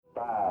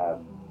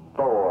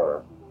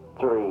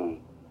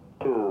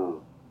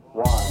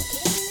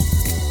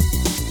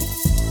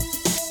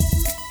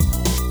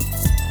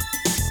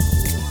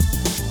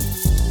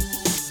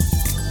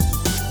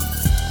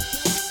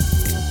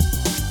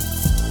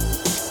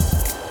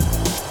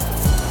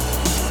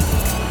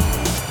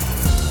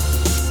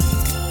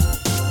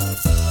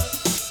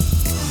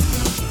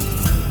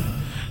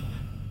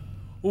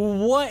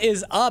What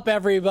is up,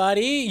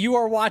 everybody? You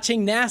are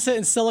watching NASA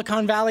in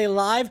Silicon Valley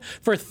Live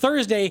for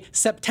Thursday,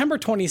 September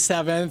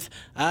 27th,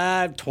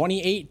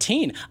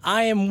 2018.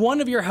 I am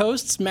one of your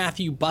hosts,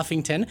 Matthew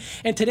Buffington,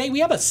 and today we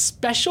have a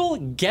special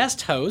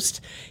guest host.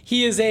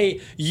 He is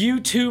a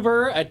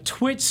YouTuber, a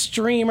Twitch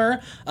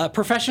streamer, a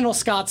professional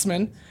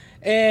Scotsman,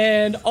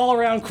 and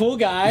all-around cool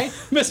guy,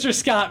 Mr.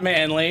 Scott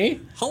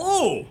Manley.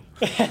 Hello!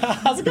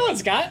 How's it going,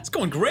 Scott? It's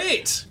going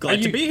great.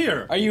 Glad to be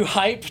here. Are you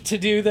hyped to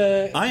do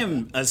the... I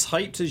am as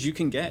hyped as you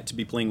can get to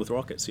be playing with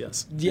rockets,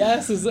 yes.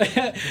 Yes.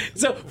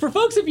 So for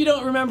folks, if you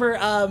don't remember,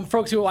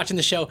 folks who were watching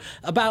the show,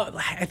 about,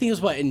 I think it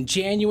was, in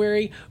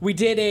January, we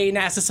did a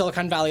NASA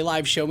Silicon Valley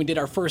Live show. We did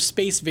our first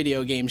space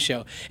video game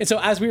show. And so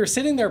as we were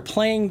sitting there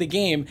playing the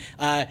game,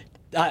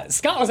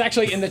 Scott was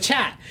actually in the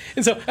chat.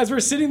 And so as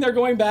we're sitting there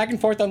going back and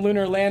forth on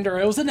Lunar Lander,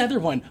 it was another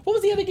one. What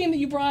was the other game that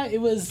you brought?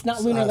 It was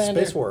not Lunar Lander.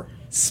 Space War.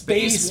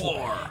 Space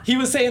War. He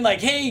was saying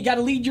like, hey, you got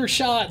to lead your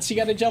shots. You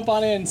got to jump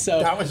on in. So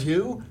that was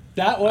you?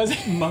 That was...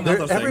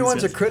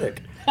 Everyone's a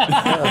critic.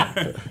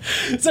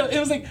 So it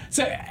was like,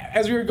 so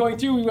as we were going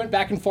through, we went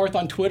back and forth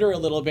on Twitter a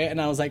little bit, and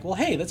I was like, well,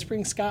 hey, let's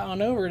bring Scott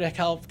on over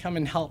to come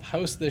and help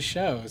host this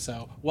show.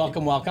 So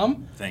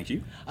welcome. Thank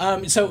you.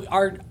 So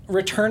our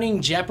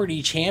returning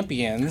Jeopardy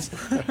champions,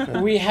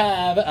 we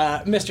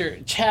have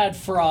Mr. Chad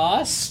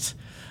Frost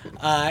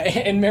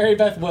and Mary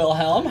Beth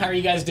Wilhelm. How are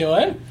you guys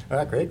doing?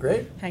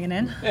 Great. Hanging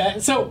in.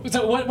 So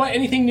what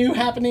anything new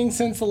happening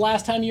since the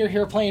last time you were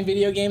here playing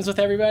video games with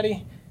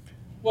everybody?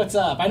 What's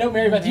up? I know,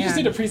 Mary Beth, you just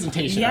did a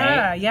presentation,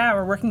 right? Yeah.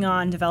 We're working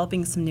on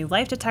developing some new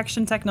life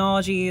detection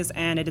technologies,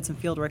 and I did some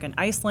field work in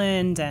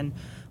Iceland and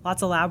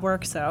lots of lab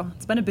work, so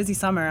it's been a busy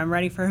summer. I'm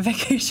ready for a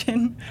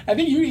vacation. I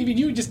think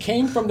you just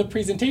came from the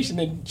presentation,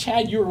 and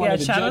Chad, you were one of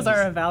the judges. Yeah, Chad was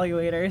our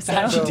evaluator. So.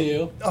 How'd you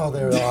do? Oh,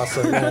 they're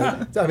awesome.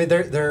 I mean,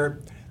 they're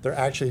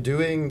actually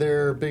doing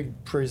their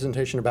big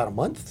presentation in about a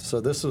month,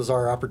 so this was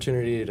our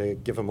opportunity to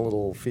give them a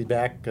little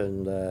feedback,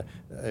 and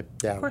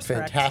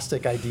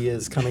fantastic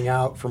ideas coming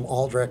out from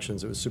all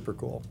directions. It was super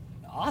cool.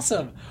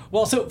 Awesome.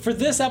 Well, so for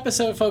this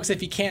episode, folks,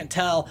 if you can't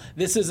tell,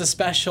 this is a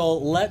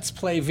special Let's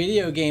Play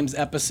Video Games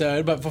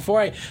episode. But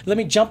let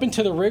me jump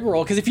into the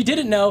rigmarole, because if you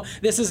didn't know,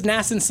 this is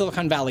NASA in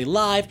Silicon Valley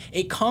Live,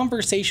 a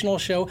conversational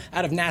show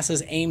out of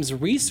NASA's Ames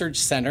Research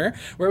Center,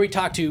 where we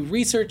talk to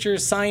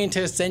researchers,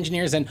 scientists,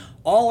 engineers, and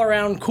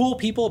all-around cool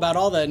people about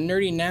all the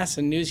nerdy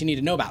NASA news you need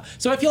to know about.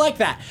 So if you like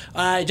that,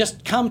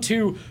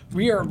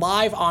 we are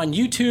live on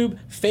YouTube,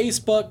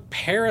 Facebook,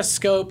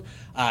 Periscope,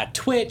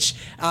 Twitch.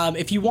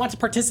 If you want to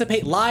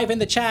participate live in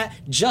the chat,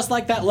 just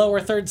like that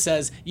lower third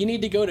says, you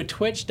need to go to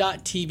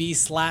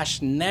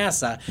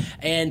twitch.tv/NASA.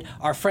 And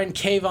our friend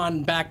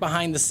Kayvon back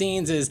behind the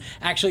scenes is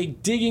actually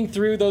digging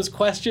through those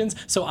questions,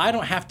 so I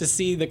don't have to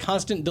see the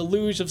constant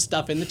deluge of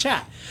stuff in the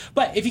chat.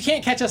 But if you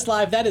can't catch us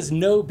live, that is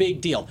no big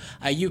deal.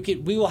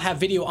 We will have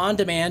video on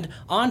demand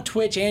on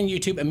Twitch and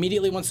YouTube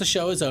immediately once the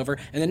show is over.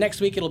 And the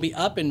next week it'll be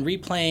up and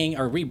replaying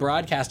or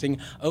rebroadcasting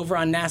over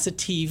on NASA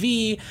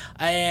TV,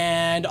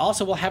 and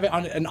also we'll have it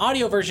on an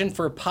audio version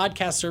for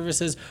podcast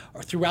services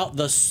throughout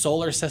the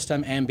solar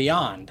system and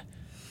beyond.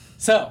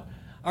 So,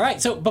 all right,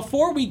 so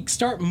before we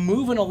start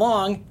moving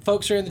along,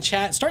 folks who are in the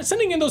chat, start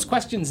sending in those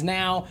questions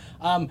now.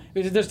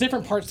 There's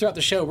different parts throughout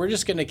the show. We're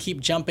just going to keep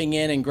jumping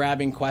in and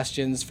grabbing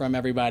questions from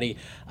everybody.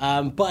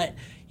 But,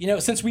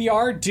 since we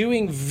are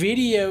doing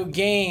video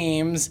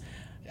games,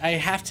 I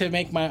have to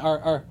make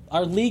our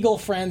legal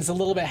friends a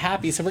little bit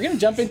happy. So we're going to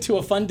jump into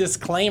a fun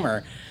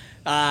disclaimer.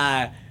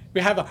 We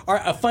have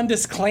a fun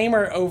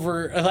disclaimer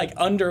over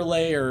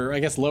underlay, or I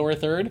guess lower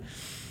third.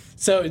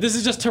 So this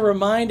is just to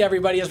remind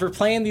everybody as we're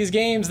playing these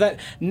games that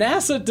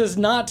NASA does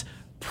not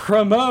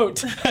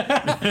promote.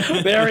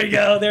 There we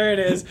go. There it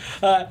is.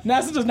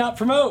 NASA does not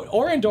promote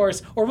or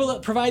endorse, or will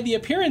it provide the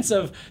appearance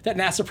of that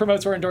NASA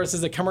promotes or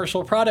endorses a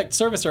commercial product,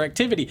 service, or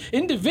activity.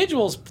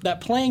 Individuals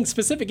that playing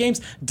specific games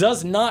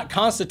does not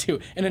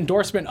constitute an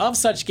endorsement of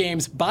such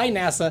games by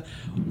NASA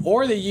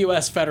or the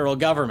U.S. federal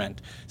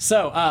government.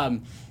 So,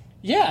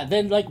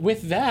 then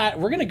with that,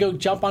 we're going to go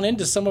jump on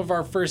into some of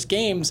our first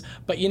games.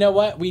 But you know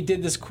what? We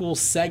did this cool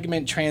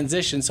segment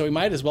transition, so we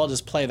might as well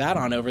just play that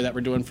on over that we're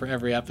doing for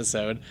every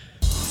episode.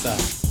 So.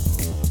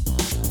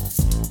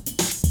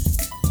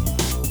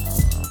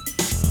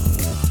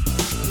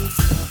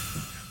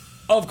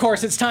 Of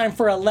course, it's time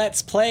for a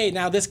Let's Play.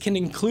 Now, this can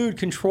include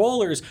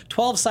controllers,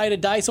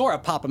 12-sided dice, or a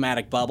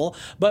Pop-O-Matic bubble.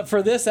 But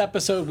for this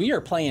episode, we are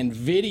playing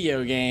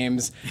video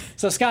games.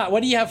 So, Scott,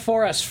 what do you have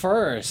for us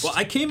first? Well,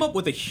 I came up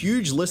with a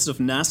huge list of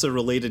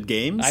NASA-related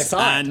games. I saw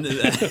it. And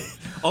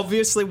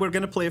obviously, we're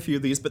going to play a few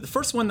of these. But the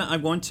first one that I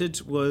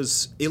wanted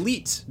was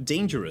Elite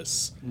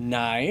Dangerous.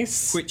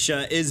 Nice. Which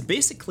is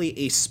basically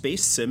a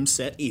space sim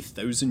set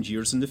 1,000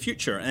 years in the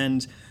future.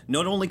 And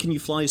not only can you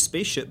fly a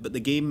spaceship, but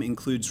the game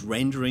includes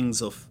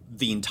renderings of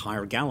the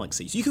entire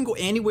galaxy. So you can go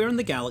anywhere in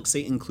the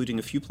galaxy, including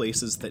a few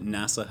places that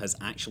NASA has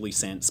actually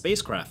sent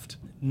spacecraft.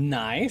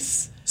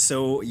 Nice.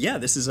 So yeah,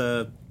 this is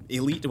a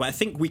elite. I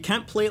think we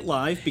can't play it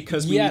live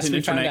because we need an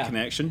internet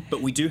connection,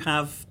 but we do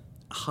have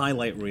a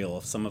highlight reel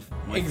of some of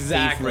my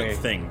favorite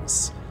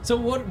things. So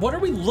what are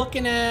we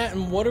looking at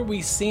and what are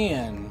we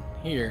seeing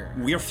here?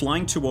 We are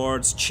flying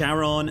towards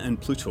Charon and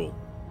Pluto,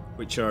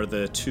 which are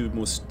the two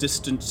most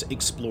distant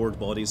explored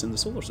bodies in the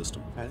solar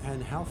system.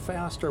 And how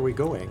fast are we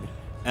going?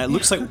 It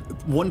looks like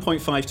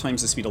 1.5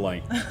 times the speed of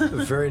light.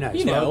 Very nice.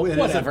 You know,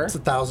 whatever. It's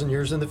 1,000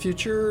 years in the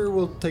future.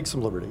 We'll take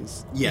some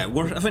liberties. Yeah,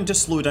 we're having to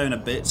slow down a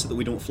bit so that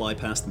we don't fly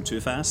past them too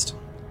fast.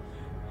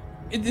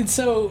 And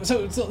so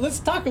let's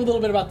talk a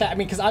little bit about that. I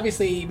mean, because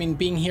obviously,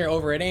 being here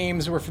over at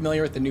Ames, we're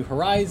familiar with the New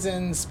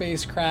Horizons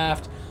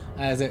spacecraft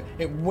as it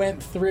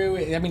went through.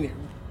 It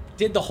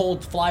did the whole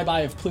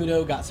flyby of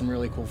Pluto, got some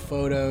really cool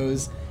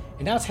photos.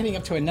 And now it's heading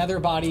up to another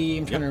body.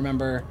 I'm trying to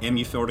remember.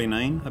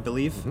 MU-49, I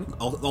believe.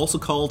 Also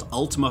called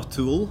Ultima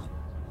Thule.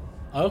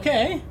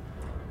 Okay.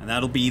 And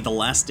that'll be the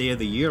last day of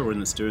the year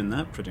when it's doing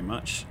that, pretty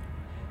much.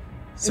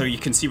 So you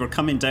can see we're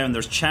coming down.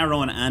 There's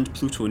Charon and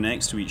Pluto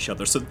next to each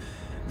other. So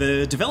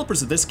the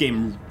developers of this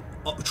game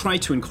try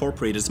to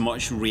incorporate as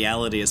much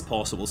reality as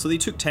possible. So they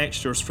took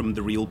textures from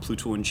the real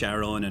Pluto and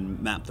Charon and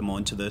mapped them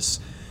onto this.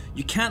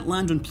 You can't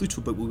land on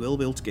Pluto, but we will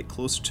be able to get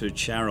closer to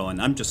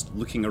Charon. I'm just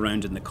looking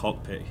around in the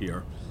cockpit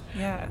here.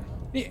 Yeah.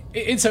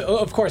 It's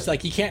of course,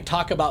 like, you can't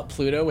talk about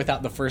Pluto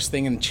without the first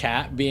thing in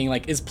chat being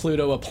like, is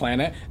Pluto a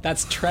planet?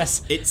 That's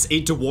Tress. It's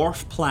a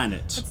dwarf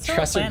planet. It's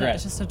still a planet.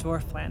 It's just a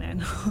dwarf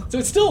planet. So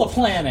it's still a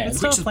planet. It's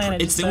still a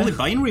planet. It's the only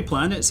binary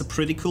planet. It's a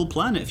pretty cool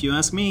planet, if you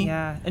ask me.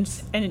 Yeah,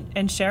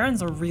 and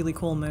Charon's a really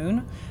cool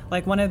moon.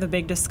 Like, one of the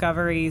big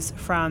discoveries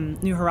from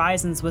New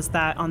Horizons was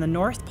that on the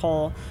North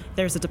Pole,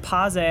 there's a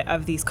deposit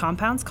of these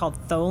compounds called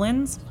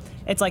tholins.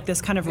 It's like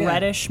this kind of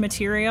reddish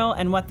material,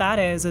 and what that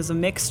is a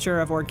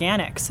mixture of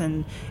organics.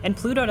 And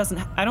Pluto doesn't.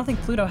 I don't think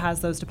Pluto has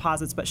those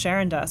deposits, but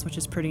Charon does, which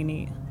is pretty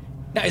neat.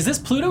 Now, is this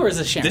Pluto or is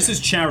this Charon? This is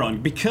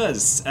Charon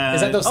because. Is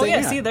that those Oh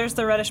things? yeah, see, there's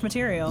the reddish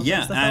material.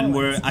 Yeah, The and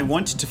tholins. I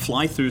wanted to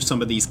fly through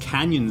some of these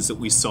canyons that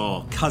we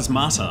saw.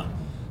 Cosmata.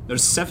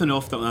 There's 7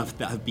 of them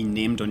that have been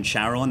named on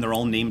Charon. They're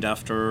all named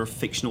after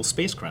fictional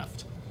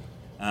spacecraft.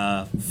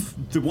 I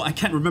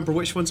can't remember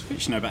which one's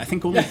which now, but I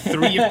think only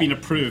 3 have been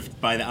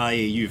approved by the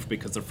IAU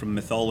because they're from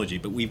mythology.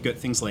 But we've got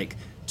things like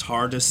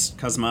TARDIS,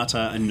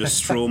 Cosmata, and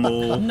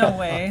Nostromo. No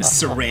way.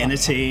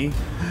 Serenity.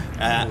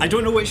 I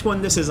don't know which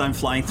one this is I'm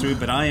flying through,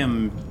 but I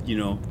am,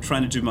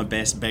 trying to do my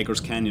best Beggar's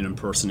Canyon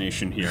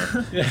impersonation here.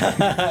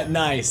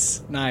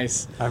 Nice.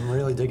 I'm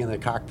really digging the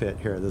cockpit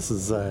here. This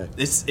is...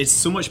 It's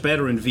so much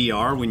better in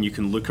VR when you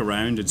can look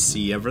around and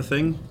see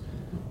everything.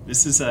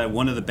 This is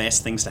one of the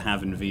best things to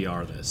have in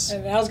VR. This.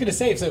 And I was going to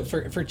say, so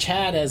for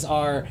Chad as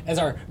our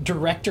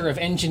director of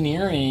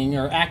engineering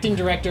or acting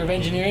director of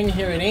engineering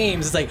here at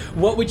Ames, it's like,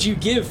 what would you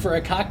give for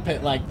a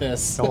cockpit like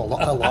this? a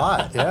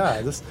lot.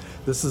 Yeah.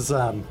 This is.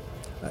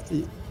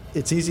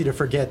 It's easy to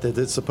forget that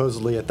it's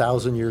supposedly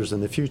 1,000 years in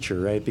the future,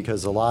 right?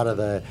 Because a lot of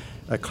the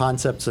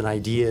concepts and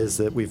ideas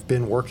that we've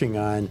been working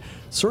on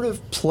sort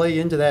of play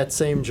into that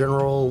same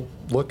general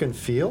look and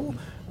feel,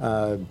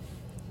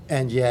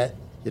 and yet.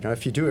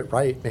 If you do it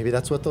right, maybe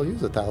that's what they'll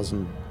use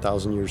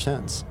 1,000 years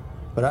hence.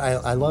 But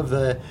I love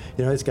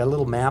it's got a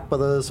little map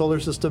of the solar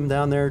system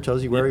down there,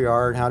 tells you where you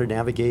are and how to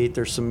navigate.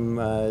 There's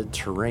some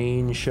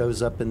terrain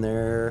shows up in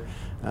there.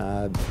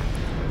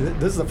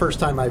 This is the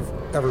first time I've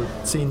ever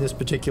seen this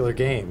particular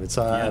game. It's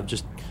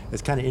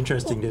it's kind of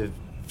interesting to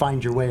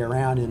find your way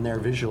around in there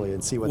visually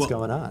and see what's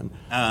going on.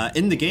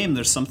 In the game,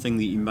 there's something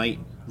that you might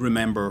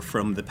remember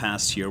from the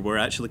past here. We're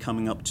actually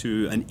coming up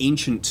to an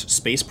ancient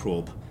space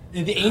probe.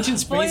 The ancient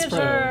space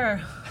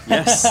probe.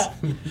 Yes.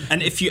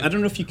 And I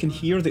don't know if you can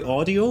hear the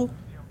audio.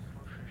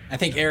 I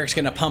think Eric's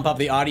going to pump up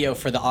the audio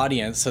for the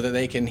audience so that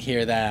they can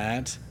hear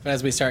that. But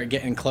as we start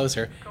getting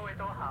closer.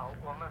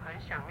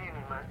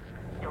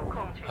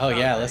 Oh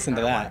yeah, listen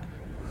to that.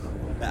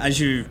 As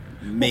you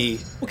may...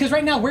 Because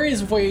right now, where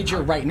is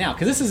Voyager right now?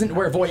 Because this isn't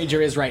where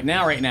Voyager is right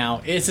now.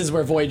 This is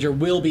where Voyager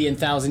will be in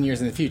 1,000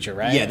 years in the future,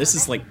 right? Yeah, this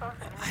is like...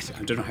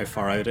 I don't know how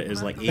far out it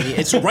is, like 80.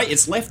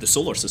 It's left the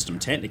solar system,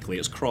 technically.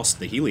 It's crossed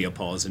the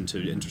heliopause into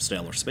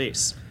interstellar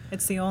space.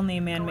 It's the only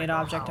man-made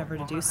object ever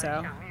to do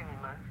so.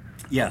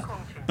 Yeah.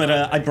 But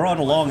I brought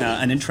along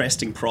an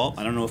interesting prop.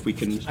 I don't know if we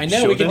can I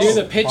know, show we can this.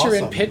 do the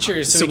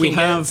picture-in-picture so we can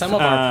have get some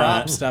of our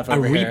prop stuff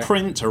over here. A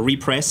reprint, a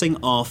repressing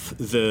of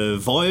the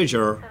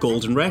Voyager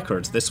Golden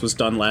Record. This was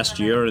done last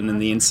year, and in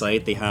the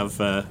inside they have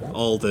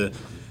all the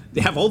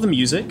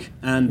music,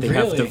 and they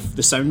have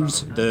the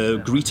sounds,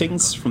 the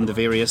greetings from the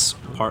various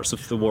parts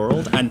of the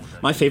world. And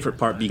my favorite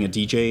part, being a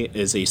DJ,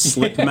 is a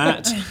slip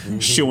mat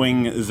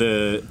showing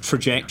the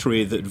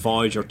trajectory that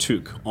Voyager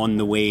took on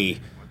the way,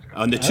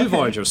 and the two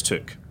Voyagers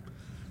took.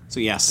 So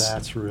yes,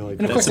 that's really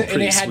cool. And of course, it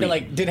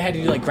had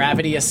to do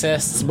gravity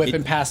assists,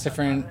 whipping past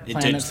different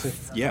planets. It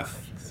did,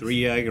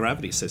 3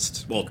 gravity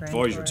assists. Well,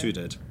 Voyager 2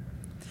 did.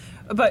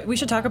 But we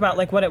should talk about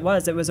what it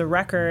was. It was a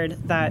record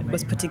that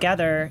was put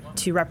together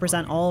to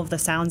represent all of the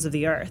sounds of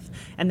the Earth.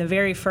 And the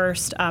very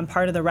first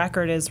part of the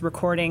record is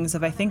recordings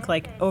of, I think,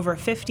 over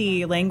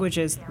 50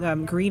 languages,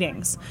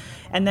 greetings.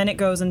 And then it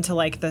goes into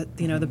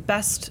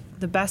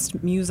the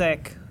best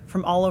music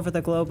from all over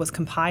the globe was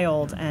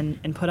compiled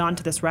and put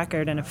onto this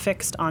record and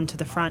affixed onto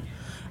the front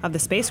of the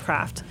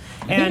spacecraft.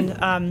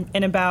 And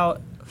in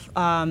about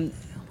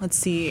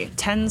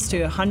tens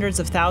to hundreds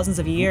of thousands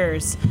of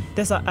years,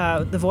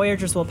 the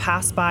Voyagers will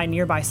pass by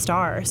nearby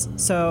stars.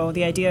 So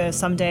the idea is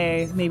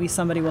someday maybe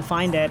somebody will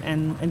find it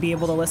and be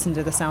able to listen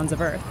to the sounds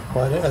of Earth.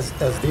 Well, and as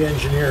the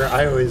engineer,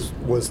 I always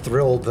was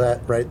thrilled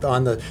that right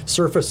on the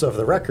surface of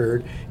the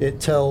record,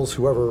 it tells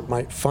whoever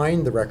might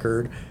find the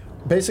record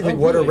basically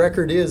what a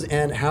record is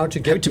and how to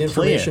get the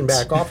information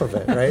back off of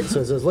it, right? So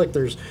it says, look,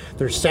 there's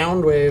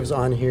sound waves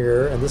on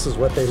here, and this is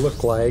what they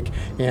look like,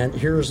 and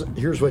here's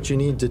what you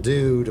need to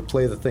do to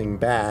play the thing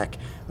back.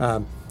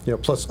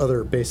 Plus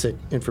other basic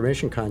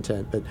information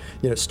content, but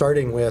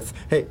starting with,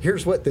 hey,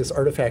 here's what this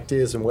artifact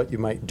is and what you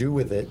might do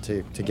with it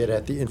to get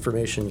at the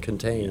information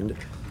contained.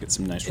 Get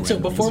some nice. And so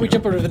before we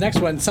jump over to the next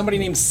one, somebody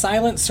named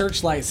Silent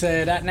Searchlight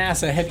said at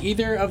NASA, have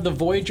either of the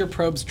Voyager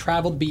probes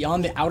traveled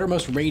beyond the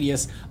outermost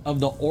radius of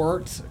the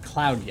Oort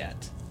cloud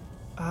yet?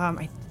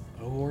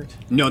 Oort?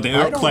 No, the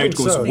Oort cloud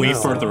goes way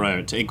further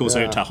out. It goes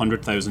out to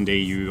 100,000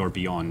 AU or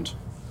beyond.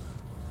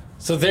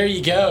 So there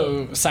you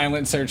go,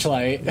 Silent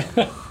Searchlight.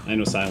 I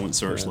know Silent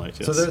Searchlight,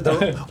 yes. So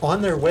they're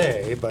on their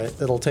way,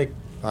 but it'll take,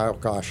 a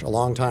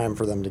long time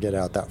for them to get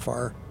out that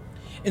far.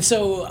 And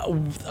so,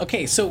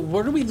 so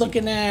what are we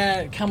looking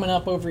at coming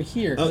up over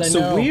here?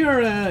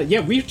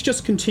 We're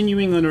just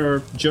continuing on our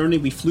journey.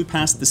 We flew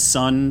past the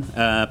sun,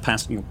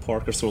 past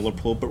Parker Solar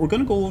Probe, but we're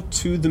going to go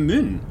to the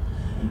moon.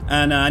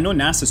 And I know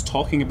NASA's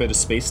talking about a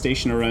space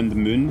station around the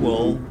moon.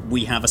 Well,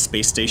 we have a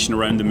space station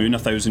around the moon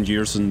 1,000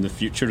 years in the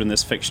future in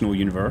this fictional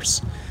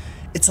universe.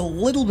 It's a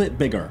little bit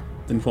bigger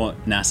than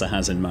what NASA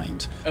has in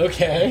mind.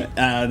 Okay.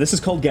 This is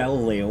called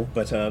Galileo,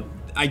 but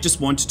I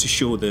just wanted to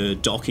show the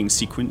docking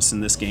sequence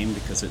in this game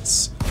because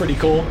it's pretty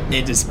cool.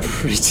 It is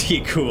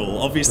pretty cool.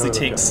 Obviously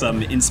takes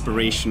some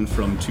inspiration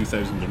from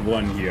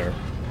 2001 here.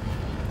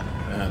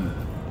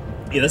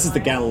 This is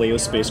the Galileo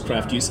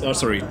spacecraft.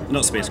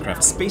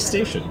 Space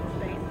station.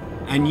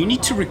 And you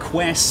need to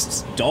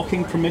request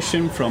docking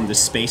permission from the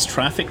space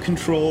traffic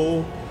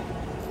control.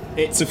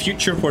 It's a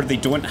future where they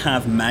don't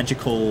have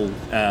magical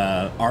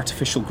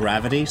artificial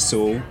gravity,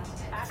 so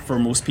for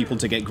most people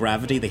to get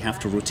gravity, they have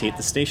to rotate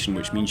the station,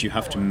 which means you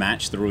have to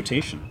match the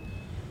rotation.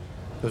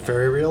 It's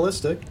very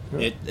realistic.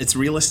 It's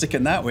realistic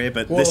in that way,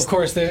 but of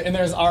course,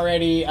 there's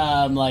already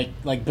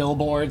like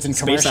billboards and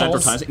space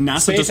commercials. Advertising.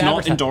 NASA does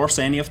not endorse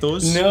any of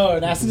those. No,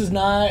 NASA does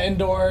not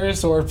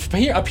endorse or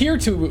appear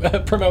to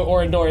promote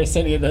or endorse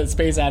any of the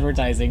space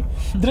advertising.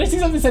 Did I see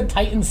something that said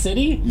Titan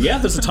City? Yeah,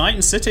 there's a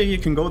Titan City. You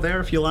can go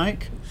there if you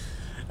like.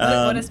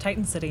 What is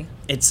Titan City?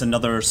 It's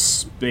another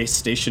space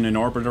station in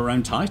orbit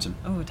around Titan.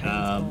 Oh,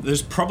 Titan's cool.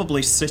 There's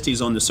probably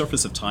cities on the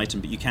surface of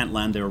Titan, but you can't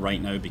land there right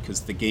now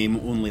because the game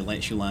only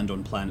lets you land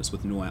on planets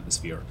with no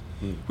atmosphere.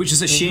 Which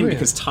is a shame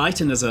because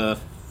Titan is a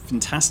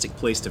fantastic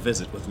place to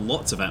visit with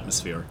lots of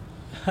atmosphere.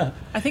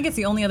 I think it's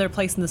the only other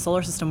place in the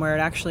solar system where it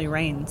actually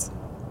rains.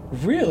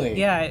 Really?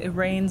 Yeah, it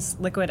rains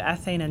liquid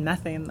ethane and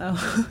methane, though.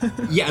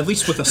 Yeah, at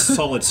least with a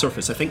solid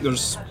surface. I think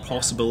there's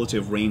possibility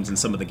of rains in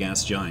some of the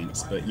gas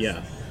giants, but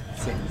yeah.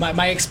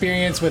 My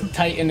experience with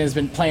Titan has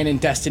been playing in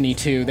Destiny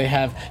 2. They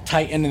have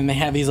Titan and they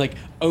have these like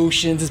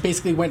oceans. It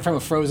basically went from a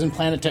frozen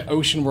planet to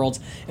ocean worlds.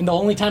 And the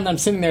only time that I'm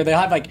sitting there, they'll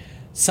have like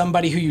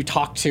somebody who you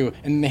talk to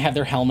and they have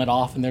their helmet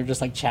off and they're just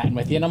like chatting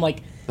with you. And I'm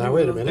like, now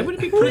wait a minute. It would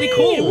be pretty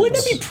cold.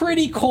 Wouldn't it be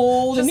pretty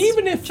cold? And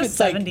even if just it's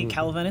 70 like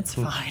Kelvin, it's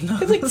fine.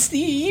 it's like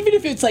even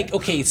if it's like,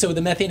 okay, so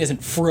the methane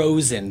isn't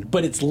frozen,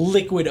 but it's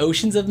liquid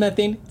oceans of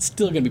methane, it's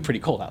still gonna be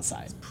pretty cold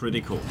outside. Pretty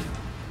cold.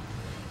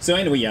 So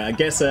anyway, I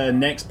guess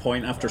next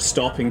point after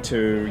stopping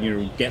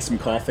to get some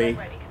coffee,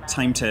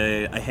 time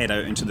to head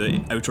out into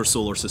the outer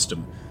solar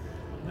system.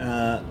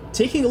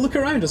 Taking a look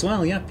around as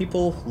well. Yeah,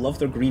 people love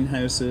their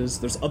greenhouses.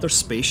 There's other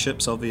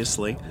spaceships,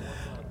 obviously.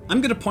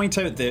 I'm going to point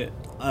out that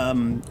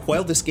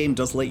while this game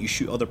does let you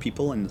shoot other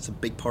people, and it's a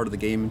big part of the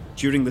game,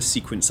 during this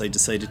sequence I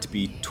decided to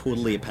be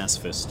totally a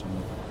pacifist.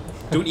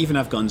 Don't even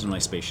have guns on my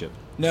spaceship.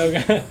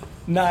 No,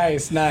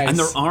 nice. And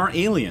there are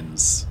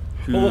aliens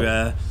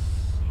who...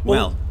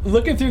 Well,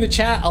 looking through the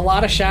chat, a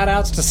lot of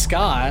shout-outs to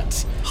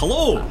Scott.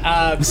 Hello!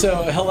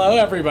 So, hello,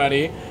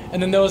 everybody. And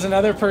then there was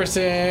another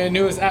person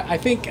who was, I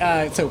think,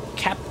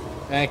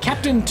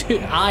 Captain II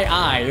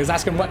is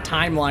asking what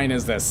timeline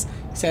is this?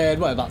 He said,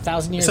 what, about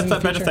 1,000 years in the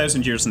future? About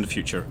 1,000 years in the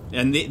future.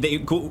 And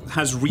they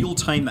has real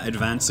time that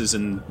advances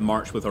in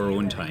March with our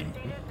own time.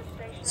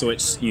 So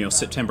it's,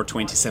 September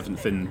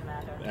 27th in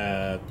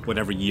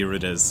whatever year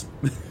it is.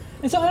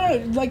 And so I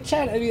don't know, like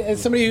Chad,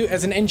 as somebody who,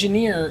 as an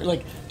engineer,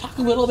 like talk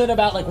a little bit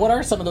about like what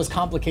are some of those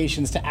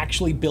complications to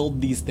actually build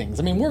these things.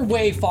 I mean, we're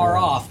way far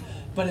off,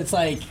 but it's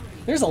like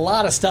there's a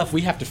lot of stuff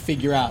we have to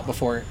figure out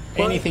before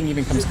anything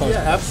even comes close.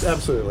 Yeah,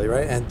 absolutely,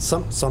 right. And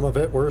some of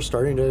it we're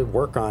starting to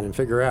work on and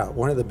figure out.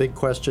 One of the big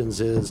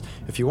questions is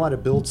if you want to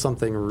build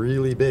something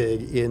really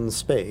big in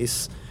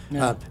space,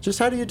 just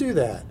how do you do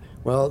that?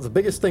 Well, the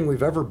biggest thing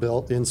we've ever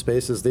built in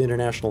space is the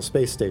International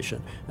Space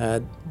Station.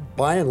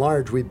 By and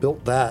large, we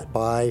built that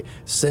by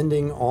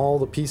sending all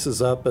the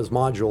pieces up as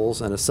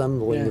modules and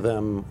assembling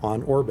them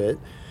on orbit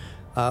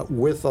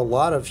with a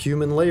lot of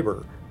human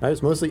labor. Right?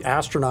 It's mostly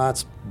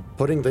astronauts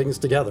putting things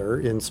together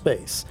in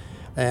space.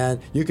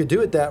 And you could do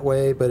it that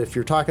way, but if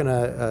you're talking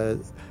a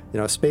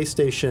space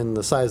station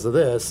the size of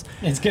this,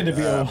 it's going to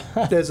be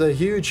there's a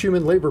huge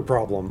human labor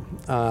problem,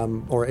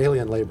 or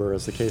alien labor,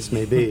 as the case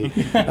may be.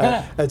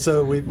 And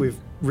so we've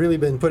really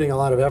been putting a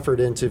lot of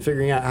effort into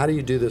figuring out how do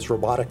you do this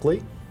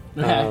robotically,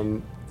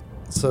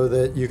 so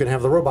that you can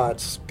have the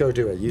robots go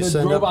do it.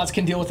 The robots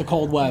can deal with the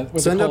cold weather.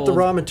 Send up the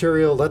raw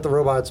material, let the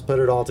robots put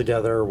it all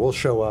together. We'll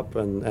show up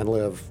and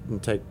live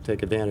and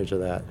take advantage of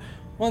that.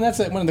 Well, and that's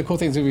one of the cool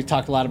things that we've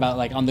talked a lot about,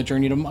 like on the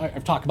journey to Mars.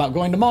 I've talked about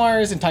going to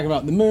Mars and talking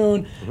about the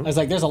moon. I was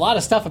like, there's a lot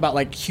of stuff about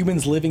like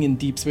humans living in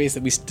deep space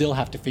that we still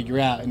have to figure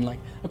out. And like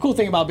a cool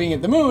thing about being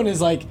at the moon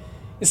is like,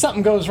 if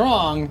something goes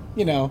wrong,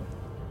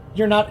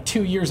 you're not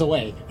 2 years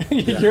away.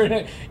 You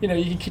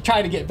can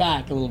try to get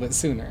back a little bit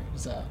sooner.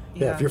 So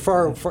if you're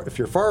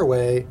far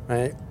away,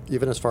 right,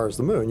 even as far as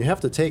the moon, you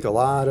have to take a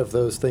lot of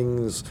those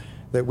things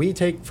that we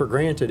take for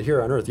granted here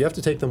on Earth. You have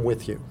to take them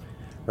with you.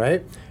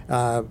 Right?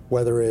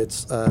 Whether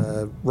it's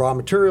raw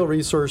material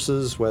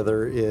resources,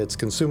 whether it's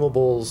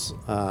consumables,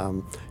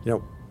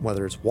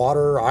 whether it's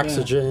water,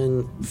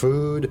 oxygen,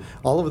 food,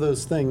 all of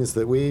those things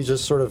that we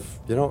just sort of,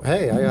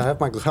 hey, I have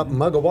my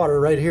mug of water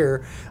right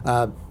here.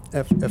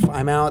 If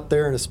I'm out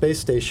there in a space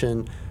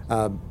station,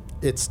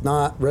 it's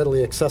not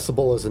readily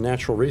accessible as a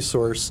natural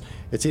resource.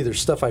 It's either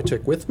stuff I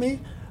took with me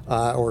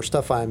or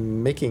stuff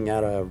I'm making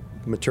out of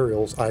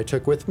materials I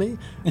took with me.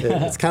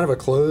 It's kind of a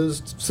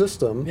closed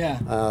system.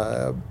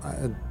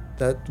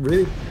 That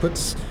really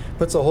puts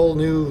a whole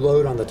new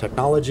load on the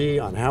technology,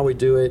 on how we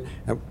do it,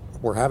 and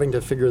we're having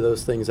to figure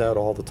those things out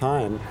all the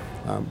time,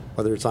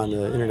 whether it's on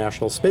the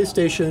International Space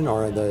Station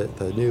or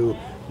the new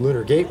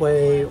Lunar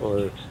Gateway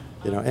or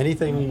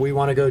anything we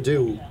want to go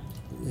do.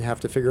 You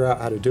have to figure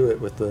out how to do it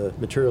with the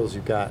materials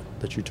you've got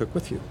that you took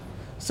with you.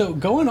 So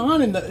going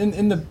on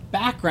in the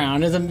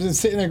background, as I'm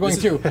just sitting there going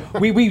through,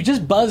 we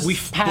just buzzed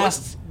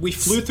past. We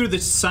flew through the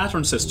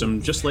Saturn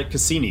system just like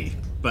Cassini,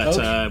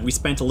 but we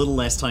spent a little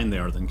less time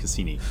there than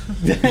Cassini.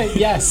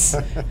 Yes.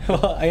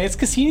 Well, I guess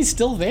Cassini's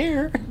still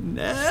there.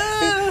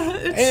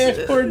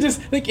 Or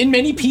just like in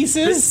many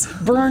pieces,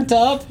 burnt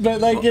up, but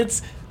like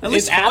its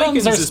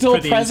atoms are still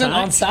present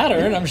on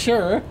Saturn, I'm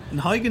sure. And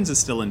Huygens is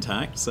still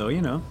intact, so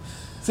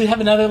So you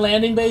have another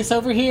landing base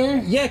over here?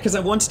 Yeah, because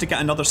I wanted to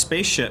get another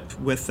spaceship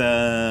with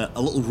a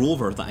little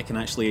rover that I can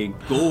actually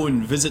go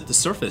and visit the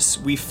surface.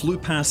 We flew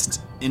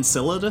past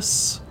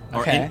Enceladus,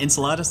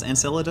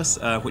 Enceladus,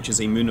 which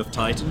is a moon of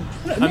Titan.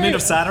 A moon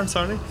of Saturn,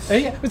 sorry.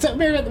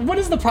 What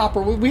is the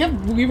proper?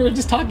 We were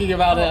just talking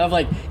about it. Of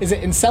like, is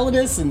it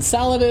Enceladus,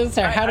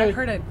 or how do? I've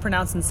heard it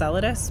pronounced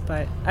Enceladus,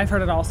 but I've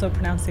heard it also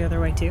pronounced the other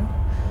way too.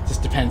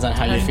 Just depends on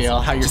how you feel,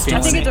 how you're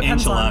feeling. I think it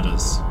depends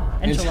Enchiladas.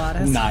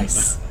 Enchiladas.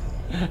 Nice.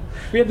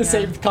 We had the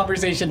same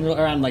conversation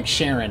around like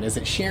Sharon. Is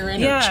it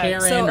Sharon or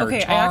Charon or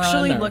Charon? I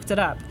actually looked it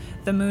up.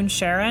 The moon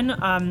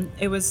Charon,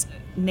 it was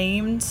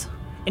named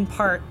in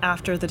part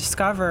after the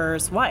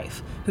discoverer's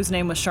wife, whose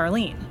name was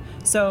Charlene.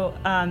 So,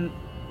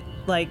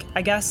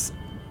 I guess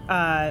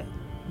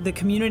the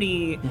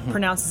community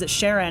pronounces it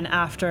Sharon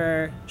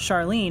after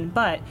Charlene,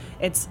 but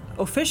it's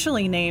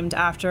officially named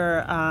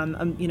after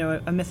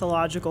a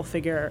mythological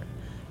figure.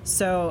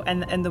 So,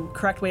 and the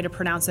correct way to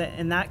pronounce it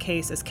in that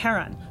case is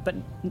Charon, but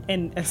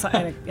in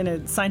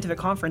a scientific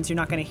conference, you're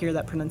not going to hear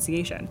that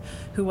pronunciation.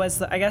 Who was,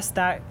 I guess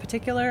that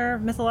particular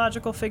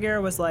mythological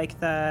figure was like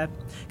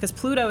because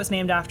Pluto is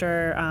named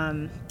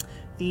after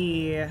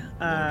the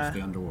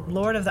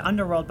Lord of the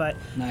Underworld, but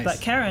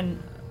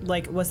Charon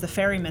was the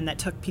ferryman that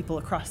took people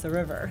across the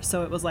river.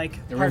 So it was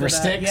like the river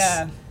Styx.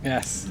 Yeah.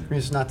 Yes.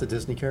 He's not the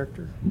Disney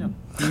character. No.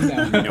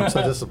 I'm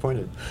so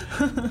disappointed.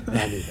 I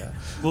knew that.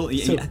 Well,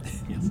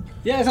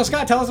 Yeah. So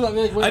Scott, tell us about.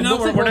 I know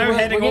we're now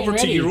heading over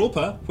to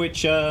Europa,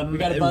 which we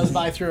got to buzz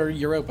by through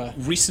Europa.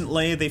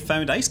 Recently, they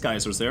found ice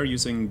geysers there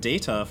using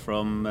data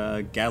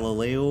from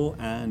Galileo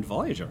and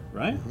Voyager.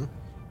 Right? Mm-hmm.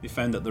 They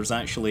found that there's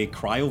actually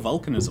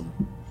cryovolcanism.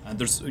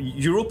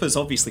 Europa is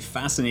obviously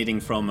fascinating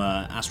from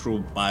an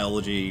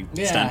astrobiology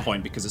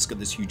standpoint because it's got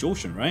this huge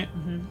ocean, right?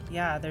 Mm-hmm.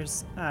 Yeah,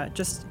 there's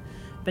just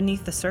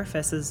beneath the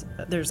surface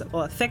there's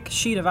a thick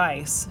sheet of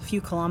ice, a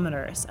few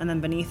kilometers, and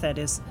then beneath it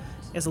is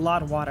a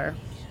lot of water.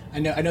 I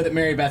know that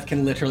Mary Beth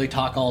can literally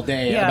talk all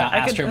day about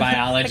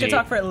astrobiology. I could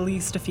talk for at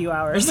least a few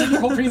hours. Was that your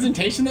whole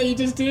presentation that you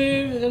just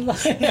did?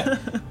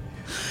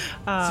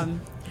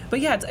 But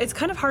yeah, it's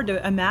kind of hard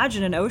to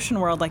imagine an ocean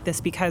world like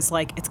this because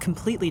it's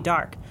completely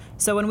dark.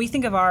 So when we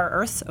think of our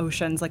Earth's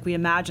oceans, we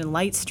imagine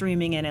light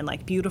streaming in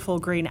and beautiful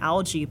green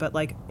algae. But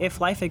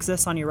if life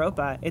exists on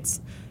Europa,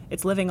 it's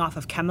living off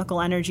of chemical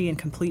energy and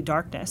complete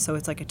darkness. So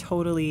it's a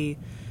totally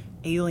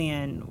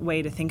alien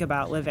way to think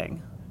about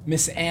living.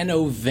 Miss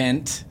Anno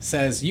Vent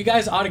says, you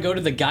guys ought to go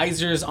to the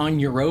geysers on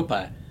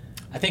Europa.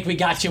 I think we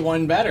got you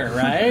one better,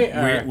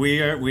 right?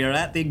 We are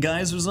at the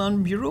geysers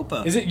on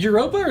Europa. Is it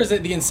Europa or is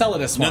it the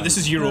Enceladus one? No, this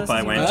is Europa.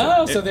 I went.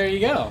 Oh, so there you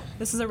go.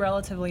 This is a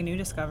relatively new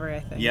discovery,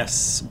 I think.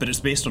 Yes, but it's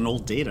based on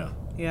old data.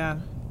 Yeah.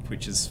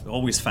 Which is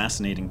always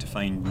fascinating to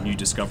find new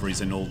discoveries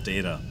in old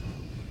data.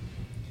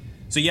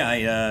 So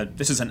yeah,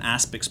 this is an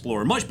ASP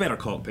Explorer, much better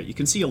cockpit. You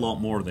can see a lot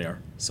more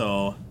there.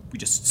 So we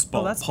just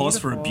pause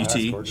for a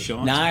beauty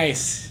shot.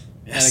 Nice.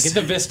 Yes. Get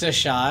the Vista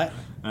shot.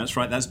 That's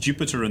right. That's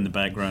Jupiter in the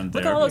background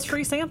there. Look at all those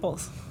free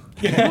samples.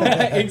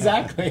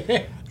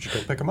 Exactly. Should go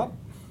pick them up.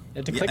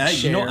 To click share.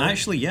 You know,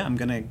 actually, yeah, I'm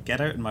gonna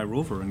get out in my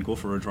rover and go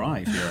for a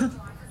drive here.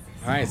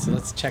 All right, so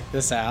let's check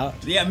this out.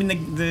 Yeah, I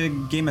mean the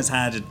game has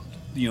had,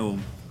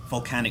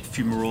 volcanic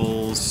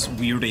fumaroles,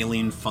 weird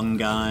alien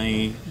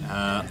fungi,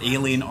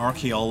 alien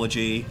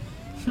archaeology.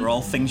 They're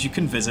all things you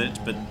can visit,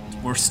 but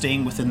we're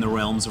staying within the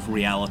realms of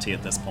reality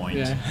at this point.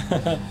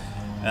 Yeah.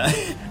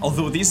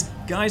 Although these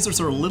geysers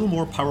are a little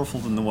more powerful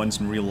than the ones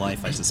in real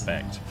life, I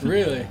suspect.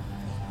 Really?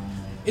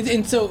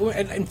 And so,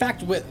 in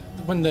fact,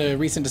 when the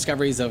recent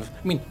discoveries of,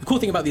 the cool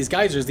thing about these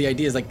geysers, the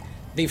idea is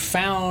they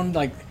found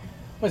what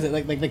is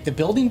it, like the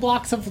building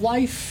blocks of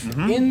life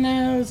in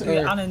those?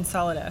 Or? On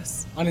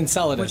Enceladus. On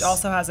Enceladus. Which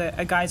also has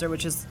a geyser,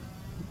 which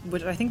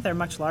I think they're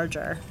much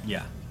larger.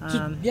 Yeah.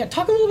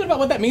 Talk a little bit about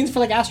what that means for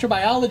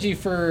astrobiology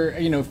for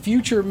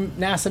future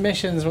NASA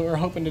missions, what we're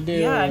hoping to do.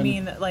 Yeah,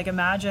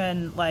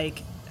 imagine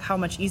how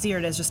much easier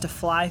it is just to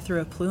fly through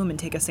a plume and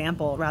take a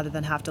sample rather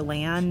than have to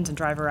land and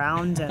drive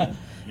around and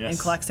and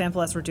collect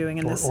sample as we're doing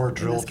in this or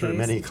drill in this through case.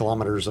 many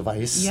kilometers of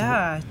ice.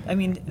 Yeah,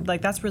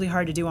 that's really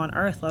hard to do on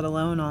Earth, let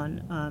alone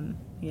on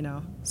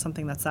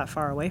something that's that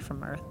far away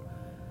from Earth.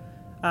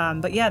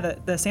 But yeah,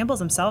 the samples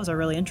themselves are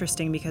really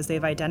interesting because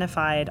they've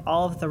identified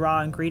all of the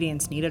raw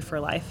ingredients needed for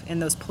life in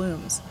those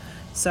plumes.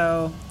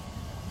 So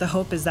the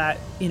hope is that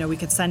we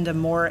could send a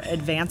more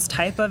advanced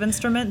type of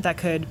instrument that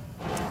could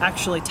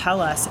actually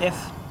tell us if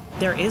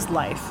there is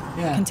life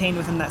contained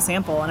within that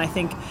sample. And I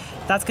think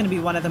that's going to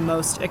be one of the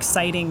most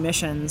exciting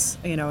missions,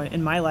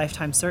 in my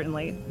lifetime,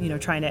 certainly,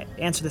 trying to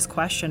answer this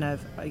question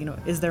of,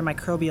 is there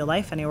microbial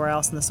life anywhere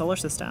else in the solar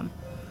system?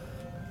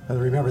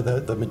 And remember,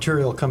 the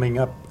material coming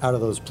up out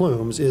of those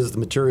plumes is the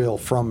material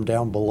from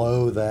down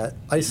below that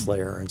ice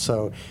layer. And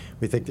so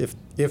we think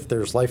if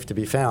there's life to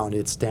be found,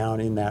 it's down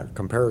in that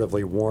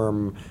comparatively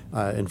warm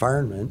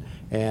environment.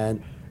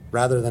 And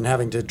rather than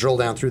having to drill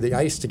down through the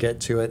ice to get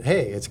to it,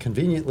 hey, it's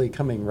conveniently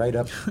coming right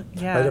up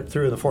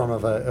through in the form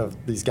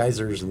of these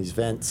geysers and these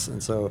vents.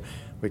 And so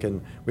we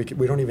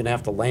don't even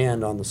have to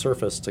land on the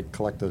surface to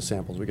collect those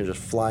samples. We can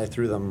just fly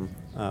through them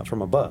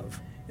from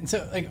above. And so,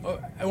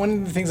 one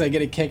of the things I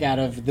get a kick out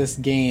of this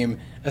game,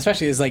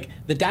 especially, is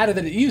the data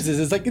that it uses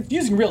is it's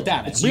using real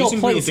data, it's real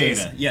using places. Real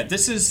data. Yeah,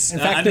 this is in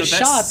fact the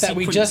shot that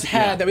we just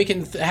had that we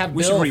can have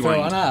Bill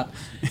throw on up.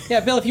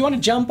 Yeah, Bill, if you want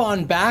to jump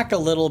on back a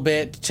little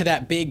bit to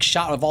that big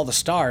shot of all the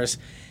stars.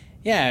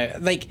 Yeah,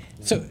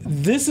 so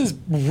this is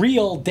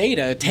real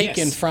data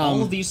taken from...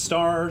 all of these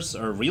stars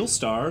are real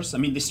stars.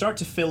 They start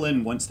to fill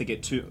in once they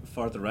get too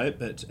farther out,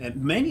 but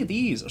many of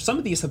these, or some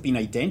of these have been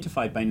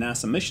identified by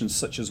NASA missions,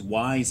 such as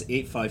WISE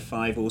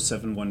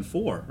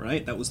 8550714,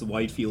 right? That was the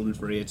Wide Field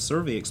Infrared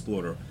Survey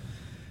Explorer.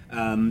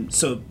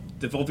 So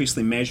they've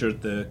obviously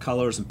measured the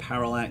colors and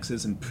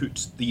parallaxes and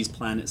put these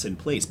planets in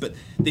place, but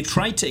they've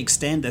tried to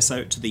extend this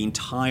out to the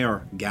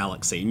entire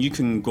galaxy, and you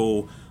can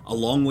go a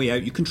long way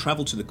out. You can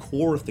travel to the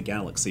core of the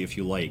galaxy if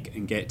you like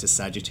and get to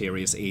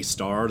Sagittarius A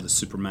star, the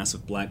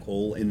supermassive black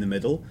hole in the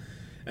middle.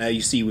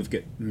 You see we've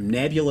got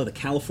Nebula, the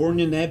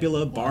California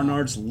Nebula,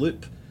 Barnard's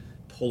Loop,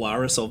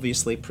 Polaris,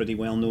 obviously, pretty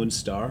well-known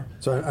star.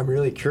 So I'm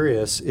really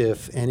curious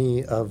if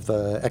any of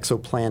the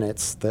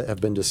exoplanets that have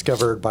been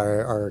discovered by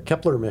our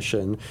Kepler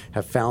mission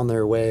have found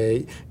their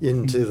way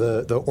into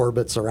the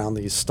orbits around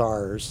these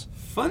stars.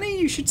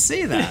 Funny you should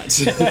say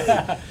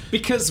that,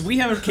 because we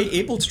are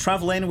able to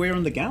travel anywhere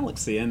in the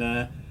galaxy, and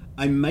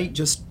I might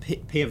just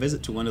pay a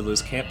visit to one of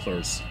those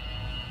Keplers.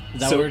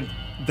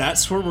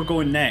 That's where we're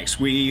going next.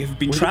 We've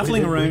been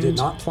traveling around. We did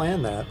not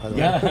plan that, by the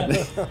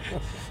way.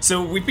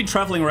 So we've been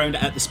traveling around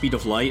at the speed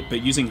of light,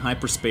 but using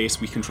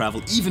hyperspace, we can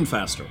travel even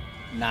faster.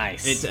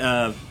 Nice.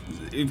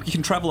 We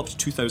can travel up to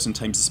 2,000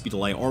 times the speed of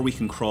light, or we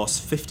can cross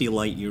 50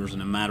 light years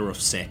in a matter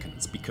of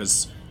seconds,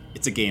 because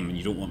it's a game and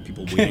you don't want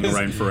people waiting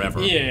around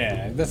forever.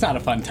 Yeah, that's not a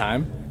fun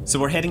time. So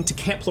we're heading to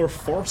Kepler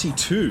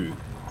 42,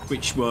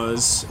 which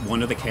was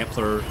one of the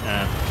Kepler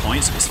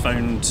points. It was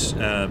found,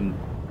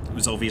 it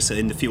was obviously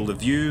in the field of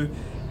view,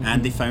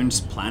 and they found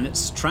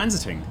planets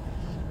transiting.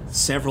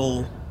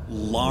 Several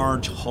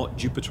large hot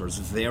Jupiters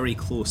very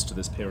close to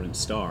this parent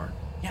star.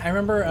 Yeah, I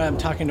remember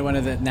talking to one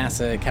of the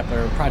NASA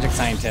Kepler project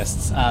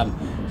scientists.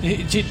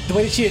 The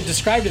way she had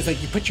described it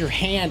is you put your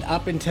hand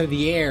up into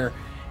the air,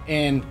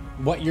 and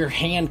what your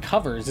hand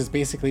covers is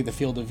basically the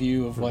field of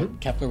view of what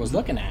Kepler was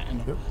looking at.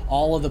 And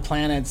all of the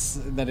planets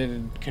that it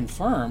had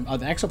confirmed,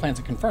 the exoplanets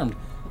had confirmed,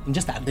 in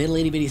just that little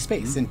itty bitty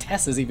space. And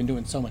TESS is even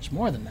doing so much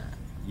more than that.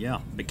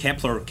 Yeah, but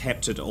Kepler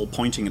kept it all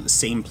pointing at the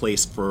same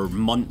place for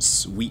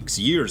months, weeks,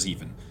 years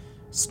even.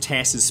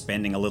 Tess is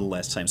spending a little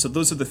less time. So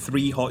those are the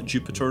 3 hot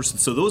Jupiters.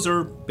 So those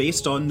are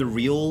based on the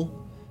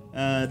real,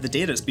 the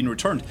data that's been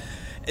returned.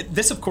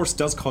 This, of course,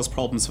 does cause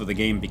problems for the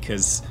game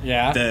because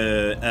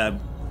the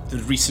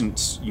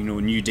recent,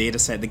 new data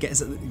set, the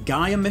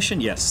Gaia mission,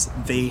 yes,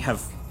 they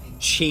have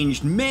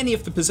changed many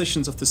of the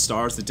positions of the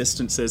stars, the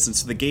distances, and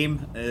so the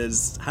game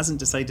hasn't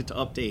decided to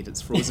update.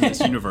 It's frozen its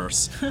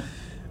universe.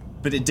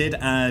 But it did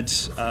add,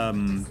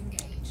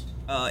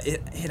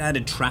 it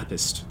added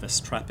TRAPPIST, this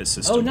TRAPPIST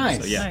system. Oh,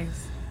 nice. So, yeah.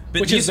 Nice.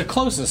 But Which is the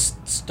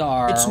closest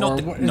star. It's not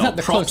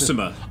the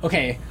Proxima.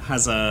 Okay.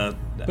 Has a...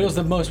 But it was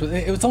the most...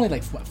 It was only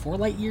like, what, 4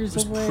 light years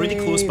away? It was pretty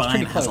close by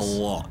and close. has a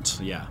lot,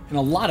 yeah. And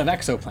a lot of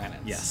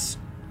exoplanets. Yes.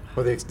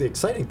 Well, the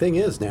exciting thing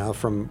is now,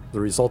 from the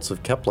results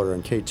of Kepler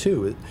and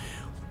K2,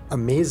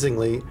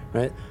 amazingly,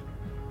 right,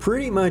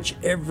 pretty much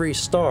every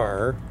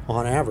star,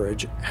 on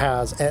average,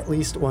 has at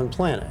least 1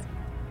 planet.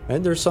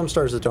 And there's some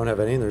stars that don't have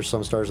any, and there's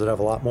some stars that have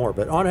a lot more.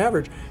 But on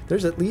average,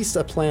 there's at least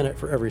a planet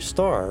for every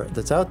star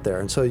that's out there.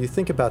 And so you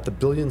think about the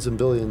billions and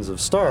billions of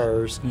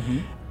stars,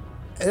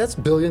 that's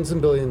billions and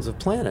billions of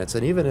planets.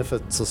 And even if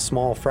it's a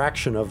small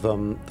fraction of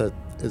them that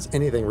is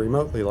anything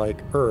remotely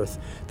like Earth,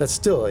 that's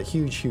still a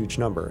huge, huge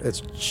number.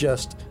 It's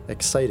just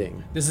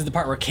exciting. This is the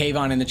part where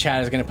Kayvon in the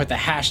chat is going to put the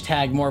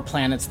hashtag more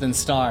planets than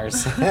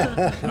stars.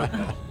 That's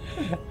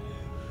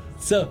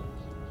a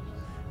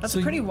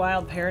pretty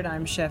wild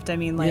paradigm shift. I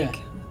mean, like,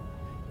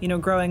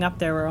 growing up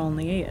there were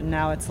only 8, and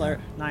now it's 9,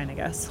 I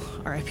guess.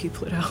 R.I.P.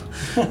 Pluto.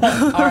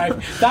 All right.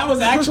 That was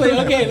actually,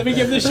 okay, let me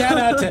give this shout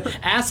out to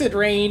Acid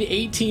Rain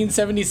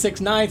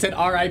 18769 said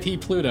R.I.P.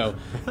 Pluto.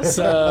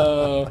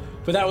 So,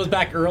 but that was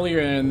back earlier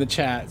in the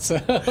chat.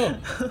 So,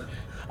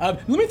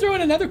 let me throw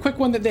in another quick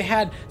one that they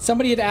had.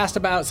 Somebody had asked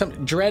about,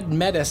 Dread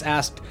Metis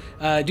asked,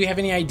 do you have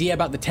any idea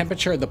about the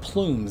temperature of the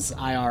plumes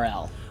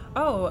IRL?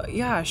 Oh,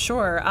 yeah,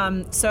 sure.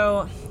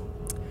 So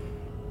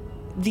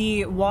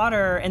the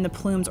water and the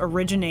plumes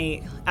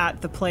originate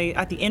at the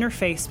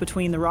interface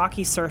between the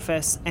rocky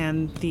surface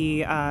and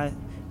the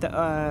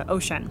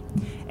ocean,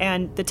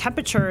 and the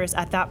temperatures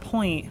at that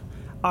point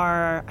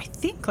are, I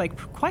think, like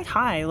quite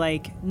high,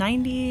 like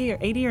 90 or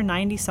 80 or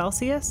 90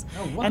 Celsius.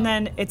 Oh, wow. And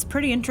then it's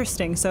pretty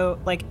interesting. So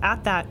like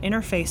at that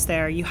interface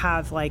there, you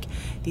have like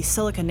these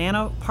silica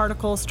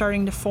nanoparticles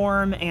starting to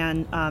form,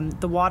 and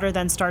the water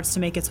then starts to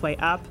make its way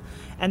up.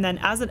 And then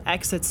as it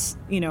exits,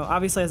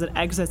 obviously as it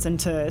exits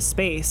into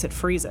space, it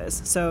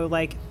freezes. So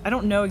like, I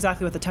don't know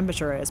exactly what the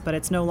temperature is, but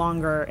it's no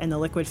longer in the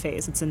liquid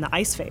phase, it's in the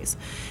ice phase.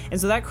 And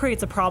so that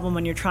creates a problem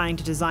when you're trying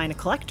to design a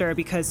collector,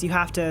 because you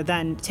have to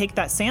then take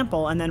that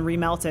sample and then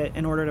remelt it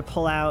in order to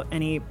pull out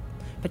any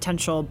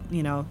potential,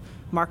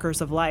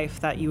 markers of life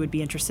that you would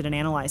be interested in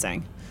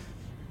analyzing.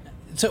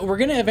 So we're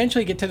going to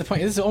eventually get to the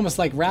point. This is almost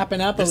like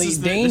wrapping up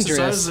Elite Dangerous. This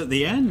is us at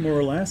the end, more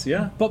or less,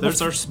 yeah. But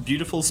there's our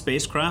beautiful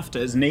spacecraft.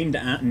 It's named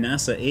at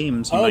NASA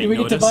Ames. Oh, do we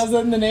get to buzz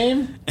in the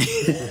name?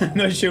 I'm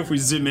not sure if we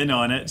zoom in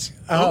on it.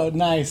 Oh,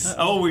 nice.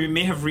 Oh, we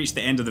may have reached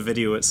the end of the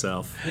video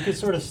itself. You can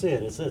sort of see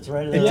it. It's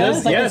right there.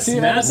 Yes,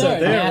 NASA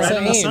there, NASA right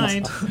on the Ames.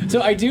 side.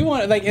 So I do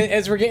want,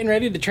 as we're getting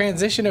ready to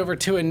transition over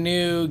to a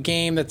new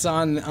game that's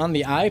on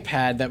the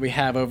iPad that we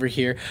have over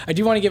here, I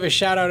do want to give a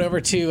shout out over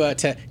to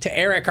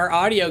Eric, our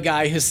audio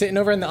guy, who's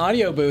sitting over in the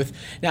audio booth.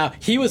 Now,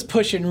 he was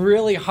pushing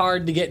really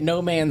hard to get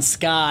No Man's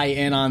Sky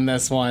in on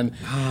this one.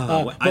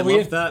 I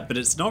love that, but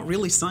it's not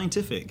really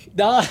scientific.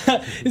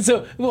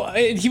 So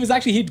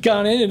he'd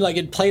gone in and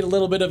had played a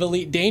little bit of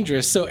Elite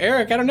Dangerous. So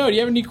Eric, I don't know, do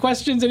you have any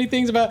questions, any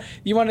things about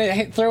you want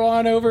to throw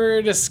on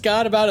over to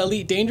Scott about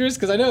Elite Dangerous?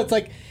 Because I know it's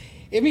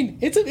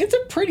it's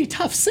a pretty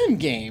tough sim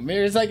game.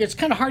 It's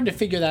kind of hard to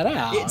figure that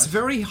out. It's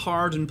very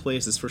hard in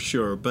places for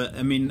sure, but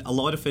a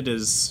lot of it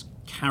is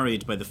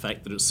carried by the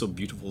fact that it's so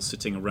beautiful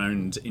sitting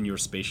around in your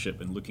spaceship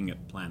and looking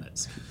at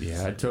planets.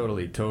 Yeah, I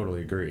totally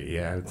agree.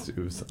 Yeah, it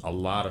was a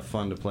lot of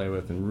fun to play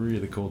with and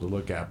really cool to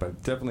look at,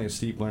 but definitely a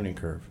steep learning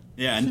curve.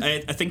 Yeah, and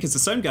I think as a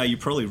sound guy, you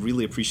probably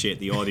really appreciate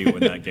the audio in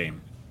that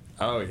game.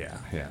 Oh yeah,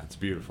 it's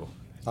beautiful.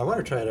 I want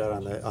to try it out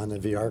on the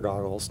VR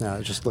goggles now.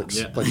 It just looks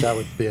like that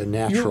would be a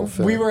natural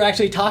fit. We were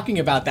actually talking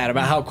about that,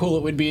 about how cool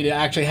it would be to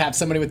actually have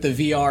somebody with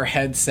the VR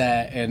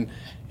headset and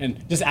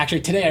just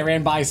actually today I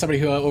ran by somebody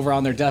who over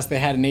on their desk, they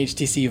had an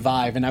HTC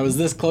Vive, and I was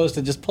this close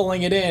to just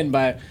pulling it in,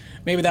 but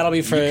maybe that'll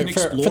be for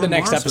the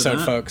next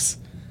episode, folks.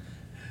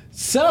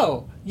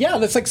 So, yeah,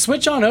 let's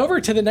switch on over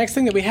to the next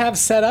thing that we have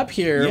set up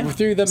here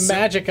through the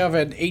magic of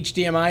an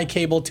HDMI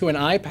cable to an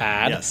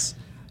iPad. Yes.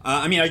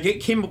 I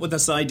came up with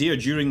this idea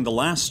during the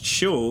last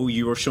show.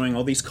 You were showing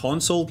all these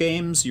console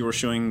games, you were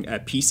showing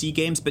PC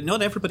games, but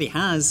not everybody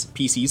has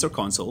PCs or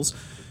consoles.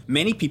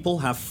 Many people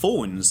have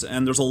phones,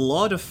 and there's a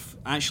lot of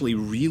actually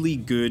really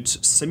good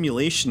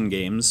simulation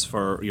games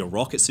for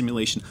rocket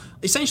simulation,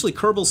 essentially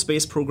Kerbal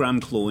Space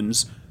Program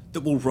clones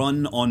that will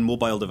run on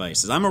mobile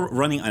devices. I'm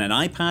running on an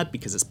iPad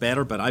because it's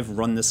better, but I've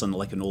run this on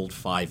an old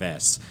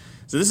 5S.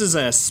 So this is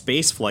a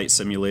space flight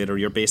simulator,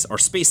 or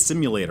space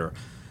simulator.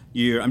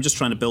 I'm just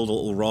trying to build a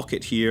little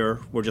rocket here.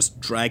 We're just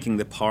dragging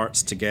the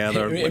parts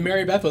together. And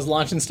Mary Beth was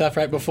launching stuff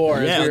right before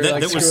as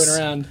we were screwing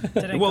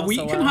around. Well, we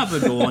can have a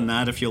go on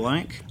that if you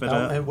like.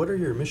 But and what are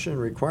your mission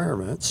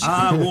requirements?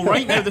 well,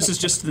 right now this is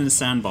just in the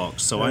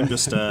sandbox, so I'm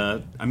just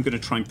I'm going to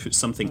try and put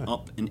something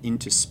up and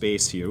into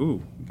space here.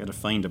 Ooh, got to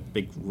find a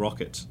big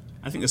rocket.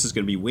 I think this is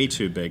going to be way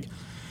too big.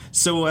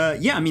 So,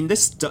 I mean,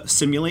 this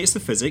simulates the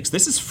physics.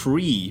 This is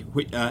free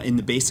in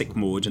the basic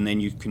mode, and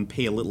then you can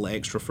pay a little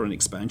extra for an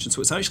expansion.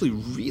 So it's actually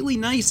really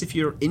nice if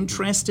you're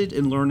interested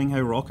in learning how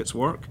rockets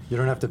work. You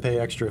don't have to pay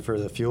extra for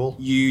the fuel?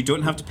 You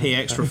don't have to pay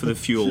extra for the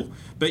fuel.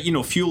 But,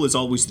 fuel is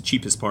always the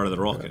cheapest part of the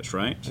rocket,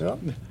 right? Yeah.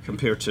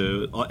 Compared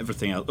to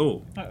everything else.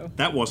 Oh,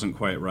 that wasn't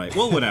quite right.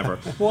 Well, whatever.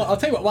 Well, I'll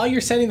tell you what, while you're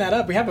setting that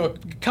up, we have a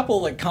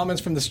couple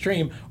comments from the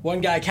stream.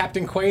 One guy,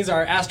 Captain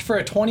Quasar, asked for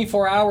a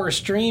 24-hour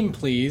stream,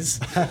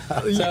 please.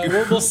 So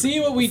we'll see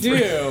what we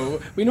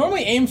do. We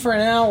normally aim for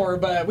an hour,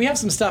 but we have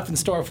some stuff in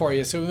store for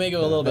you, so we may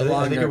go a little bit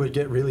longer. I think it would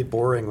get really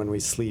boring when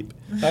we sleep.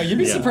 You'd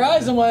be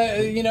surprised on what,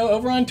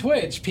 over on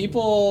Twitch.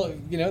 People,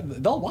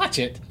 they'll watch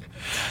it.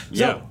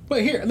 So,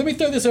 but here, let me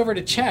throw this over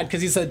to Chad,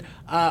 because he said,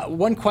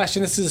 one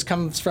question,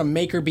 comes from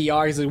Maker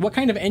BR. He said, what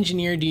kind of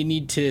engineer do you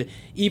need to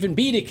even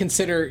be to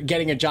consider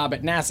getting a job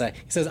at NASA?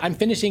 He says, I'm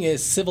finishing a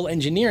civil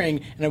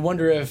engineering, and I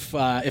wonder if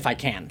I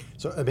can.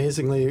 So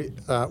amazingly,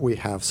 we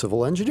have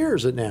civil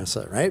engineers at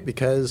NASA, right?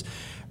 Because,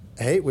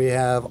 hey, we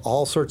have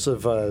all sorts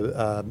of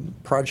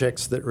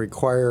projects that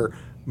require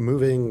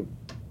moving,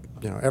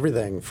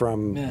 everything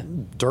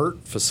from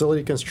dirt,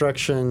 facility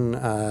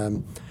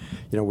construction.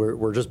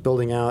 We're just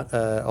building out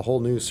a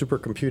whole new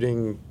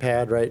supercomputing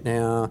pad right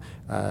now.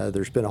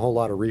 There's been a whole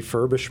lot of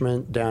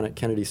refurbishment down at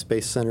Kennedy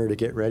Space Center to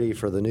get ready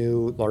for the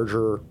new,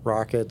 larger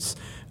rockets.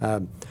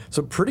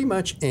 So pretty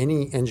much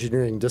any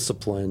engineering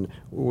discipline,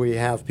 we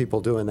have people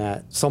doing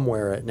that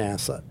somewhere at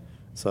NASA.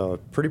 So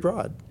pretty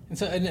broad. And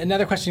so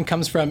another question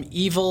comes from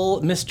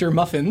Evil Mr.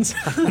 Muffins.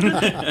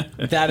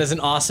 That is an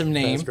awesome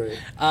name. That's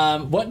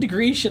great. What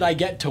degree should I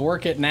get to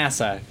work at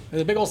NASA?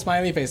 There's a big old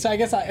smiley face. So I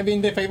guess,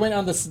 if I went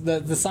on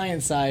the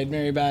science side,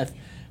 Mary Beth,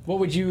 what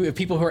would you, if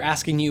people who are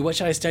asking you, what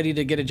should I study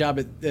to get a job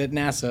at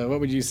NASA, what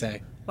would you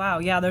say? Wow,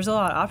 yeah, there's a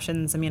lot of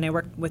options. I mean, I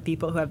work with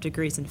people who have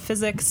degrees in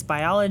physics,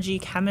 biology,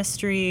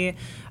 chemistry,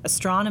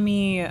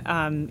 astronomy.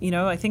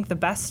 I think the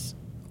best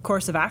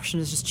course of action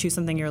is just choose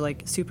something you're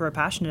super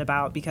passionate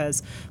about,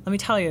 because let me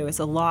tell you, it's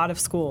a lot of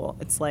school.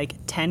 It's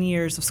 10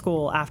 years of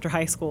school after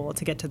high school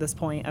to get to this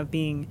point of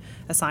being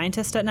a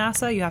scientist at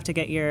NASA. You have to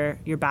get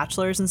your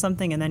bachelor's in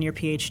something and then your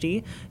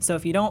PhD. So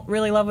if you don't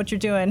really love what you're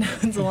doing,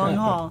 it's a long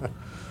haul.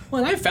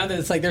 Well, and I've found that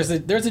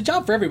it's there's a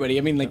job for everybody.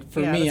 I mean,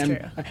 for me,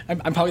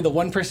 I'm probably the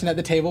one person at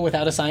the table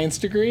without a science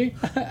degree,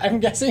 I'm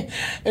guessing.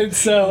 And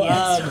so,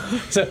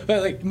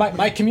 but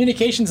my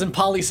communications and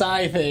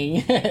poli-sci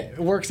thing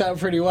works out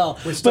pretty well.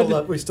 We still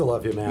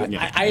love you, Matt.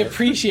 Yeah. I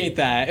appreciate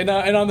that. And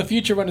on the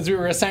future one, as we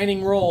were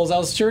assigning roles, I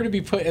was sure to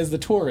be put as the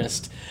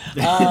tourist.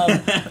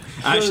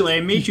 Actually,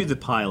 I made you the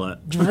pilot.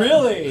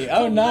 Really?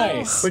 Oh,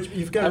 nice. But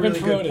you've got a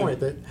really good point.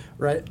 That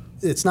right?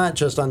 It's not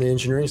just on the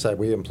engineering side.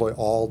 We employ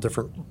all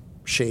different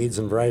shades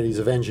and varieties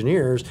of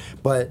engineers,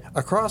 but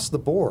across the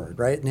board,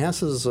 right?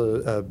 NASA's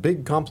a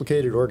big,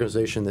 complicated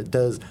organization that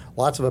does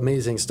lots of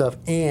amazing stuff,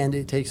 and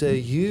it takes a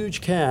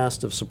huge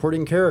cast of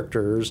supporting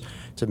characters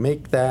to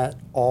make that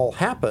all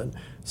happen.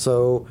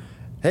 So,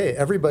 hey,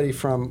 everybody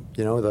from,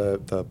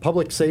 the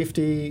public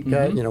safety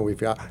guy, we've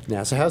got,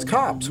 NASA has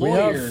cops,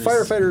 lawyers. We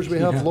have firefighters, we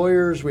have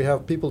lawyers, we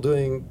have people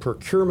doing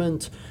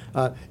procurement,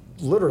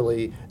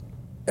 literally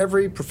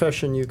every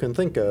profession you can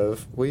think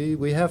of,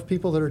 we have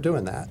people that are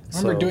doing that. I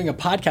remember doing a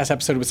podcast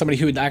episode with somebody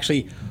who had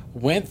actually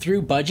went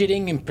through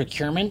budgeting and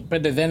procurement,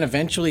 but then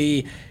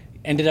eventually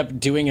ended up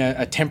doing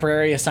a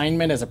temporary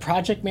assignment as a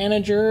project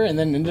manager, and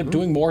then ended up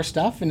doing more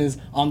stuff and is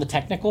on the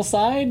technical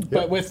side,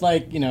 but with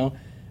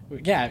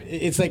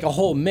it's like a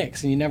whole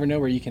mix, and you never know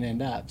where you can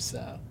end up.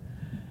 So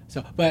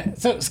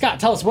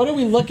Scott, tell us, what are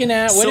we looking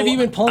at? What have you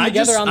been pulling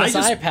together on this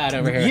iPad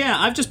over here? Yeah,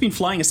 I've just been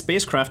flying a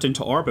spacecraft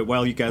into orbit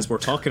while you guys were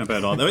talking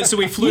about all that. So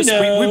we flew, we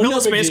built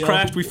a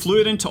spacecraft, we flew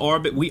it into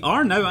orbit. We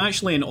are now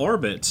actually in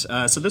orbit.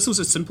 So this was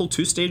a simple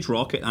 2-stage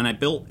rocket, and I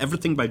built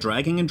everything by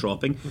dragging and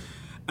dropping.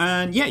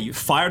 And you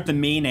fired the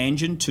main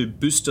engine to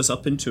boost us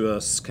up into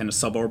a kind of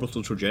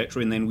suborbital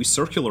trajectory, and then we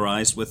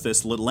circularized with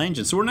this little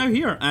engine. So we're now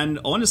here, and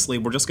honestly,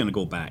 we're just going to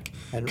go back.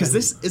 Because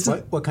this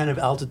isn't... What kind of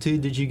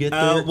altitude did you get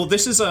there? Well,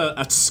 this is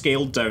a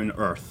scaled-down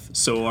Earth.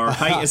 So our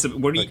height is...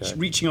 We're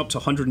reaching up to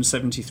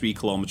 173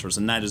 kilometers,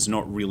 and that is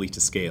not really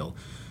to scale.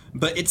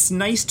 But it's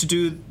nice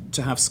to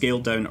have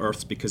scaled-down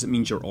Earth, because it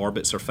means your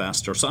orbits are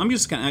faster. So I'm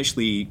just going to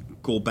actually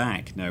go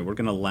back now. We're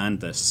going to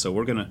land this. So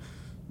we're going to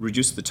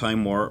reduce the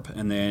time warp,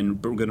 and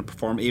then we're going to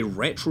perform a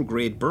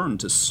retrograde burn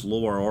to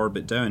slow our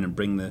orbit down and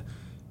bring the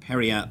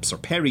periaps, or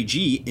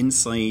perigee,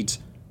 inside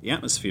the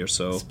atmosphere.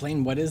 So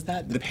explain, what is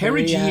that? The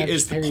perigee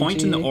is the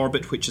point in the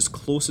orbit which is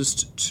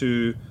closest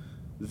to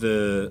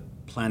the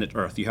planet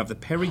Earth. You have the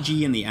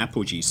perigee and the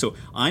apogee. So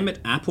I'm at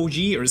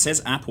apogee, or it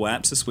says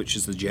apoapsis, which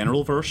is the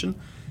general version.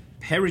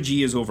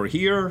 Perigee is over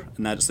here,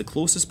 and that is the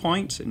closest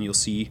point, and you'll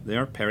see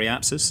there,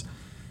 periapsis.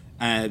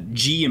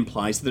 G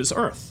implies that it's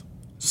Earth.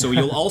 So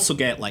you'll also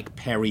get like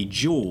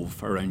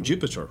peri-Jove around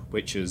Jupiter,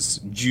 which is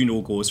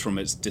Juno goes from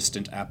its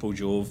distant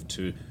apogee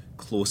to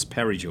close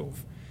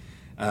peri-Jove.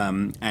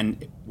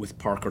 And with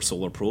Parker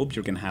Solar Probe,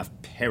 you're going to have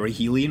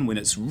perihelion when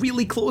it's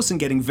really close and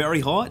getting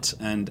very hot,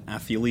 and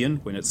aphelion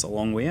when it's a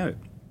long way out.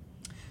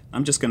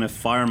 I'm just going to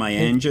fire my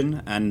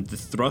engine, and the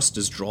thrust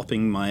is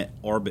dropping my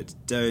orbit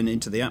down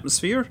into the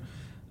atmosphere,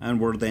 and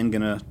we're then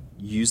going to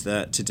use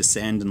that to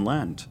descend and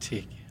land.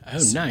 Oh,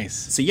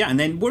 nice. So yeah, and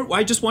then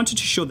I just wanted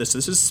to show this.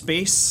 This is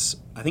space,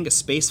 I think a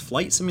space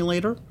flight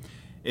simulator.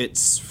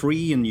 It's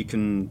free, and you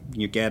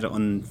get it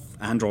on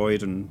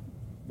Android and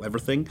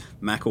everything,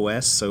 Mac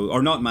OS,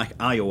 or not Mac,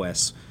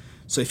 iOS.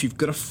 So if you've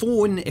got a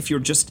phone, if you're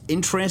just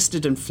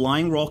interested in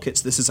flying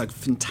rockets, this is a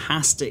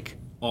fantastic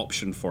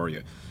option for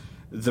you.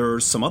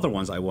 There's some other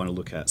ones I want to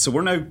look at. So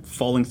we're now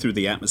falling through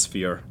the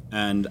atmosphere,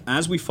 and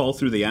as we fall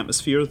through the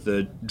atmosphere,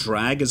 the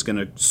drag is going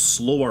to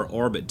slow our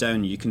orbit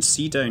down. You can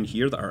see down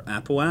here that our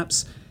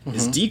apoapse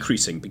is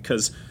decreasing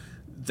because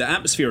the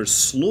atmosphere is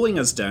slowing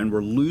us down,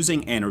 we're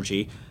losing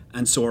energy,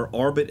 and so our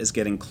orbit is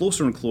getting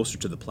closer and closer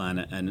to the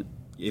planet, and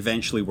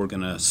eventually we're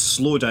going to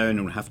slow down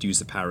and we'll have to use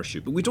the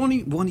parachute. But we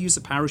don't want to use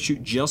the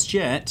parachute just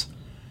yet.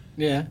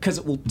 Yeah, because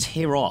it will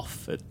tear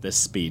off at this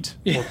speed,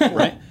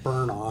 right?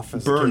 Burn off.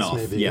 Burn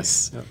off.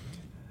 Yes. Yep.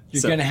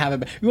 You're going to have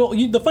it. Well,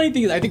 the funny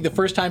thing is, I think the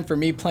first time for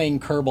me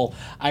playing Kerbal,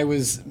 I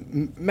was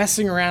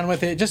messing around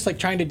with it, just like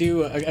trying to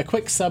do a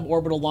quick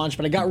suborbital launch,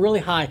 but I got really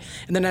high.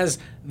 And then as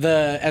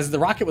the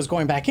rocket was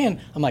going back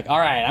in, I'm like, all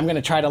right, I'm going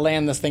to try to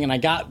land this thing. And I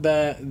got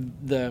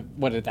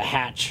the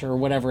hatch or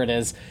whatever it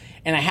is,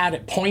 and I had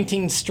it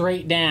pointing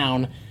straight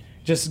down,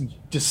 just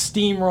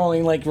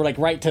steamrolling like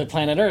right to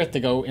planet Earth to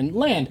go and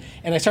land.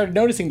 And I started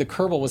noticing the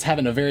Kerbal was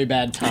having a very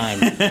bad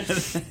time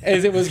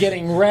as it was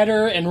getting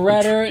redder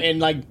and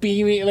like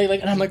beaming,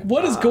 and I'm like,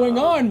 what is going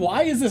on?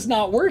 Why is this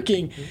not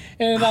working?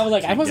 And I was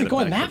like, I wasn't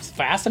going that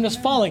fast. I'm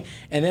just falling.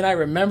 And then I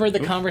remembered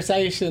the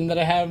conversation that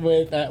I had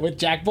with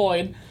Jack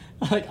Boyd,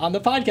 like on the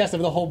podcast, of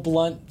the whole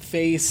blunt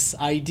face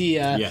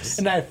idea. Yes.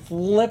 And I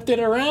flipped it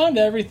around,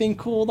 everything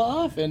cooled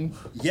off, and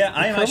yeah,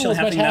 I am actually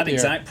having that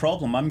exact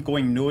problem. I'm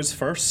going nose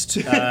first.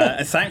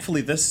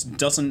 Thankfully, this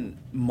doesn't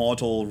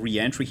model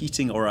re-entry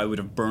heating, or I would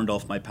have burned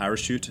off my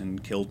parachute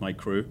and killed my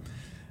crew.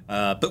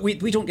 But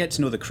we don't get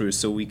to know the crew,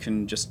 so we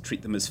can just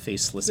treat them as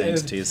faceless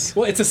entities.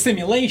 Well, it's a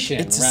simulation,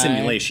 It's a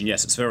simulation,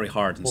 yes. It's very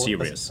hard and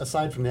serious.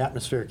 Aside from the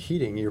atmospheric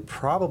heating, you're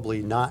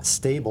probably not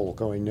stable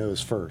going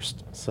nose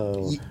first.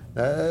 So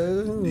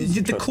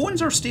the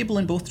cones are stable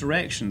in both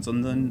directions.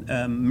 On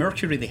the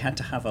Mercury, they had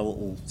to have a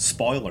little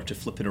spoiler to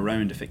flip it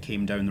around if it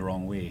came down the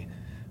wrong way.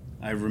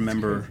 I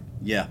remember,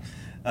 yeah.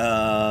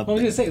 I was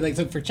going to say, like,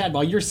 so for Chad,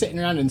 while you're sitting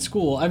around in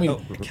school, I mean,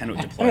 we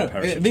cannot deploy a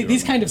parachute.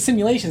 These kind of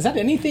simulations, is that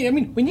anything? I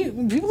mean,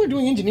 when people are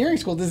doing engineering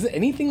school, is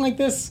anything like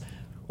this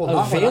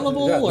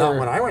available? Not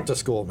when I went to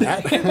school,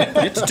 Matt. You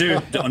had to do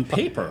it on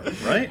paper,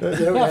 right?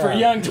 For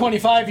young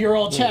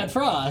 25-year-old Chad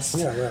Frost.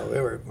 Yeah, well, we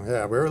were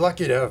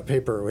lucky to have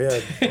paper. We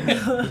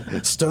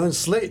had stone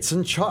slates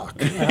and chalk.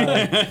 So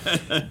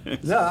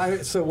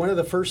one of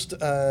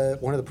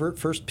the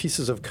first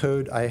pieces of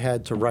code I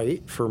had to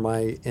write for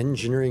my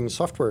engineering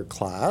software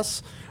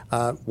class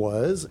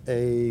was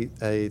a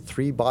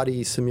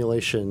 3-body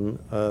simulation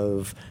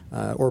of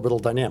orbital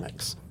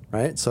dynamics.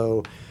 Right,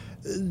 so.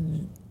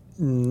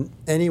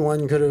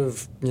 Anyone could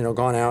have,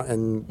 gone out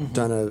and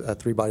done a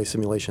 3-body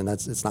simulation.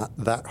 It's not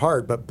that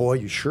hard, but boy,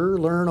 you sure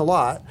learn a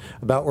lot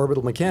about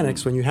orbital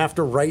mechanics when you have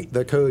to write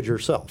the code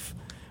yourself,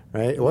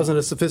 right? It wasn't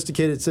a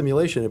sophisticated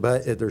simulation,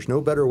 but there's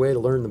no better way to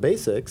learn the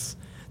basics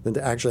than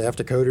to actually have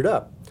to code it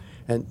up.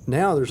 And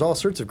now there's all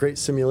sorts of great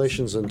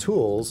simulations and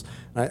tools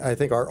I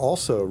think are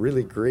also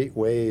really great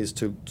ways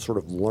to sort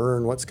of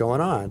learn what's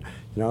going on,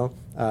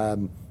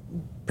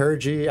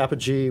 Perigee,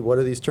 apogee, what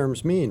do these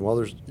terms mean?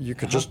 Well, you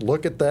could just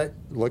look at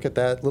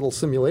that little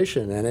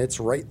simulation, and it's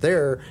right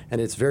there,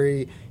 and it's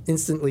very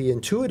instantly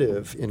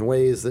intuitive in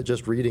ways that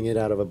just reading it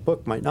out of a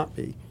book might not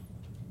be.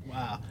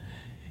 Wow.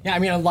 Yeah, I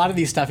mean, a lot of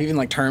these stuff, even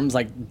like terms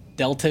like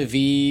delta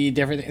V,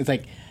 different things,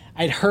 like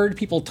I'd heard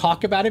people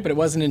talk about it, but it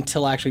wasn't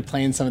until actually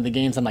playing some of the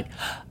games I'm like,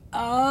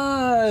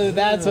 oh,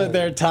 that's what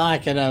they're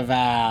talking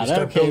about.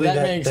 Okay,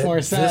 that makes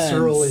more sense.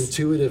 Visceral,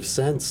 intuitive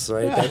sense,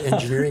 right? Yeah. That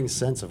engineering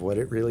sense of what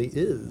it really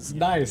is.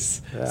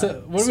 Nice. Yeah.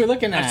 So what are we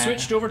looking at? I've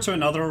switched over to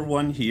another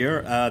one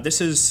here.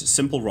 This is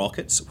Simple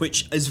Rockets,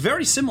 which is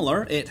very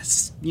similar.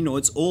 It's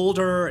it's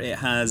older. It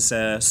has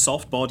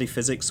soft body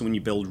physics. So when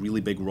you build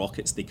really big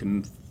rockets, they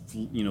can,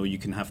 you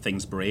can have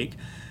things break.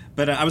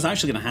 But I was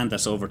actually going to hand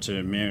this over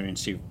to Mary and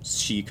see if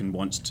she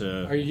wants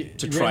to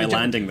try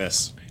landing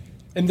this.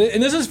 And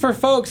this is for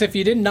folks, if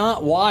you did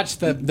not watch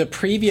the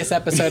previous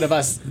episode of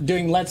us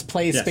doing Let's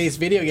Play Space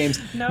video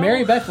games,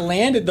 Mary Beth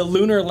landed the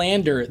lunar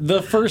lander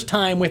the first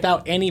time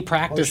without any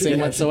practicing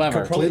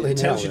whatsoever. It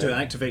tells you to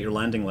activate your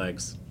landing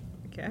legs.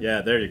 Okay.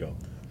 Yeah, there you go.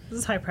 This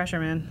is high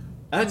pressure, man.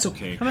 That's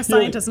okay. I'm a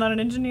scientist, not an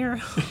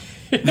engineer.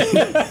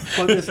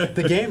 Well,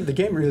 the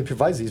game really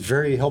provides these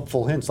very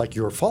helpful hints, like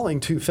you're falling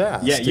too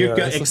fast. Yeah, you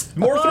got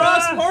more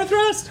thrust, more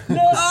thrust.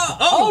 No.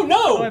 Oh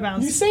no! I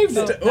bounced. You saved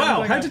it.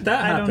 Wow, how did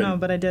that happen? I don't know,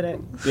 but I did it.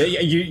 Yeah,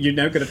 you're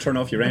now going to turn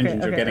off your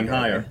engines. You're getting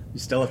higher. Okay. You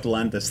still have to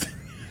land this thing.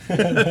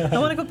 I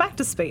want to go back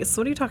to space.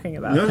 What are you talking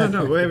about?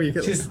 No. Where are you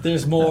going?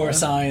 There's more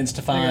science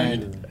to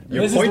find.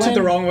 You're pointed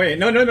the wrong way.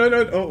 No.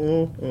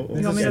 Oh.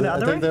 You want me to the I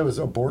other think way? that was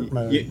abort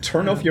mode. You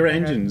turn off your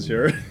engines.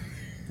 You're.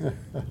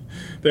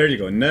 There you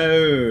go.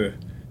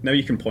 Now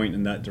you can point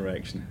in that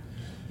direction.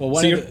 Well,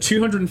 So you're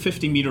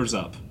 250 meters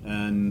up,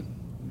 and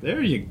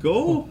there you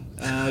go.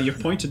 You're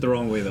pointed the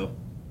wrong way though.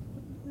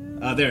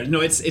 There. No,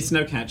 it's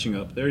now catching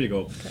up. There you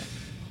go.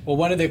 Well,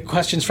 one of the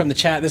questions from the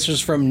chat, this was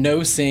from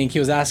No Sync. He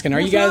was asking, "Are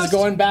you guys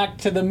going back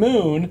to the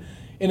moon?"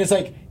 And it's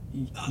like,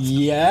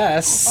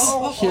 yes.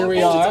 Here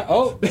we are.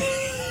 Oh.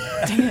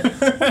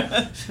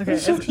 Okay,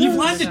 You've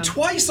landed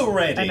twice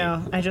already. I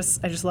know. I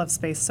just love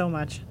space so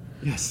much.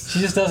 Yes. She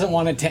just doesn't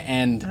want it to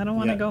end. I don't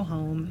want to Yeah. go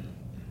home.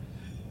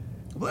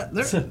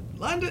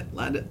 Land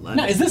it.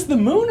 Now, is this the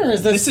moon or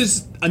is this? This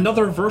is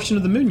another version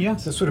of the moon.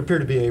 Yes. This would appear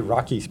to be a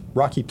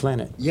rocky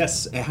planet.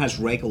 Yes, it has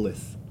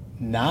regolith.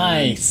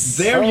 Nice.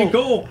 There you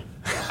go.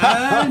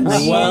 And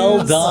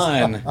Well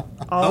done.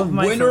 All a of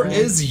my winner friends.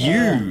 is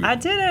you. I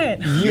did it.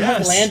 You have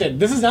Yes. landed.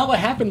 This is not what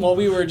happened while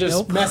we were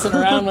just messing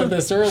around with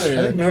this I earlier.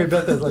 didn't know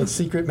about the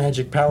secret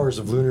magic powers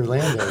of lunar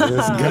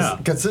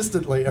landing.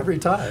 Consistently every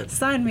time.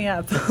 Sign me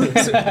up.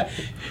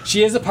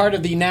 She is a part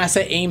of the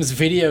NASA Ames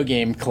video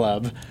game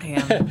club. I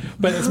am.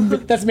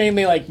 But that's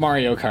mainly like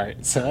Mario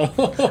Kart. So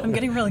I'm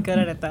getting really good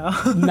at it though.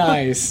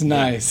 nice.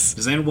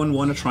 Does anyone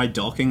want to try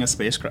docking a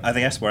spacecraft? I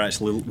guess we're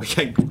actually we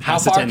can't How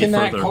pass it far any can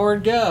that further.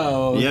 cord go?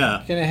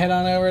 Yeah. Gonna head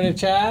on over to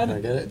Chad? I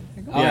get it.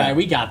 All right,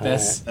 we got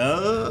this.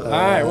 Uh, All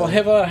right, we'll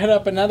hit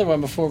up another one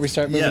before we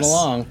start moving Yes.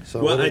 along.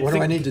 So Well, what do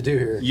think I need to do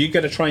here? You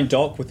got to try and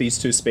dock with these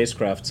two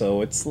spacecraft.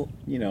 So it's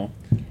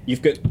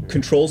you've got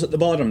controls at the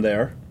bottom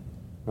there.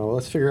 Well,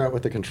 let's figure out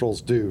what the controls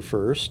do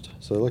first.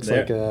 So it looks There.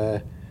 like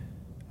oh,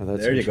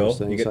 that's There you go.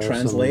 interesting. You get So I have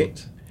some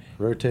translate.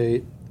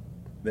 rotate.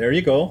 There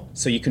you go.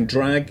 So you can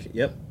drag.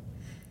 Yep.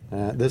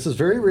 This is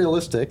very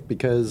realistic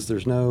because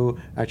there's no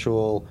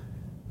actual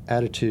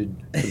attitude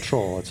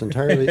control. It's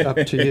entirely up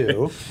to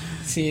you.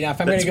 See, now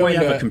if I'm That's going why to you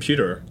go have a into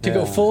computer. to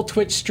go full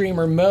Twitch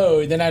streamer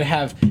mode, then I'd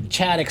have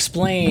Chad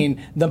explain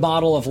the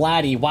model of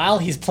Laddie while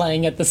he's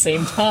playing at the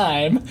same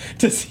time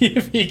to see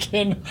if he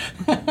can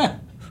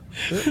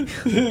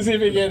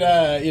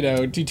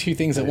do two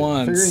things at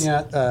once. Figuring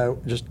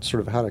out just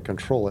sort of how to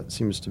control it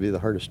seems to be the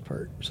hardest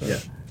part. So. Yeah.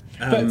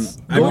 But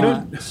I'm going-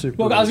 not- Super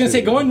Well, I was going to say,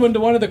 intuitive. going into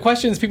one of the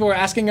questions people were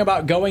asking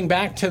about going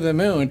back to the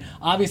moon.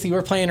 Obviously,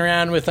 we're playing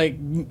around with like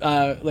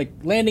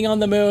landing on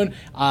the moon,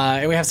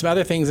 and we have some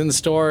other things in the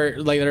store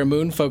like that are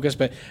moon focused.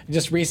 But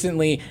just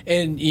recently,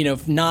 and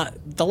not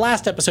the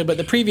last episode, but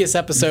the previous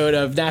episode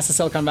of NASA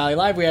Silicon Valley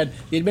Live, we had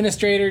the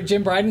administrator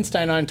Jim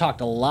Bridenstine on and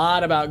talked a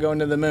lot about going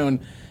to the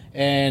moon.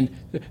 And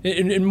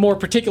more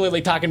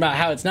particularly talking about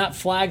how it's not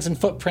flags and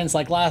footprints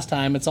like last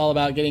time. It's all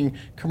about getting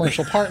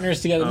commercial partners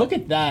together. Look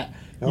at that.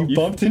 You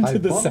bumped into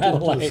the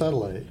satellite.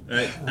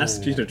 Right.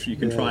 Ask you to. You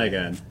can try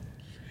again.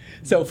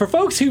 So for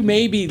folks who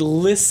may be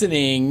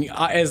listening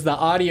as the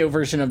audio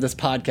version of this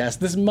podcast,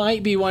 this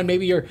might be one.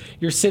 Maybe you're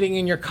sitting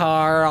in your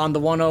car on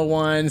the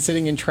 101,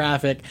 sitting in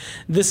traffic.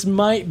 This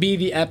might be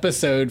the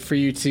episode for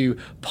you to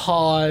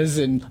pause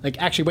and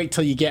actually wait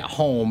till you get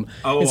home,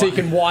 and so you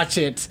can watch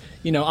it,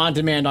 on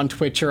demand on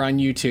Twitch or on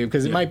YouTube,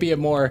 because it might be a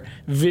more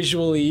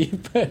visually.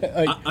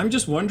 I'm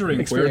just wondering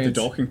where the experience.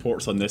 docking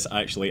ports on this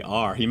actually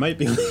are. He might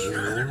be.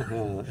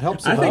 It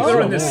helps. I think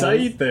they're on the man.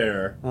 side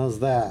there. How's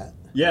that?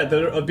 Yeah,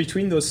 they're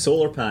between those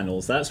solar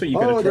panels. That's what you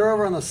got to. Oh, they're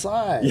over on the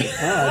side.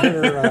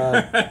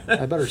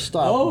 I better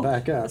stop and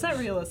back up. Is that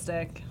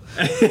realistic?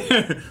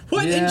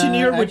 What Yeah,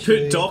 engineer would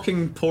actually- put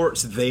docking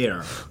ports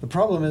there? The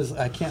problem is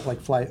I can't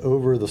fly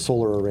over the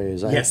solar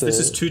arrays. Yes, this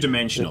is It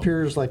two-dimensional.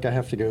 appears like I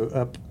have to go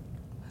up.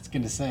 I was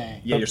going to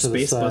say. Yeah, up your to the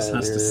space bus side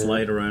has to here.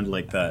 slide around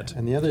like that.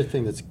 And the other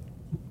thing that's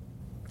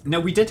Now,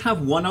 we did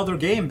have one other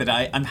game, but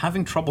I'm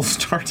having trouble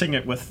starting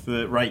it with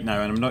right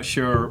now, and I'm not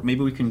sure.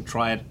 Maybe we can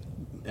try it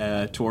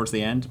towards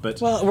the end, but...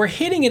 Well, we're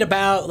hitting it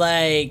about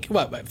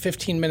about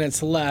 15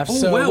 minutes left, Oh,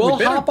 so wow, we we'll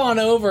better- hop on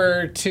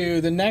over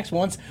to the next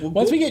one.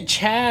 Once we get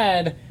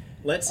Chad,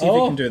 Let's see if we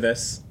can do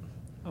this.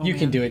 you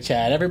can do it,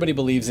 Chad. Everybody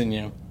believes in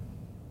you.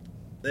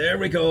 There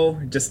we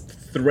go. Just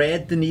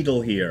thread the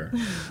needle here.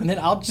 And then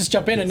I'll just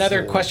jump in.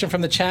 Another question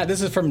from the chat.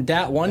 This is from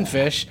Dat One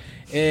Fish.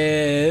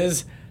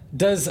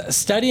 Does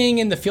studying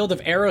in the field of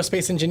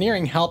aerospace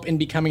engineering help in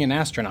becoming an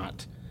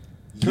astronaut?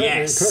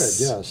 Yes. It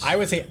could, yes. I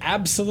would say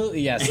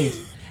absolutely yes.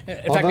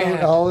 In fact, we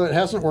have- Although it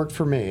hasn't worked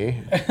for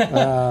me,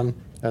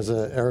 as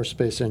an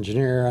aerospace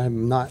engineer,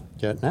 I'm not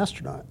yet an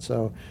astronaut,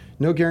 so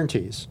no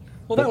guarantees.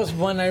 well, that was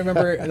one I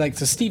remember.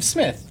 So Steve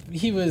Smith,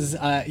 he was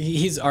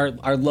he's our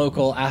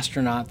local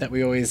astronaut that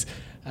we always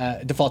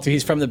default to.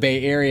 He's from the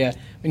Bay Area,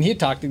 and he had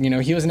talked.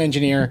 He was an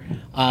engineer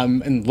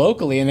and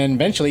locally, and then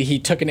eventually he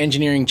took an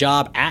engineering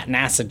job at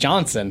NASA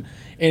Johnson.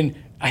 And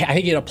I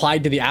think it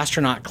applied to the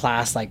astronaut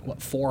class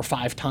like 4 or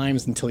 5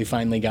 times until he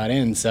finally got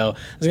in. So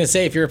I was gonna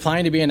say, if you're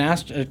applying to be an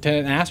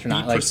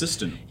astronaut, Be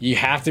persistent. You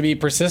have to be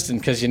persistent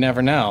because you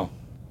never know.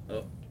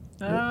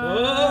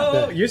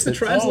 Use the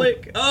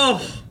translate.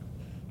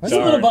 It's a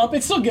little bump.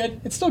 It's still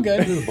good. It's still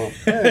good.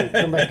 Hey,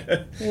 come back.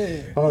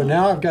 Oh,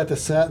 now I've got the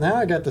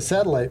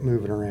satellite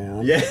moving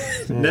around. Yeah.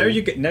 Now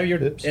you're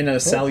in a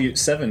Salyut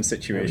 7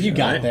 situation. You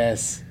got right?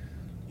 this.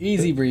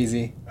 Easy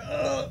breezy.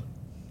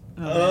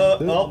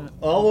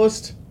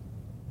 Almost.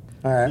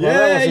 All right. Yeah, Well,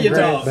 that wasn't you great,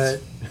 docked.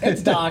 but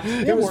It's docked.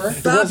 It worked.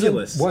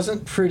 Fabulous.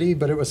 Wasn't pretty,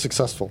 but it was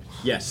successful.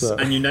 Yes, So,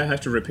 and you now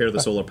have to repair the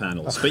solar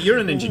panels. But you're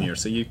an engineer,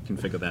 so you can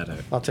figure that out.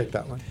 I'll take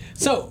that one.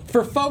 So,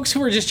 for folks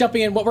who are just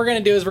jumping in, what we're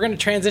going to do is we're going to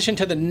transition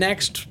to the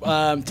next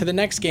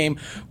game,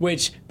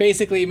 which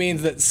basically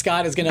means that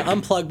Scott is going to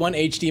unplug one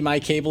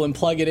HDMI cable and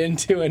plug it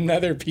into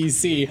another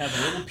PC. Have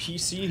a little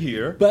PC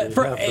here. But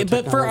for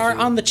Yeah, our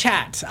on the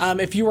chat,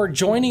 if you are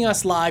joining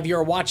us live, you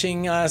are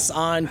watching us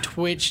on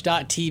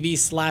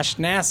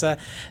twitch.tv/NASA.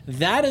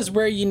 That is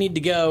where you need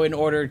to go in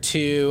order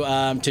to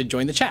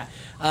join the chat.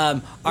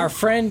 Our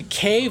friend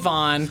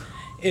Kayvon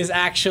is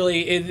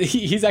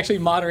he's actually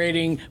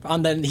moderating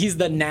he's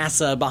the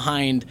NASA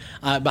behind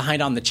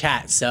on the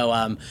chat.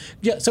 So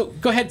so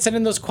go ahead, send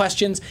in those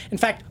questions. In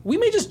fact, we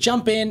may just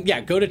jump in.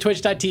 Yeah, go to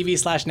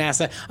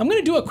twitch.tv/NASA. I'm going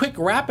to do a quick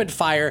rapid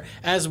fire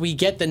as we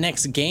get the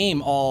next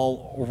game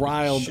all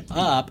riled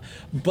up.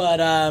 But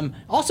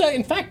also,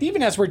 in fact,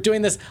 even as we're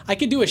doing this, I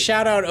could do a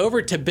shout out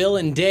over to Bill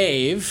and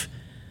Dave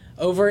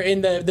over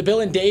in the Bill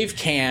and Dave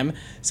cam.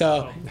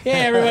 So, hey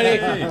everybody.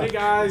 Hey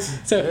guys.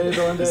 So, Hey,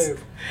 Bill and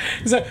Dave.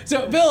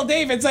 So Bill and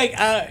Dave, it's like,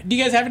 do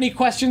you guys have any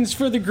questions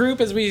for the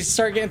group as we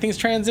start getting things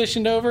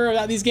transitioned over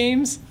about these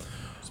games?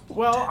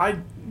 Well,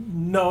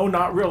 no,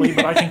 not really,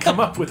 but I can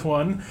come up with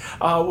one.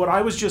 What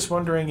I was just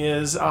wondering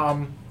is,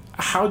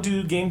 how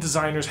do game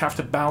designers have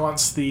to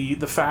balance the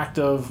fact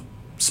of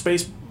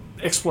space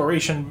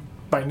exploration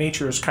by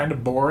nature is kind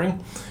of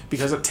boring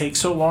because it takes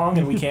so long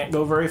and we can't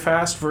go very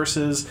fast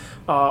versus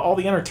all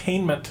the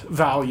entertainment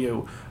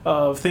value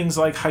of things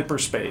like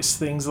hyperspace,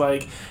 things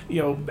like,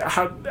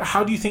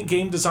 how do you think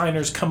game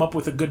designers come up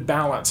with a good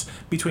balance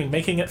between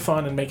making it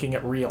fun and making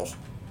it real?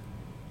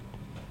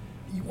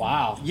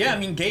 Wow. Yeah, I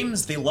mean,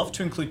 games, they love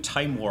to include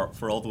time warp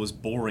for all those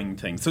boring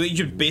things. So that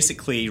you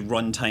basically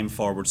run time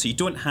forward, so you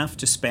don't have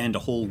to spend a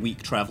whole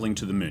week traveling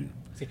to the moon.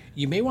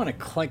 You may want to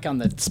click on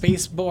the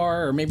space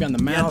bar or maybe on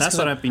the mouse. Yeah, that's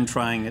what I've been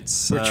trying.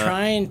 We're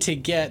trying to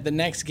get the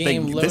next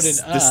game loaded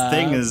up. This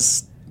thing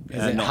is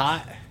it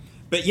hot?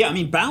 But yeah, I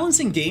mean,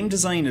 balancing game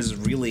design is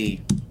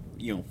really,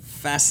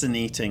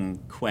 fascinating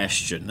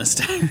question as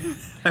to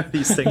how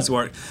these things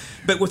work.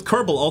 But with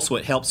Kerbal, also,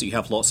 it helps that you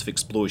have lots of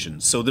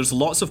explosions. So there's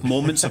lots of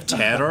moments of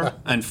terror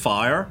and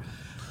fire,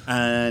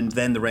 and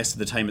then the rest of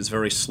the time it's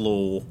very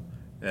slow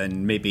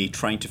and maybe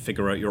trying to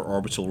figure out your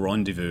orbital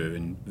rendezvous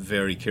and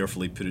very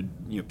carefully put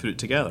it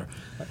together.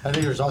 I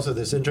think there's also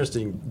this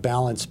interesting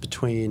balance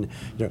between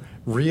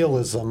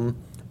realism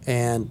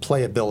and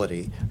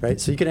playability, right?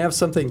 So you can have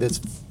something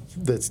that's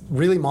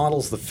really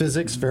models the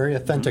physics very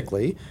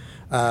authentically,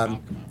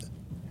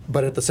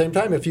 but at the same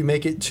time, if you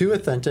make it too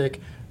authentic,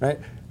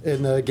 right?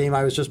 In the game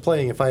I was just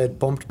playing, if I had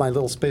bumped my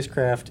little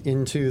spacecraft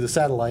into the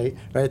satellite,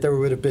 right, there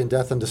would have been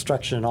death and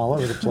destruction all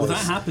over the place. Well,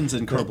 that happens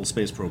in Kerbal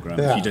Space Program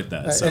if you did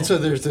that. And so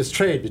there's this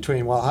trade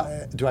between,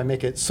 do I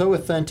make it so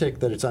authentic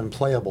that it's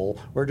unplayable,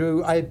 or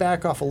do I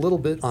back off a little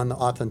bit on the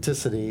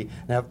authenticity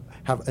and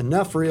have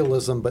enough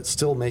realism but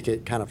still make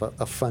it kind of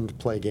a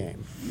fun-to-play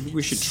game?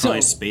 We should try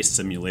Space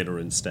Simulator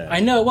instead.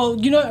 I know. Well,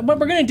 what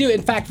we're going to do,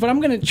 in fact, what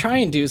I'm going to try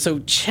and do, so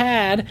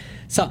Chad,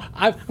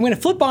 I'm going to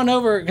flip on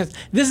over, because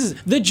this is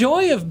the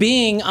joy of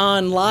being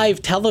on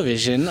live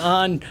television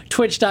on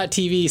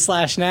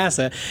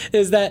twitch.tv/NASA,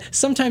 is that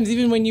sometimes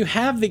even when you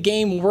have the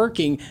game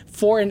working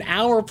for an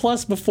hour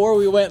plus before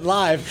we went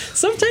live,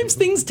 sometimes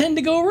things tend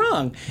to go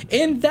wrong,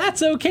 and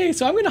that's okay.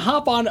 So I'm going to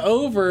hop on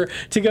over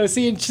to go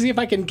see if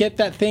I can get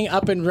that thing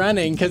up and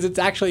running, because it's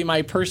actually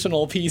my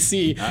personal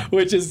PC,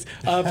 which is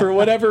for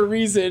whatever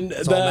reason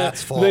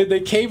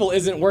the cable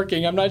isn't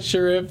working. I'm not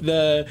sure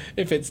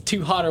if it's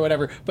too hot or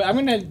whatever, but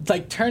I'm going to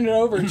turn it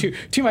over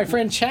to my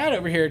friend Chad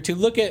over here to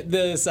look at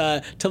this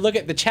to look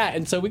at the chat,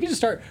 and so we can just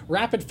start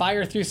rapid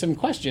fire through some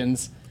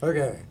questions.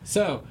 Okay.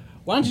 So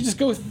why don't you just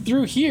go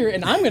through here,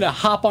 and I'm going to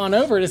hop on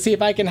over to see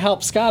if I can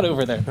help Scott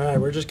over there. All right,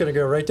 we're just going to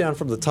go right down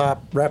from the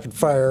top, rapid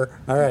fire.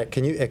 All right,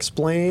 can you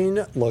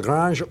explain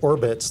Lagrange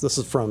orbits? This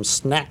is from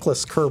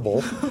Snackless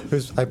Kerbal,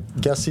 I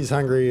guess he's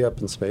hungry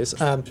up in space.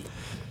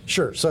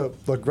 Sure. So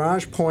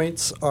Lagrange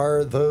points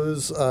are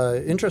those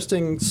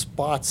interesting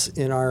spots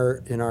in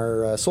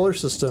our solar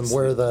system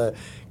where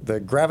the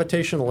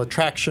gravitational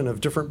attraction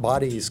of different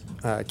bodies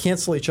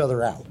cancel each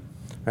other out.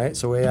 Right.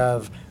 So we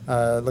have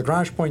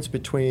Lagrange points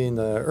between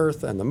the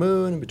Earth and the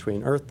Moon,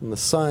 between Earth and the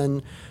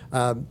Sun,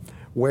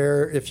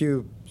 where if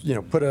you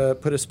put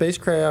a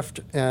spacecraft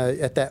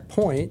at that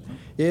point,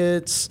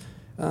 it's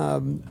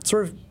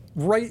sort of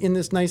right in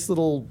this nice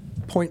little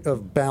point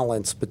of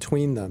balance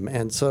between them.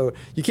 And so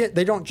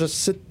they don't just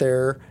sit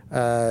there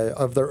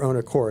of their own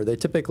accord. They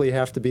typically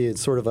have to be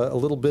sort of a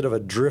little bit of a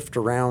drift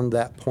around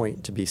that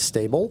point to be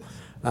stable.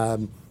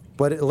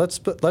 But let's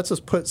us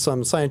put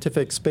some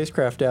scientific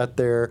spacecraft out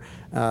there,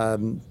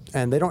 and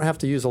they don't have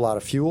to use a lot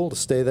of fuel to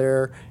stay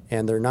there,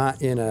 and they're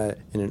not in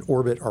an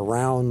orbit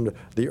around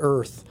the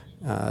Earth.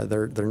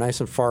 They're nice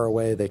and far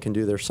away. They can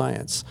do their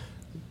science.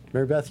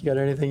 Mary Beth, you got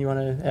anything you want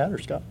to add, or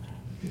Scott?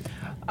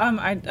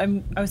 I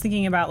was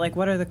thinking about like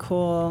what are the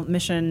cool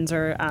missions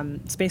or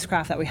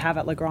spacecraft that we have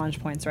at Lagrange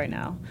points right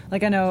now.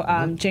 Like I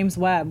know James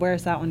Webb. Where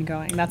is that one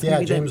going? That's gonna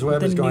be James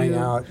Webb is going new,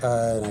 out,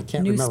 and I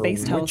can't new remember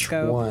space which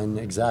telescope. one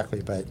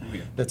exactly, but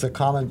it's a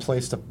common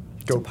place to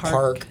go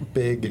park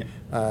big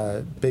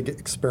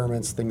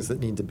experiments, things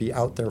that need to be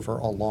out there for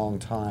a long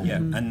time. Yeah,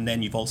 and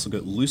then you've also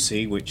got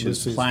Lucy, which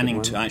is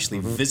planning to actually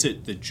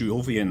visit the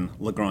Jovian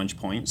Lagrange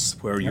points,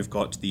 where you've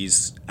got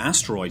these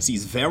asteroids,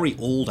 these very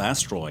old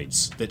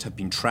asteroids that have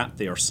been trapped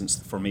there since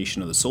the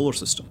formation of the solar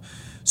system.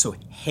 So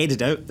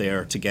headed out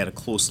there to get a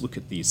close look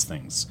at these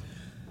things.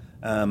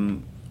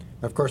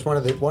 Of course, one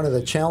of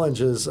the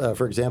challenges,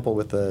 for example,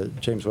 with the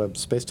James Webb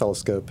Space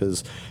Telescope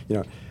is,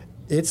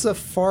 it's a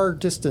far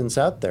distance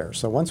out there.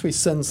 So once we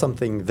send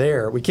something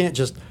there, we can't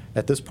just,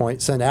 at this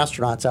point, send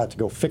astronauts out to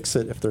go fix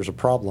it if there's a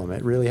problem.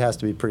 It really has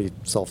to be pretty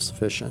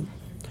self-sufficient.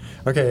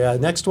 Okay,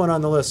 next one on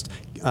the list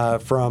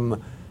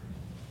from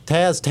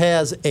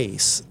Taz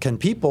Ace. Can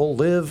people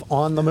live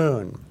on the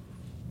moon?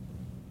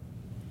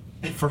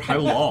 For how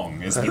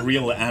long is the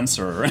real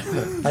answer?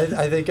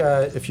 I think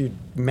if you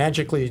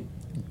magically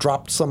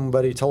dropped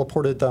somebody,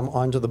 teleported them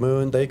onto the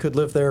moon, they could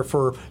live there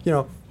for,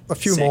 a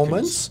few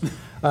moments.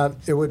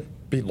 It would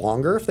be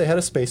longer if they had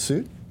a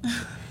spacesuit.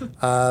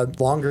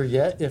 Longer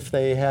yet if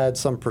they had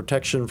some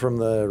protection from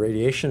the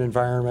radiation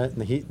environment and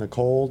the heat and the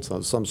cold,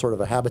 so some sort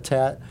of a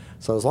habitat.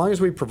 So as long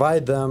as we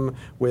provide them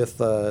with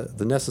the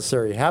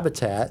necessary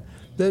habitat,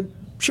 then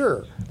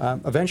sure,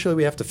 eventually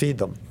we have to feed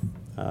them.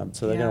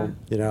 So they don't,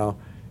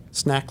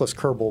 snackless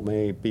Kerbal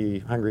may be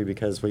hungry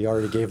because we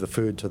already gave the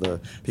food to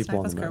the people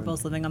on the moon. Snackless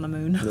Kerbal's living on the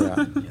moon.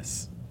 Yeah.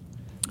 Yes.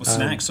 Well,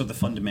 snacks are the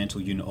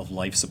fundamental unit of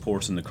life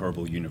support in the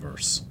Kerbal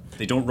universe.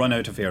 They don't run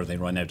out of air, they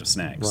run out of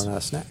snacks. Run out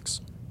of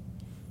snacks.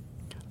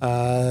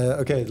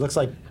 Okay, looks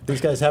like these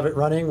guys have it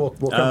running. We'll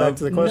come back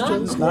to the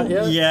questions. Not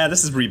yet? Yeah,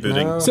 this is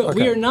rebooting. No? So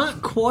we Okay. are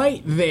not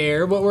quite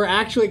there. What we're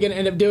actually going to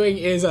end up doing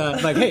is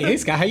hey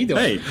Scott, how you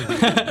doing?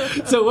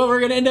 Hey. So what we're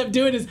going to end up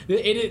doing is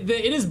it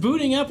is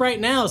booting up right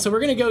now. So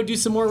we're going to go do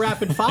some more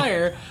rapid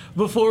fire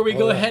before we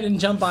go ahead and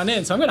jump on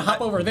in. So I'm going to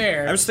hop over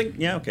there. I was thinking,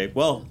 yeah, okay,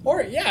 well,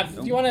 Or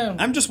if you want to.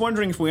 I'm just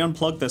wondering if we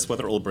unplug this,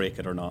 whether it'll break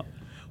it or not.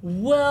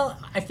 Well,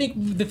 I think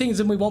the thing is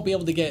that we won't be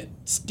able to get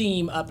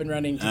Steam up and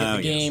running to get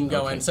the game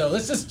going. Okay. So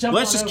let's just jump.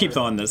 Let's on just over. keep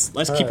on this.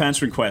 Let's keep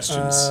answering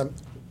questions.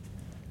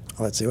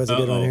 Let's see, what's a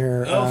good one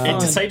here?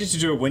 It decided to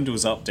do a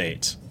Windows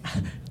update.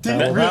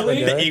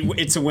 Really?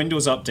 It's a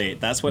Windows update.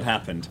 That's what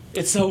happened.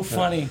 It's so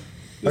funny.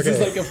 This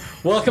Okay. is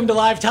like welcome to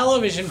live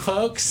television,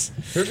 folks.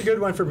 Here's a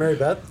good one for Mary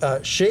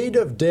Beth. Shade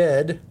of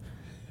Dead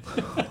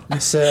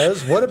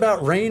says, what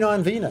about rain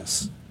on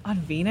Venus? On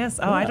Venus?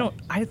 Oh,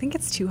 I think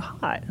it's too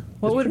hot.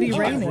 What would be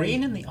raining?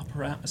 Rain in the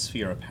upper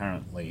atmosphere,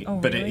 apparently, Oh,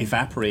 but really? it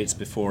evaporates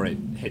before it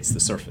hits the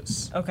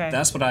surface. Okay.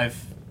 That's what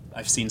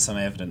I've seen some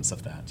evidence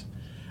of that.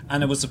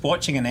 And I was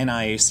watching an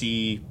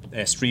NIAC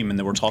stream, and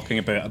they were talking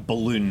about a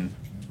balloon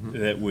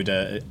that would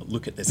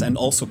look at this, and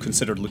also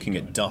considered looking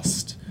at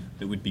dust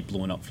that would be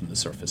blown up from the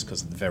surface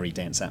because of the very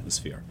dense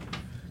atmosphere.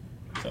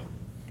 So.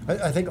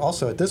 I think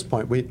also at this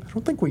point, I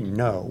don't think we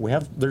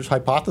know. There's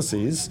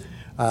hypotheses.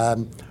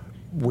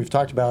 We've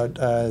talked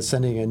about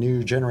sending a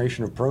new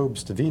generation of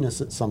probes to Venus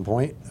at some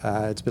point.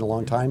 It's been a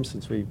long time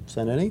since we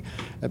sent any.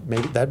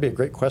 Maybe that'd be a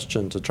great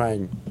question to try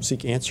and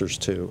seek answers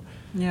to.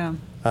 Yeah.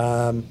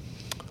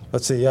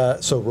 Let's see.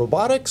 So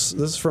robotics.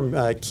 This is from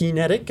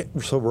Kinetic.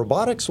 So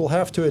robotics will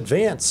have to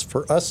advance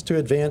for us to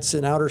advance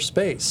in outer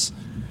space.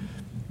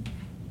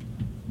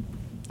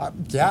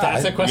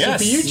 That's a question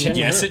for you, Chen.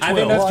 Yes, it I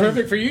will. think that's Why-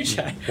 perfect for you,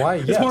 Chen. why,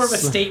 It's more of a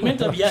yes.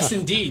 statement of yes,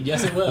 indeed.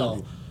 Yes, it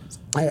will.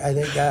 I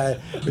think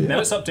Now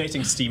it's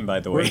updating Steam, by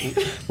the way.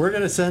 we're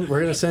going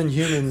to send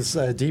humans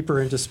deeper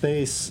into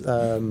space,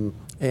 and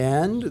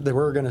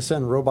we're going to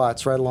send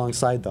robots right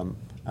alongside them.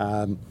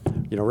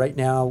 Right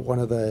now, one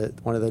of the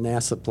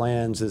NASA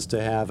plans is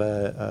to have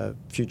a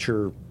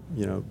future,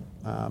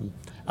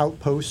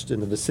 outpost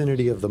in the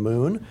vicinity of the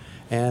moon,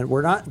 and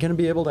we're not going to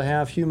be able to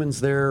have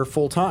humans there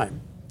full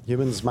time.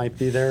 Humans might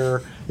be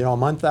there, a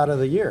month out of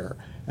the year.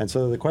 And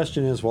so the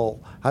question is, well,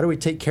 how do we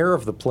take care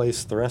of the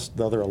place the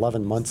other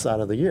 11 months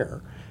out of the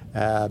year?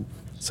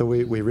 So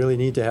we really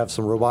need to have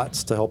some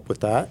robots to help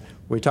with that.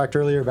 We talked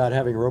earlier about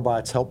having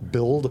robots help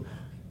build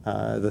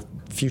the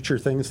future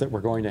things that we're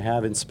going to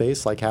have in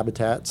space, like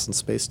habitats and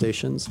space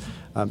stations.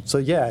 I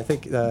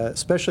think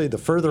especially the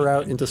further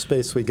out into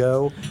space we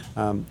go,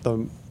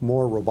 the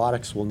more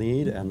robotics we'll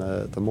need, and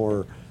the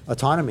more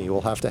autonomy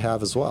we'll have to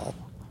have as well.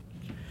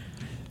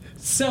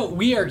 So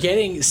we are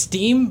getting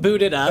Steam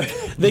booted up.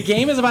 The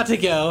game is about to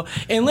go.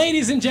 And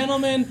ladies and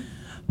gentlemen,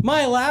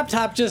 my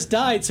laptop just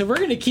died, so we're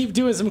going to keep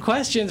doing some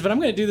questions, but I'm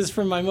going to do this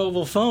from my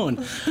mobile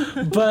phone.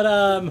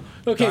 But,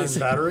 okay.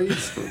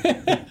 Batteries?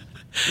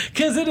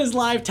 Because it is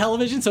live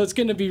television, so it's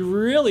going to be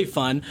really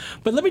fun.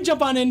 But let me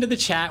jump on into the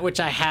chat, which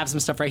I have some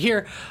stuff right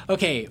here.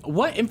 Okay,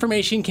 what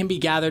information can be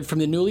gathered from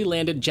the newly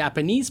landed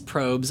Japanese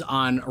probes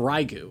on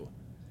Rygu?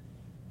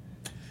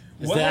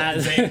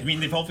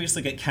 They've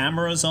obviously got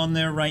cameras on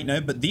there right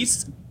now, but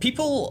these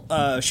people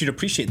should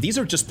appreciate these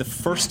are just the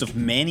first of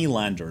many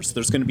landers.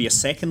 There's going to be a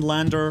second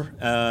lander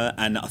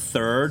and a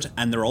third,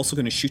 and they're also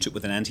going to shoot it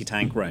with an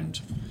anti-tank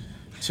round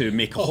to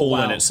make a hole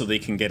in it so they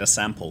can get a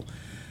sample.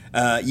 The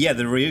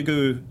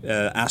Ryugu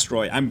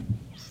asteroid, I'm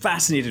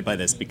fascinated by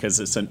this because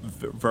it's a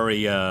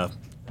very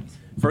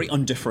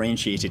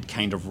undifferentiated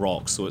kind of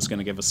rock, so it's going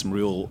to give us some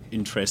real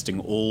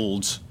interesting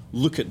old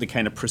look at the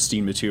kind of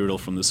pristine material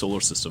from the solar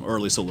system,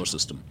 early solar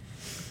system.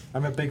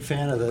 I'm a big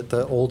fan of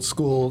the old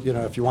school,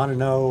 if you want to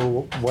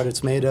know what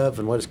it's made of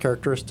and what its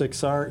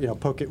characteristics are,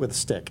 poke it with a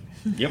stick.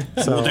 Yep.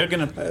 So they're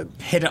going to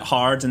hit it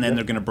hard, and then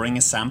they're going to bring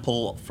a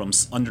sample from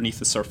underneath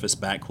the surface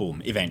back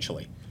home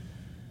eventually.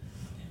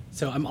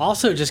 So I'm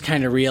also just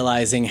kind of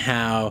realizing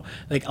how,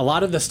 like, a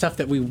lot of the stuff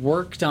that we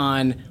worked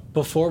on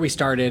before we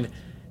started,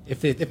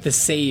 if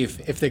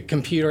the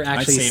computer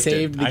actually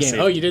saved the game.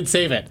 Oh, you did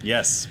save it.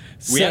 Yes.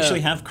 We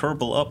actually have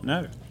Kerbal up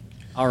now.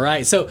 All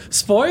right. So,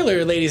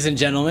 spoiler, ladies and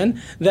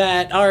gentlemen,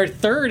 that our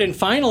third and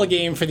final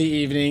game for the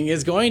evening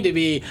is going to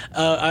be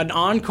an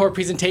encore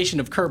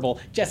presentation of Kerbal.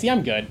 Jesse,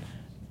 I'm good.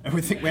 I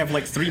think we have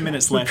like 3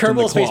 minutes left on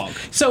the clock.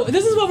 So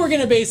this is what we're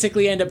going to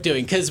basically end up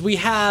doing, because we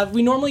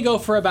normally go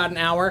for about an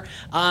hour,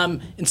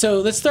 and so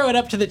let's throw it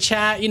up to the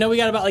chat. We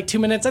got about like 2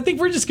 minutes. I think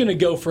we're just going to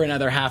go for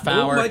another half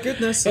hour. Oh my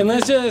goodness! And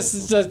let's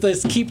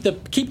just keep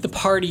the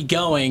party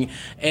going,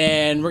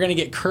 and we're going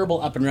to get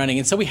Kerbal up and running.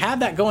 And so we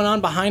have that going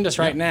on behind us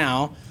right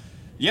now.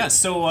 Yeah,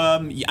 so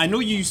I know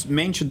you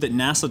mentioned that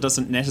NASA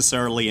doesn't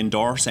necessarily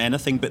endorse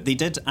anything, but they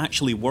did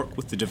actually work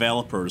with the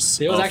developers.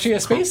 There was actually a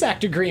Space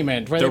Act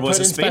agreement where they put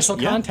in special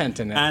content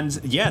in it. And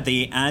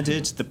they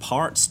added the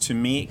parts to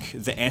make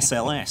the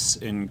SLS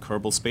in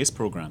Kerbal Space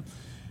Program.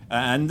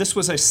 And this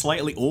was a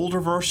slightly older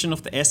version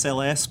of the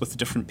SLS with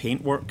different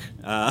paintwork.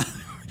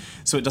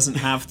 So it doesn't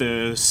have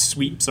the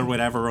sweeps or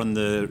whatever on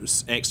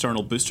the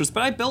external boosters.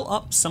 But I built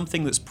up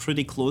something that's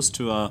pretty close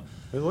to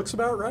it looks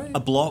about right. A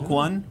Block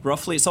 1,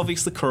 roughly. It's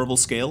obviously Kerbal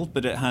scaled,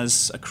 but it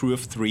has a crew of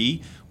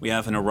 3. We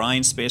have an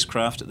Orion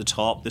spacecraft at the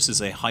top. This is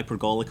a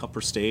hypergolic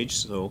upper stage.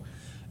 So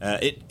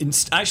wait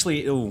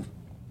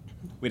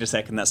a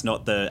second. That's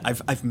not the.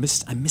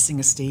 I'm missing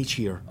a stage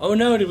here. Oh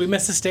no! Did we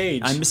miss a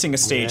stage? I'm missing a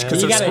stage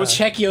because you gotta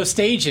check your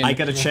staging. I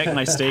gotta check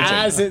my staging,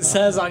 as it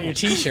says on your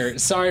T-shirt.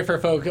 Sorry for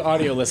folk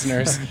audio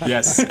listeners.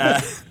 Yes.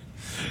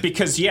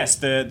 Because yes,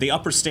 the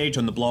upper stage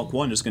on the Block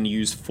 1 is going to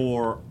use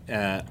 4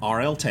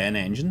 RL-10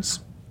 engines,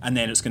 and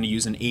then it's going to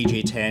use an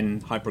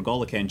AJ-10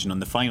 hypergolic engine on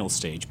the final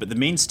stage. But the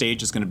main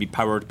stage is going to be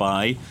powered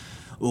by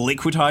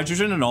liquid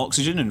hydrogen and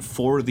oxygen and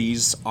 4 of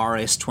these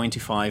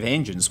RS-25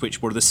 engines,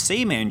 which were the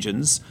same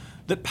engines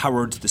that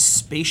powered the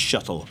space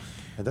shuttle.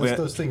 And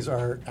those things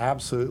are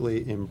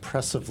absolutely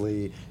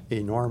impressively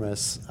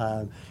enormous.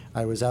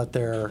 I was out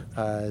there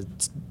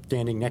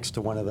standing next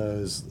to one of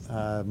those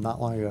not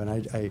long ago, and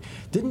I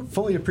didn't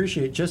fully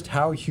appreciate just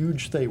how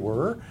huge they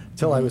were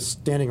until I was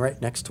standing right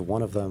next to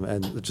one of them,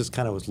 and it just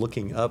kind of was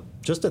looking up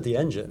just at the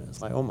engine.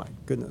 It's like, oh my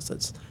goodness,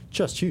 it's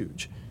just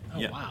huge. Oh,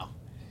 yeah. Wow.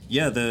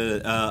 Yeah,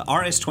 the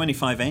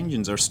RS-25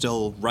 engines are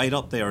still right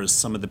up there as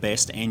some of the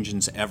best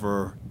engines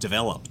ever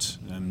developed.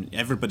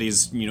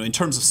 Everybody's, in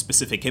terms of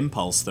specific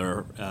impulse,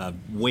 they're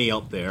way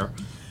up there.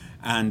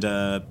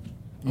 And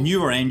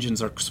newer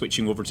engines are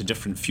switching over to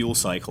different fuel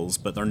cycles,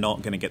 but they're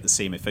not going to get the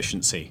same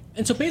efficiency.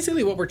 And so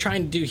basically what we're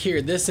trying to do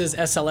here, this is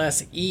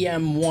SLS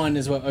EM1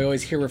 is what I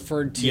always hear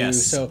referred to.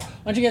 Yes. So why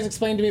don't you guys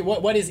explain to me,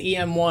 what is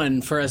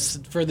EM1 for us,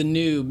 for the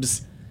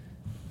noobs?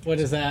 What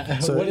is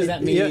that? So what does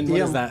that mean? What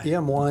is that?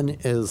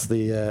 EM1 is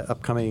the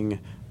upcoming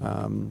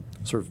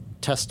sort of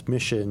test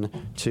mission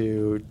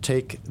to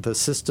take the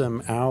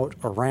system out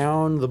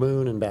around the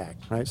moon and back,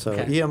 right? So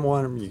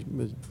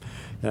EM1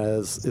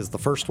 is the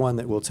first one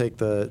that will take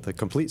the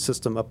complete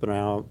system up and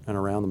out and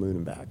around the moon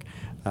and back.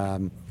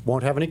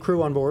 Won't have any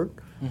crew on board.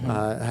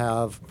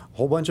 Have a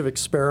whole bunch of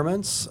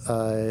experiments.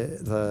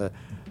 The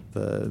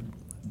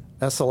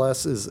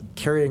SLS is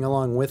carrying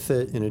along with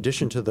it, in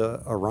addition to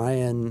the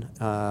Orion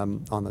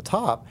on the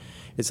top,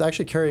 it's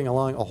actually carrying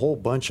along a whole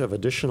bunch of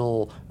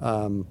additional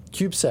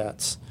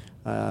CubeSats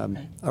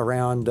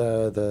around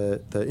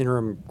the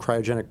interim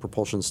cryogenic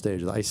propulsion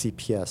stage, the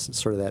ICPS. It's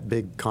sort of that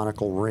big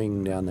conical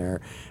ring down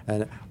there.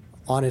 And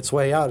on its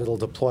way out, it'll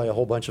deploy a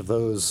whole bunch of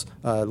those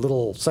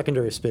little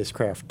secondary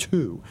spacecraft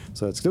too.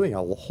 So it's doing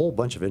a whole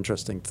bunch of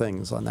interesting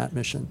things on that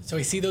mission. So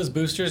we see those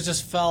boosters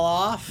just fell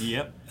off?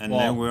 Yep. And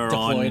then we're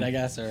deployed, I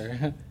guess,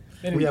 or...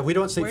 we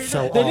don't say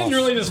fell off. They didn't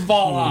really just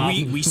fall off.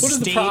 We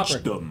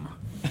staged them.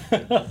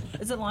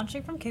 Is it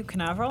launching from Cape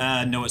Canaveral?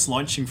 No, it's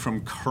launching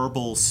from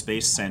Kerbal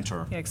Space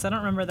Center. Yeah, because I don't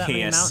remember that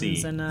many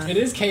mountains in... It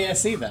is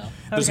KSC, though.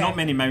 There's not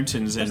many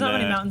mountains There's not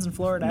many mountains in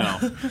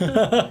Florida.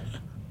 No.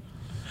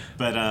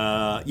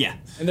 But yeah.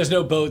 And there's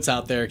no boats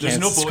out there. There's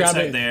no boats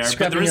out there.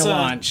 But there is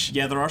launch.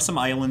 Yeah, there are some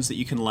islands that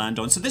you can land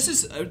on. So this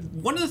is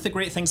one of the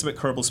great things about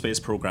Kerbal Space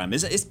Program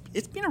is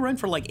it's been around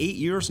for like 8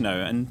 years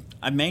now, and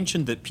I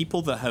mentioned that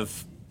people that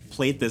have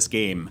played this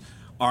game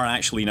are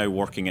actually now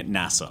working at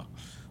NASA.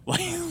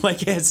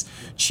 Like it's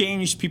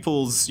changed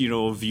people's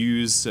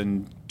views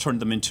and turned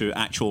them into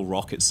actual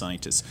rocket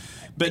scientists.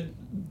 But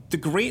the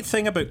great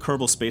thing about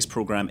Kerbal Space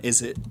Program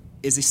is it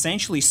is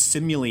essentially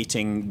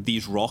simulating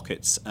these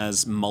rockets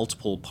as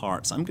multiple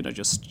parts. I'm going to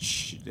just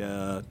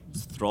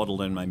throttle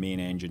down my main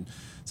engine.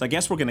 So I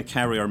guess we're going to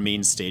carry our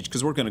main stage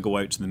because we're going to go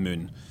out to the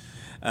moon.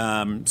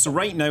 So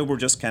right now we're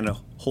just kind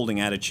of holding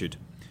attitude.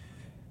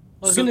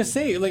 I was gonna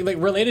say, like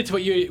related to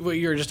what you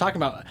were just talking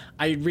about.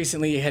 I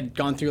recently had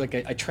gone through like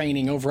a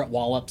training over at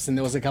Wallops, and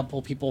there was a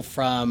couple people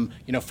from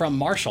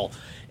Marshall,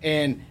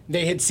 and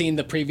they had seen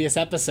the previous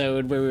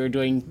episode where we were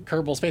doing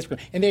Kerbal Space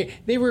Program, and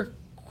they were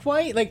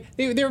quite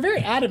they were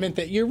very adamant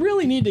that you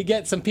really need to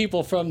get some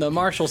people from the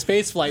Marshall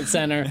Space Flight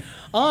Center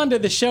onto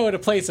the show to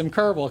play some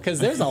Kerbal, because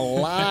there's a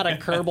lot of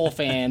Kerbal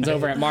fans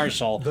over at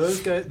Marshall.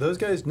 Those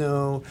guys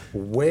know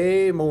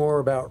way more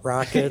about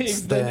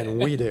rockets than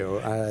we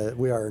do.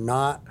 We are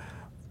not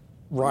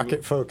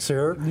rocket folks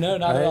here. No,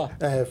 not at all.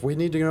 If we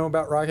need to know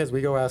about rockets, we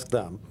go ask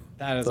them.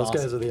 That is Those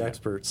awesome. guys are the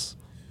experts.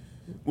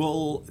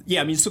 Well,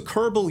 yeah, I mean, so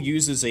Kerbal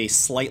uses a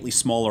slightly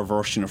smaller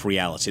version of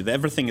reality.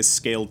 Everything is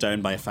scaled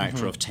down by a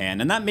factor of 10,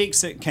 and that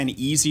makes it kind of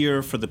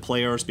easier for the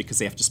players because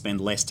they have to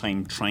spend less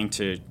time trying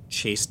to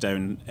chase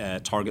down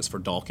targets for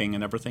docking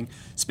and everything.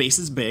 Space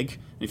is big,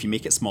 and if you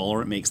make it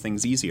smaller, it makes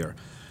things easier.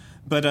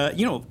 But,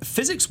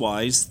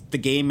 physics-wise, the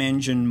game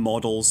engine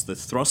models the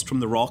thrust from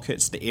the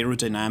rockets, the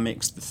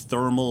aerodynamics, the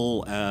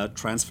thermal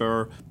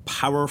transfer,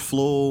 power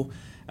flow.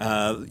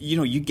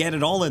 You get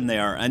it all in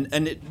there.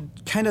 And it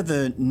kind of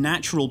the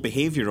natural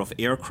behavior of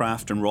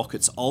aircraft and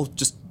rockets all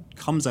just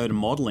comes out of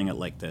modeling it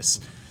like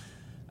this.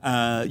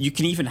 You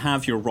can even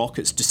have your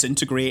rockets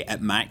disintegrate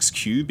at max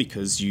Q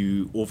because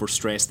you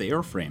overstress the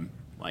airframe.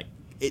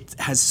 It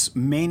has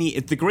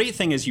the great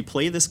thing is you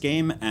play this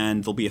game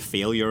and there'll be a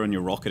failure and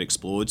your rocket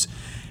explodes.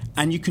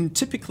 And you can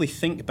typically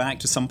think back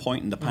to some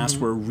point in the past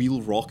where a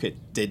real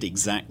rocket did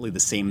exactly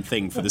the same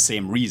thing for the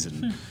same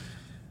reason.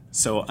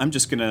 So I'm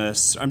just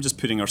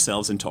putting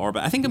ourselves into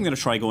orbit. I think I'm gonna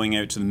try going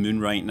out to the moon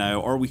right now,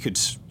 or we could,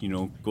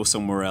 go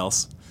somewhere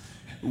else.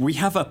 We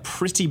have a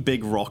pretty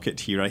big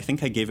rocket here. I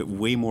think I gave it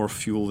way more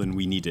fuel than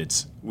we needed.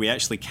 We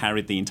actually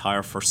carried the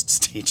entire first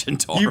stage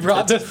into orbit. You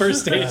brought the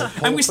first stage.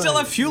 And we still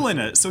have fuel in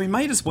it, so we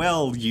might as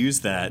well use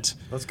that.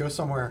 Let's go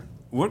somewhere.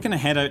 We're going to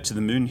head out to the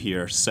moon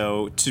here.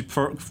 So to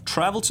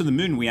travel to the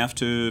moon, we have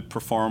to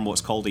perform what's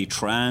called a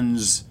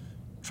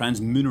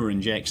translunar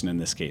injection in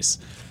this case.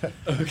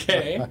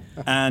 Okay.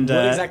 And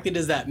what exactly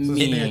does that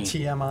mean? A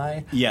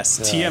TMI? Yes,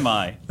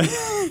 TMI.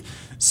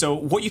 So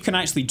what you can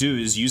actually do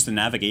is use the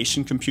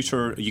navigation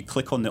computer. You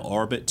click on the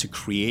orbit to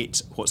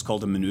create what's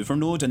called a maneuver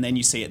node, and then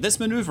you say, at this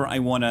maneuver, I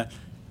want to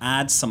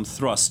add some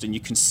thrust. And you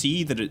can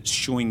see that it's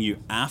showing you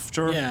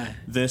after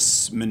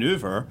this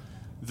maneuver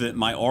that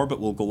my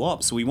orbit will go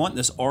up. So we want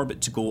this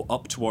orbit to go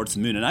up towards the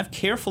moon. And I've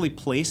carefully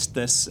placed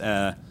this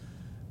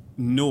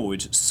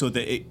node so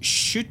that it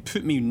should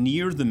put me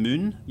near the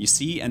moon, you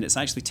see, and it's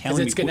actually telling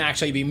me... Because it's going to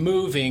actually be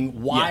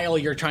moving while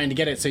you're trying to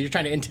get it, so you're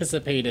trying to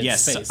anticipate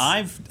its space.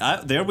 Yes,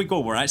 there we go.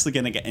 We're actually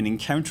going to get an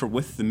encounter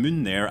with the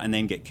moon there and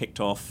then get kicked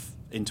off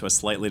into a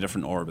slightly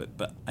different orbit.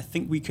 But I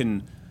think we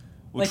can...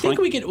 I think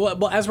we could,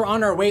 well, as we're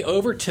on our way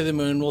over to the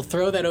moon, we'll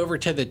throw that over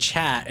to the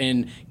chat,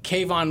 and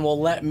Kayvon will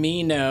let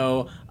me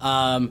know,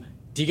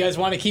 do you guys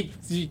want to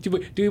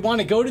do we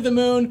want to go to the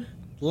moon,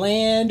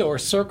 land, or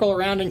circle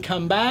around and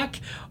come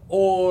back?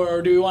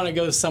 Or do we want to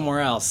go somewhere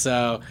else?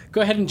 So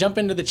go ahead and jump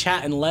into the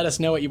chat and let us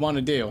know what you want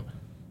to do.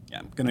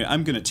 Yeah,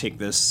 I'm gonna take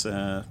this.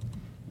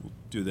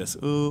 Do this.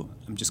 Oh,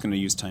 I'm just gonna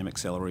use time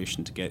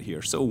acceleration to get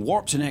here. So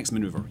warp to next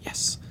maneuver.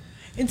 Yes.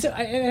 And so,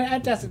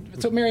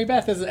 so Mary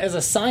Beth, as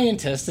a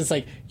scientist, it's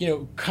like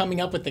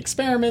coming up with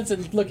experiments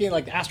and looking at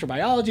like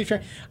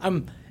astrobiology.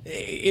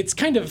 It's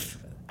kind of,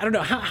 I don't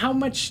know, how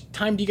much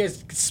time do you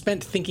guys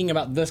spent thinking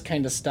about this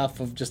kind of stuff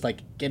of just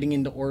like getting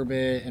into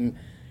orbit and.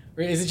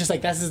 Or is it just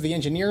like this is the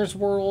engineer's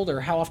world, or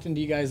how often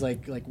do you guys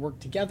like work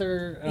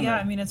together?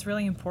 I mean, it's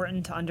really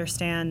important to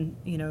understand,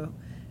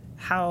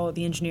 how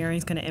the engineering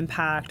is going to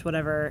impact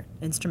whatever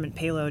instrument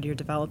payload you're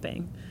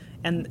developing.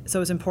 And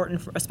so it's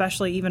important,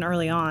 especially even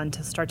early on,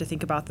 to start to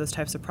think about those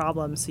types of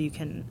problems so you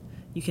can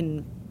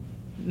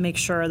make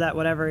sure that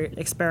whatever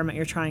experiment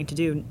you're trying to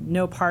do,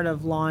 no part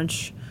of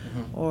launch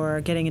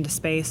or getting into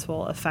space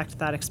will affect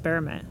that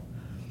experiment.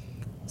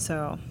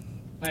 So...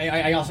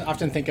 I also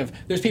often think of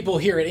there's people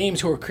here at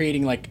Ames who are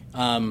creating like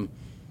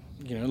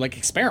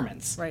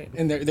experiments, right?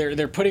 And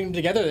they're putting them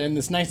together in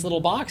this nice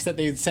little box that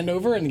they send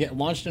over and get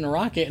launched in a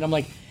rocket. And I'm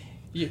like,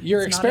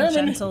 your experiment,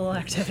 not a gentle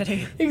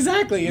activity.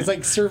 Exactly, it's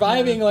like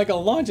surviving like a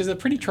launch is a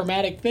pretty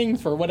traumatic thing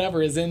for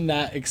whatever is in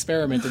that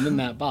experiment and in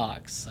that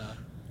box. So.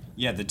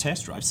 Yeah,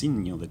 I've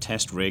seen the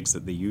test rigs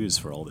that they use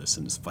for all this,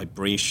 and it's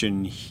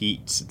vibration,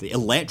 heat, the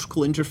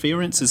electrical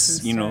interference is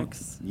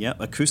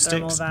acoustics.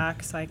 Thermal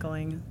vac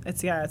cycling.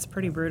 It's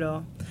pretty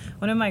brutal.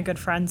 One of my good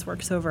friends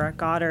works over at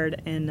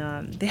Goddard,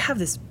 and they have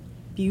this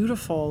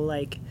beautiful,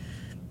 like,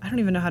 I don't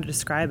even know how to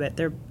describe it.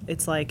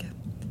 It's like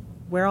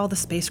where all the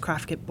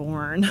spacecraft get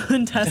born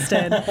and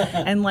tested,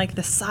 and like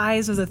the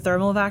size of the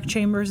thermal vac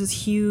chambers is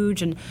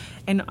huge, and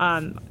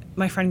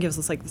my friend gives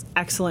us like this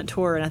excellent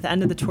tour, and at the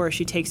end of the tour,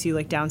 she takes you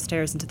like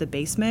downstairs into the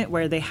basement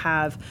where they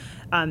have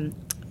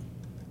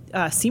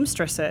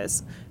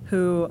seamstresses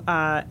who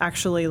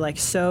actually like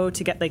sew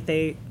to get like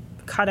they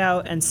cut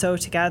out and sew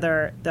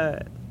together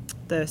the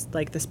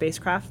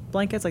spacecraft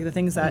blankets, like the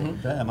things that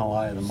the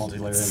MLI, the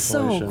multi-layer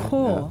So insulation.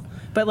 cool. Yeah.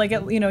 But like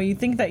you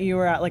think that you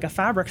were at like a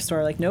fabric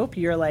store, like nope,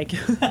 you're like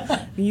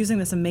using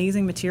this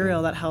amazing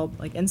material that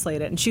helped like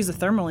insulate it. And she's a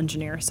thermal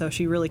engineer, so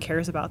she really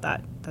cares about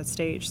that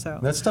stage. So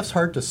That stuff's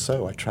hard to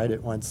sew. I tried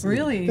it once.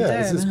 Really?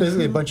 Yeah, it's Did?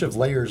 basically a bunch of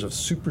layers of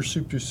super,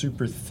 super,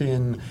 super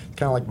thin,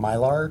 kind of like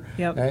Mylar.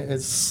 Yep. Right?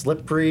 It's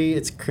slippery,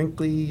 it's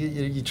crinkly.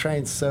 You try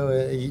and sew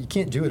it. You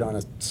can't do it on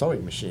a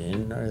sewing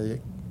machine.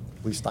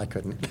 At least I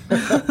couldn't.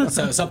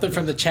 So something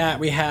from the chat,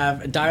 we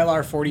have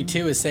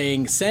Dialar42 is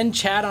saying, send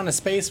Chad on a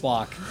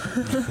spacewalk.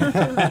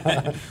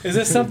 Is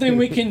this something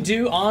we can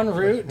do en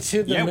route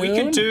to the moon? Yeah, we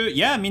could do.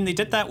 Yeah, I mean, they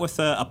did that with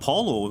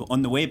Apollo.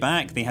 On the way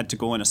back, they had to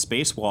go on a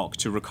spacewalk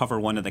to recover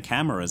one of the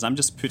cameras. I'm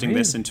just putting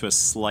this into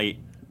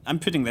I'm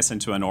putting this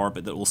into an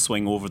orbit that will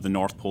swing over the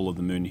North Pole of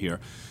the moon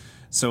here.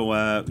 So,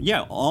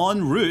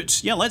 en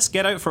route. Yeah, let's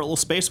get out for a little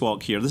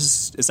spacewalk here.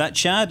 Is that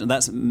Chad?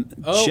 That's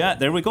Chad.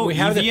 There we go. We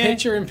have EVA.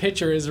 the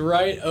picture is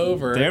right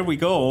over. There we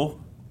go.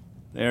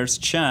 There's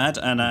Chad,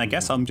 and I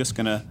guess I'm just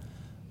gonna.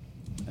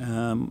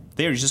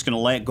 You're just gonna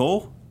let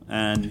go.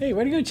 And hey,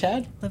 way to go,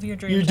 Chad! Live your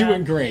dream. You're Chad.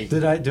 doing great.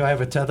 Do I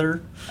have a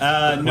tether?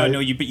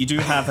 no, but you do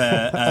have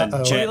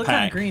a You look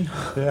kind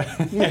jetpack,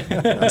 of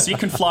green. so you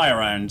can fly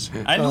around.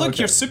 And look, okay.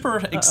 you're super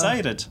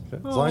excited.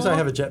 As long as I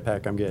have a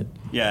jetpack, I'm good.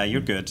 Yeah, you're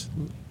good.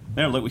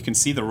 There, look, we can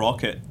see the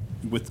rocket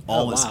with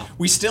all this. Wow.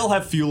 We still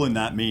have fuel in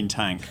that main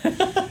tank.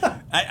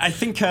 I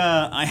think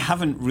I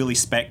haven't really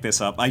spec'd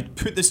this up. I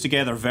put this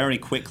together very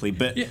quickly,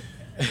 but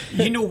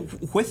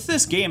with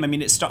this game, I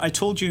mean, I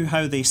told you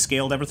how they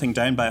scaled everything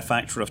down by a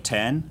factor of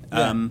 10.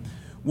 Yeah.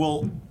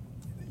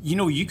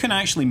 You can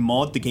actually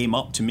mod the game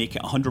up to make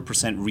it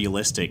 100%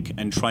 realistic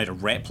and try to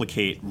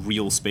replicate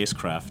real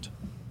spacecraft.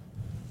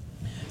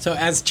 So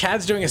as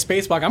Chad's doing a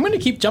spacewalk, I'm going to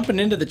keep jumping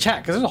into the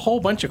chat because there's a whole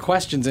bunch of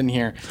questions in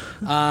here.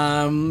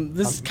 I'm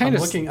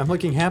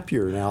looking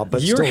happier now,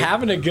 but you're still,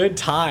 having a good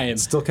time.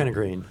 still kind of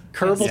green.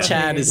 Kerbal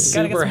Chad is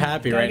super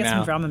happy right Gotta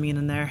now. get some Dramamine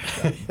in there.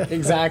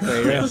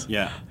 Exactly. Yes.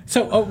 Yeah.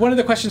 So one of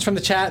the questions from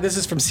the chat, this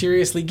is from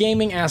Seriously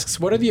Gaming, asks,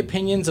 what are the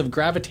opinions of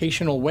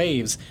gravitational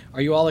waves?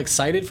 Are you all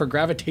excited for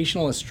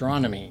gravitational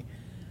astronomy?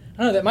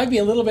 I don't know, that might be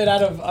a little bit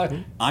out of...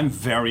 I'm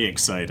very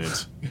excited.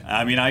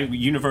 I mean,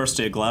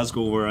 University of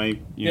Glasgow, where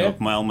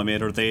my alma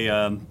mater, they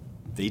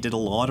did a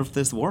lot of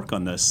this work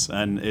on this,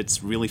 and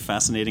it's really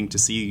fascinating to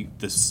see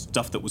the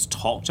stuff that was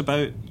talked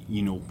about,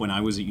 when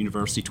I was at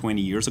university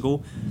 20 years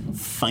ago,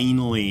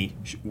 finally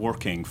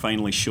working,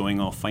 finally showing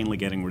off, finally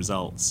getting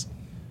results.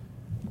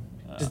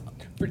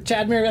 For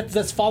Chad, Mary,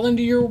 that's fall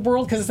into your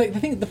world? Because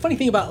the funny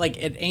thing about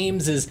at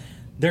Ames is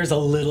there's a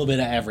little bit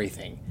of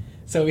everything.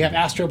 So we have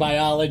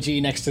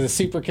astrobiology next to the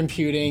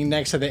supercomputing,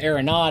 next to the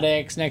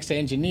aeronautics, next to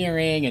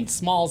engineering and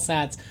small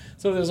sats.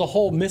 So there's a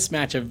whole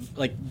mismatch of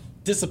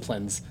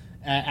disciplines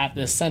at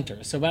this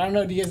center. So, but I don't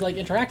know, do you guys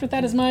interact with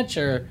that as much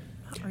or?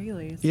 Not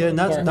really. Yeah,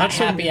 not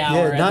happy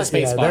hour at the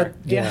space bar.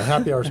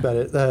 Happy hour's about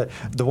it.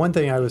 The one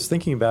thing I was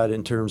thinking about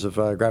in terms of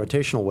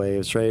gravitational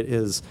waves, right,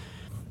 is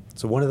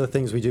so one of the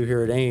things we do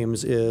here at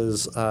Ames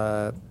is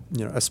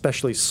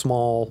especially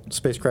small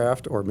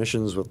spacecraft or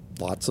missions with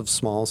lots of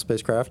small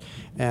spacecraft,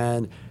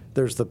 and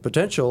there's the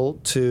potential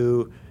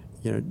to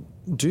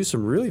do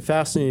some really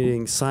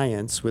fascinating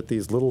science with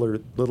these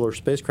littler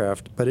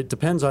spacecraft, but it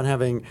depends on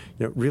having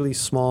really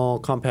small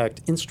compact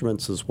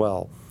instruments as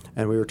well.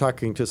 And we were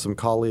talking to some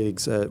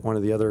colleagues at one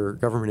of the other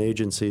government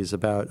agencies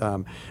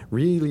about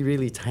really,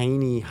 really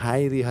tiny,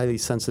 highly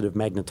sensitive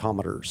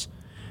magnetometers.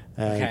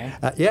 And,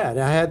 okay. And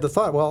I had the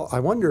thought, well, I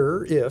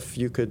wonder if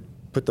you could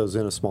put those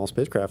in a small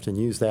spacecraft and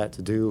use that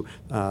to do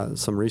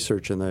some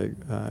research in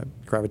the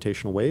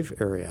gravitational wave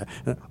area.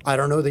 I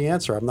don't know the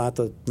answer. I'm not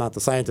the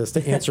scientist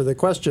to answer the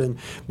question,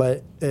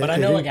 but I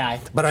know a guy.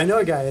 But I know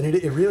a guy, and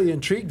it really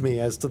intrigued me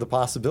as to the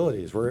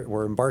possibilities.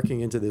 We're embarking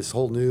into this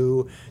whole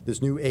new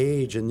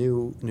age and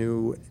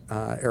new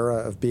era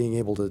of being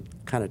able to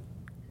kind of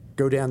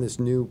go down this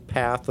new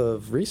path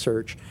of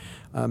research,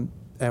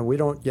 and we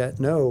don't yet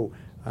know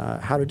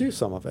how to do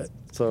some of it.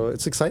 So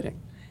it's exciting.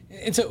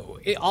 And so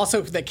it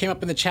also that came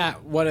up in the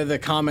chat, one of the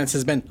comments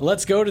has been,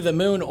 let's go to the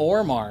moon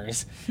or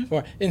Mars.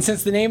 And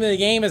since the name of the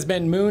game has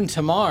been Moon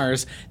to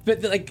Mars,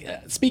 but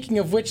speaking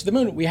of which, the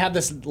moon, we have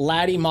this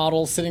Laddie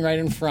model sitting right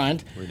in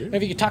front. We do.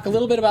 Maybe you could talk a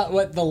little bit about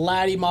what the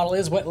Laddie model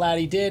is, what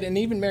Laddie did, and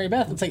even Mary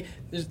Beth,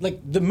 it's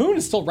the moon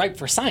is still ripe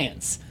for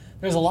science.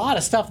 there's a lot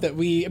of stuff that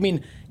I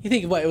mean, you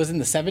think what it was in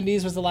the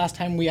 70s was the last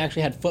time we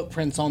actually had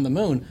footprints on the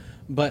moon.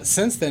 But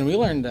since then, we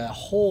learned a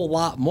whole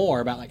lot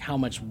more about like how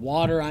much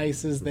water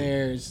ice is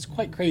there. It's just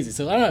quite crazy.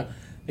 So I don't know.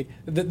 Like,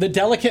 the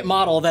delicate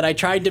model that I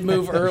tried to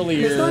move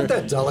earlier. It's not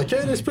that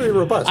delicate. It's pretty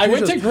robust. I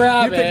went to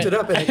grab it. You picked it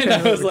up and it came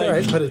I was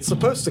like, but it's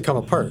supposed to come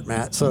apart,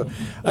 Matt. So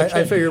Okay.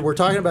 I figured we're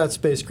talking about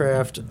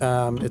spacecraft.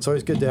 It's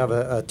always good to have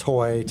a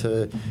toy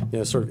to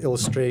sort of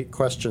illustrate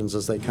questions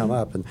as they come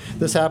up. And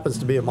this happens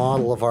to be a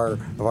model of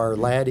our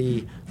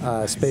Laddie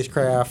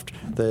spacecraft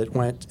that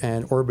went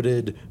and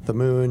orbited the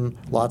moon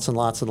lots and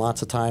lots and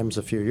lots of times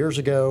a few years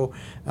ago,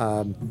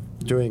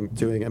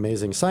 doing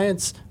amazing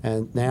science,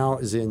 and now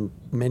is in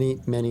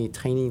many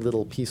tiny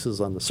little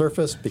pieces on the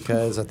surface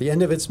because at the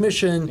end of its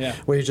mission,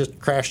 we just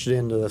crashed it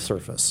into the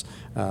surface,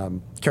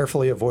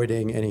 carefully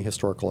avoiding any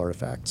historical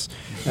artifacts.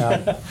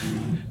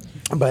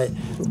 But,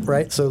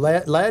 right, so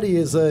Laddie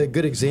is a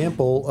good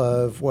example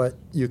of what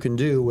you can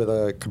do with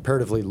a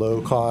comparatively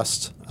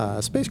low-cost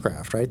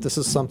spacecraft, right? This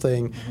is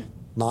something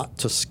not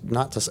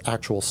to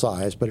actual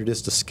size, but it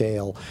is to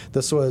scale.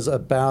 This was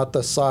about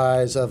the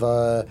size of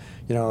a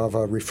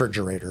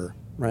refrigerator,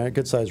 right? A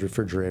good-sized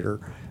refrigerator,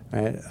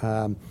 right?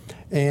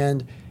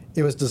 And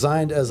it was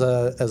designed as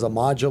a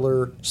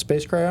modular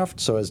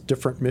spacecraft, so as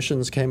different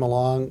missions came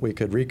along, we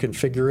could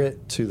reconfigure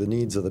it to the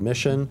needs of the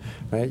mission,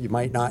 right? You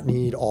might not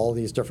need all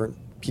these different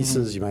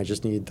pieces. You might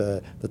just need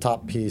the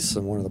top piece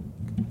and one of the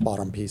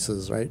bottom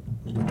pieces, right?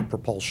 With the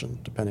propulsion,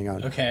 depending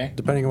on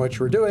what you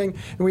were doing.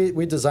 And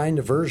we designed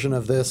a version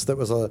of this that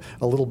was a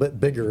little bit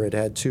bigger. It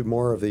had two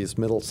more of these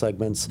middle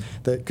segments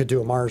that could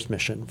do a Mars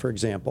mission, for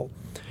example,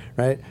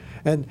 right?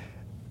 And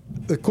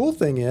the cool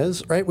thing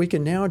is, right, we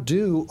can now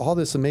do all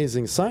this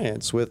amazing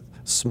science with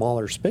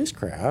smaller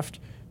spacecraft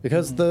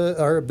because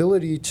our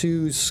ability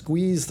to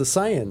squeeze the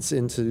science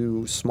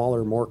into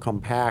smaller, more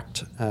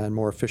compact, and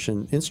more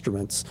efficient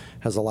instruments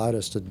has allowed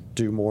us to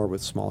do more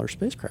with smaller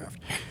spacecraft.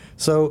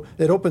 So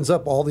it opens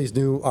up all these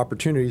new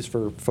opportunities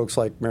for folks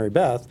like Mary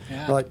Beth.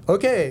 Yeah. Like,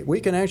 okay,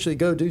 we can actually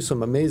go do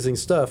some amazing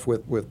stuff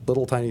with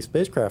little tiny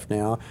spacecraft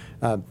now.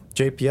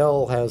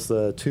 JPL has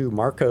the two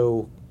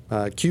Marco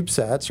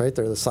CubeSats, right?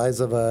 They're the size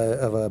of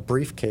a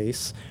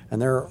briefcase,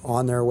 and they're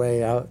on their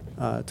way out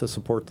to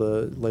support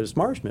the latest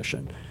Mars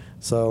mission.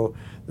 So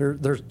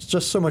there's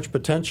just so much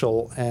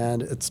potential,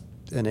 and it's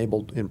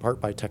enabled in part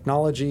by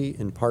technology,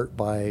 in part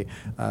by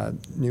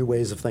new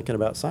ways of thinking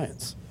about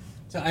science.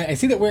 So I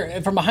see that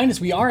we're from behind us.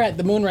 We are at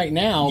the moon right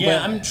now. Yeah,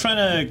 but I'm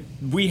trying to.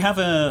 We have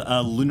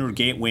a lunar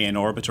gateway in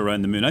orbit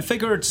around the moon. I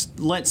figured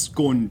let's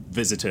go and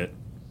visit it.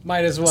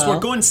 Might as well. So we're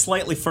going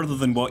slightly further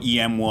than what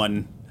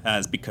EM1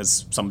 has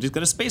because somebody's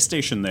got a space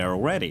station there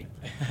already.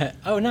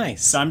 Oh,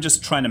 nice. So I'm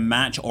just trying to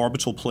match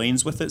orbital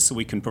planes with it so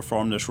we can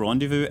perform this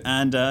rendezvous.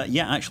 And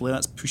actually,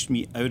 that's pushed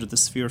me out of the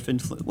sphere of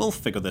influence. We'll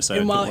figure this out.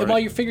 And while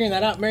you're figuring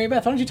that out, Mary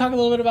Beth, why don't you talk a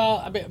little bit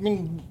about? I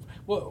mean,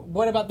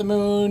 what about the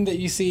moon that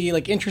you see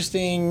like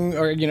interesting,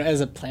 or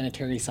as a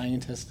planetary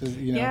scientist?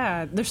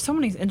 Yeah, there's so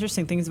many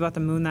interesting things about the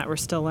moon that we're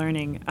still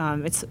learning.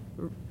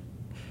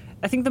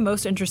 I think the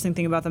most interesting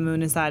thing about the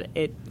moon is that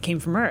it came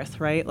from Earth,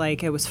 right?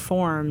 Like it was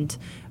formed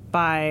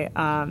by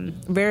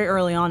very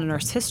early on in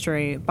Earth's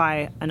history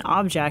by an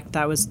object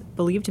that was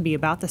believed to be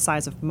about the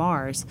size of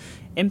Mars,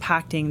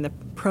 impacting the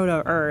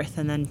proto-Earth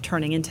and then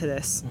turning into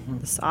this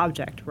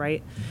object,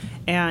 right?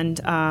 And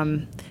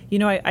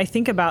I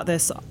think about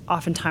this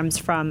oftentimes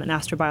from an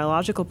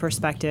astrobiological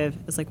perspective.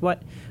 It's like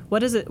what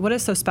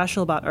is so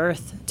special about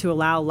Earth to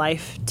allow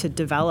life to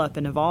develop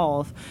and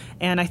evolve?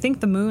 And I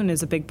think the moon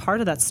is a big part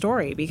of that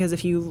story, because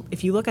if you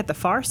look at the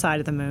far side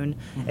of the moon,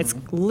 it's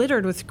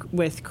littered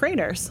with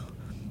craters.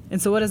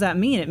 And so what does that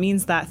mean? It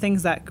means that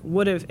things that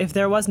would have, if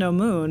there was no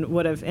moon,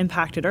 would have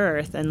impacted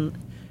Earth and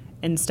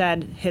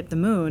instead hit the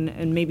moon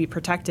and maybe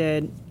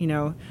protected,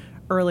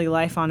 early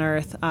life on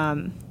Earth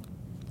and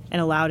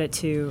allowed it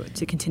to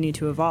continue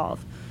to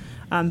evolve.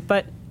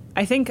 But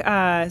I think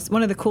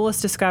one of the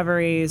coolest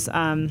discoveries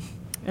in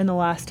the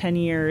last 10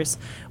 years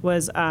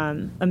was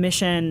a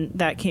mission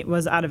that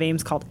was out of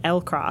Ames called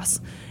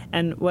L-Cross.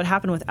 And what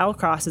happened with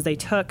L-Cross is they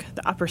took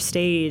the upper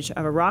stage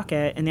of a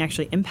rocket and they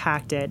actually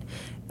impacted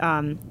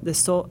one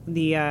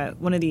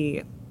of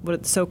the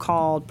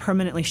so-called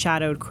permanently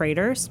shadowed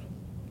craters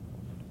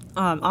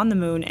on the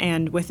moon,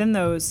 and within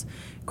those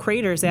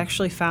craters they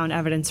actually found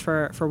evidence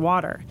for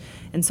water.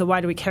 And so why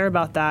do we care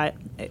about that?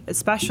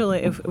 Especially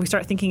if we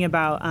start thinking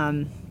about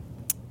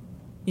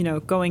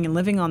going and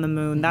living on the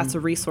moon, that's a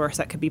resource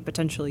that could be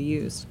potentially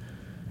used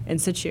in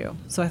situ.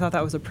 So I thought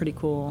that was a pretty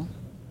cool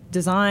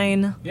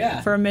design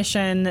for a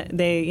mission.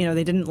 They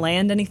didn't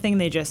land anything,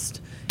 they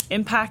just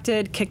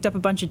impacted, kicked up a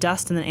bunch of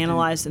dust, and then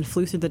analyzed and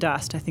flew through the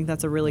dust. I think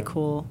that's a really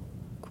cool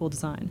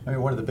design. I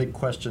mean, one of the big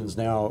questions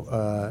now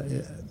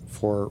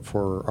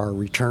for our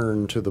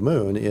return to the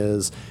moon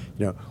is,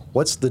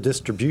 what's the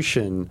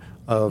distribution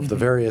of the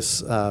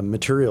various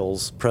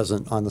materials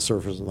present on the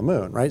surface of the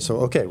moon, right?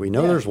 So, okay, we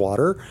know there's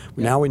water.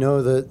 Now we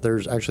know that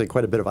there's actually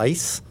quite a bit of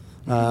ice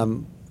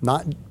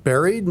not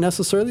buried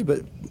necessarily,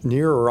 but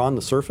near or on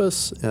the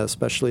surface,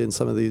 especially in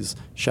some of these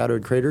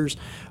shadowed craters.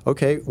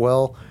 Okay,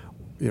 well,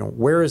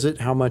 where is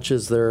it? How much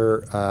is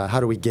there? How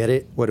do we get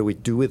it? What do we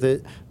do with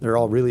it? They're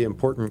all really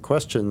important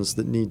questions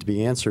that need to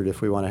be answered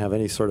if we want to have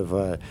any sort of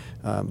a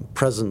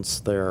presence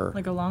there.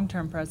 Like a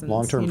long-term presence.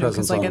 Long-term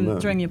presence like on the moon.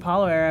 During the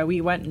Apollo era,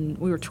 we went and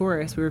we were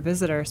tourists, we were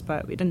visitors,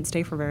 but we didn't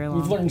stay for very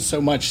long. We've learned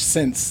so much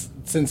since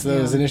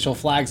those initial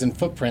flags and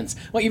footprints.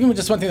 Well, even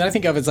just one thing that I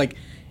think of is like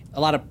a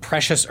lot of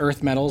precious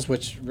earth metals,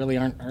 which really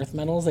aren't earth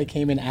metals. They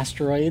came in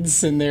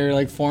asteroids and they're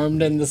like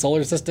formed in the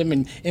solar system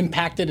and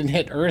impacted and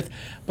hit Earth.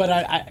 But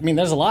I mean,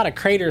 there's a lot of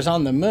craters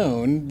on the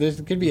moon. There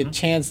could be a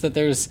chance that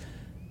there's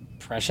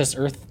precious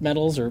earth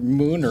metals or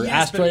moon or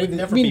yes, asteroids. But it would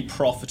never be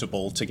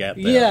profitable to get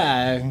there.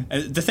 Yeah.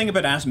 The thing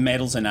about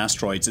metals and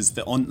asteroids is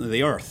that on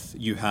the Earth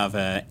you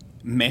have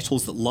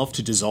metals that love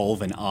to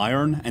dissolve in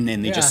iron and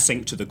then they just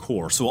sink to the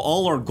core. So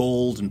all our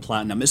gold and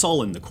platinum, it's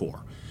all in the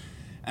core.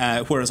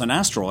 Whereas on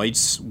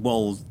asteroids,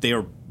 well,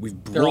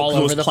 we've broke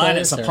those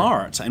planets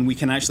apart, and we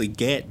can actually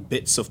get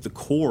bits of the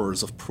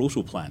cores of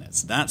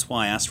protoplanets. That's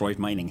why asteroid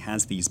mining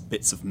has these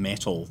bits of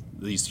metal,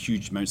 these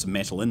huge amounts of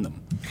metal in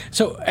them.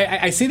 So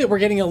I see that we're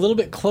getting a little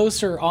bit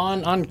closer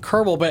on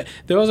Kerbal, but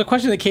there was a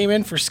question that came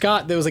in for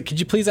Scott that was like, could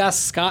you please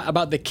ask Scott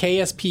about the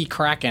KSP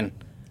Kraken?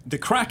 The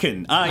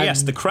Kraken.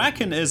 Yes, the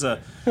Kraken is a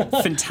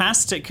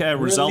fantastic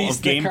result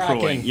of game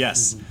proing.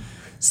 Yes.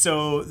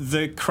 So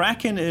the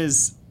Kraken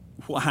is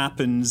what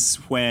happens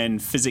when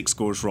physics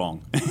goes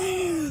wrong.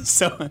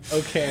 So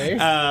okay,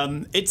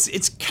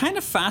 it's kind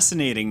of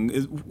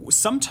fascinating.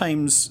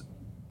 Sometimes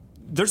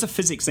there's a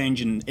physics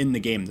engine in the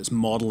game that's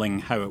modeling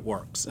how it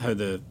works, how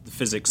the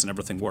physics and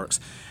everything works.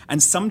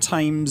 And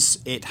sometimes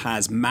it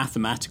has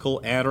mathematical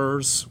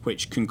errors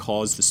which can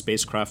cause the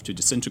spacecraft to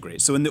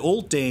disintegrate. So in the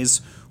old days,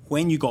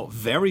 when you got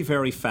very,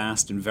 very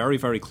fast and very,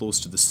 very close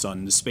to the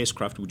sun, the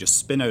spacecraft would just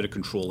spin out of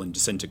control and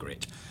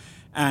disintegrate.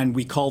 And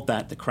we called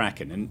that the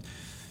Kraken. And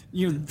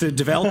the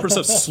developers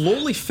have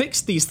slowly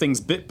fixed these things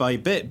bit by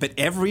bit, but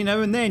every now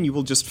and then you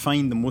will just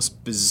find the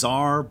most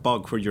bizarre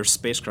bug where your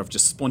spacecraft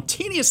just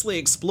spontaneously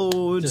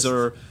explodes,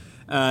 or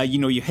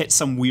you hit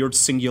some weird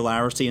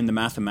singularity in the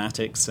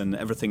mathematics and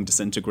everything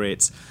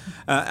disintegrates.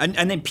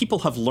 And then people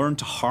have learned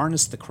to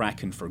harness the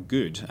Kraken for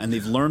good, and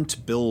they've learned to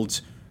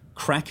build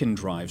Kraken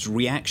drives,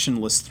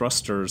 reactionless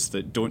thrusters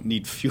that don't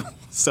need fuel.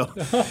 So,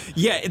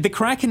 yeah, the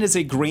Kraken is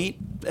a great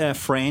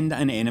friend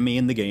and enemy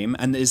in the game,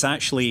 and is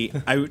actually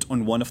out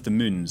on one of the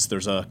moons.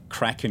 There's a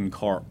Kraken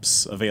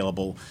corpse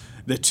available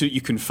that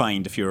you can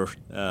find if you're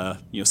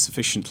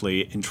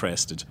sufficiently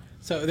interested.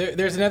 So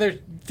there's another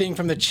thing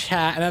from the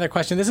chat, another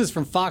question. This is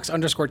from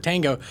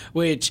Fox_Tango,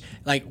 which,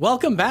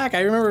 welcome back.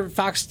 I remember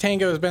Fox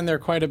Tango has been there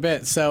quite a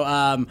bit.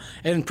 So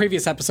in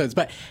previous episodes,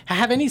 but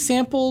have any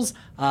samples?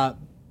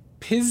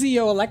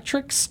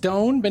 Piezoelectric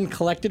stone been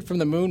collected from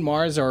the moon,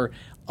 Mars, or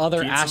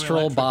other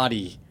astral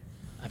body?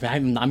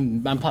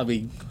 I'm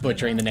probably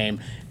butchering the name.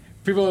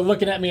 People are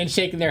looking at me and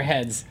shaking their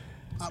heads.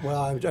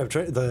 Well, I've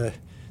tried the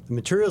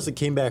materials that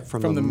came back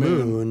from the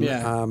moon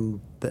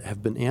that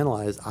have been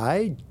analyzed.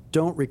 I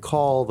don't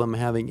recall them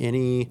having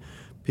any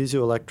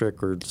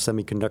piezoelectric or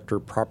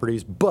semiconductor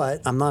properties,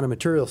 but I'm not a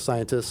material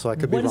scientist, so I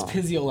could be wrong. What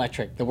is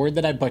piezoelectric? The word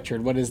that I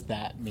butchered, what does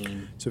that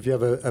mean? So if you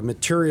have a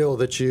material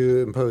that you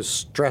impose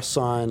stress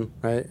on,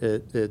 right,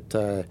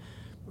 it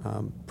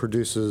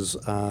produces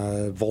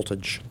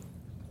voltage.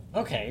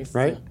 Okay.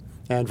 Right?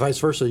 And vice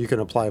versa, you can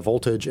apply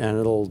voltage and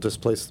it'll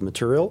displace the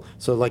material.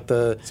 So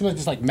some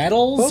just like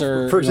metals,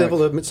 or for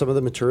example, some of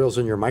the materials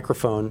in your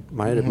microphone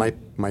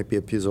might be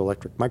a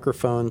piezoelectric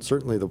microphone.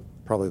 Certainly,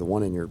 probably the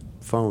one in your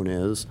phone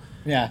is.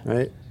 Yeah.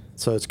 Right.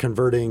 So it's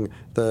converting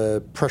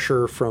the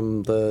pressure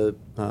from the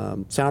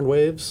sound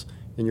waves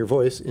in your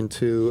voice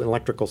into an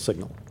electrical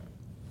signal.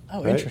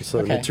 Oh, right?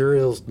 interesting.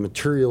 So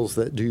materials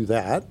that do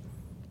that,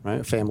 right?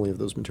 A family of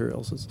those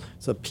materials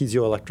it's a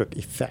piezoelectric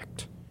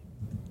effect.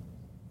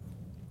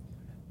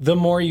 The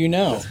more you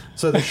know.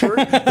 So the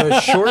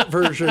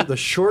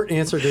short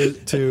answer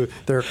to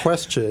their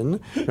question,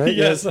 right?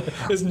 Yes,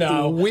 is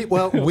no. We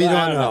don't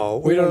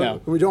know. We don't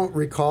know. We don't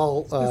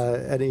recall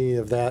any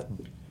of that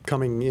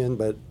coming in,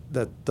 but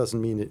that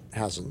doesn't mean it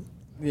hasn't.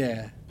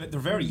 Yeah. But they're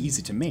very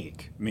easy to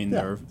make. I mean,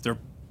 they're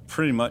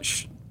pretty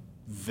much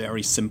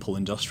very simple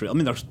industrial. I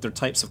mean, they're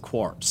types of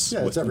quartz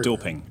with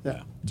doping.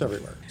 Yeah, it's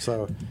everywhere.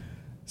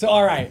 So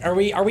all right, are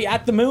we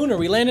at the moon? Are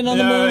we landing on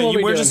the moon?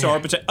 What we're just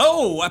orbiting.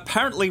 Oh,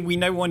 apparently we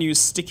now want to use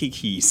sticky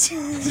keys.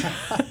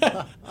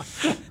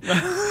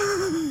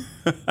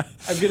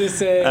 I'm gonna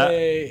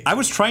say. I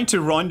was trying to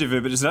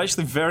rendezvous, but it's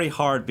actually very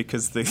hard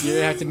because you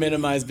have to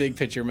minimize big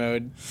picture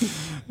mode.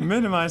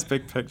 Minimize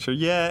big picture.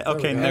 Yeah.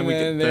 Okay. And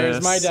then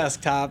there's my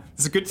desktop.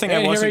 It's a good thing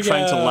I wasn't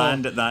trying to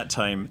land at that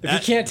time. If you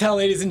can't tell,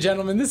 ladies and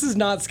gentlemen, this is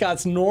not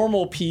Scott's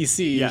normal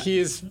PC. Yeah. He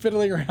is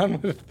fiddling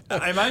around with.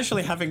 I'm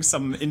actually having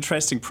some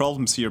interesting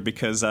problems here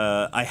because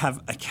I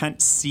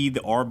can't see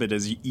the orbit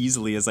as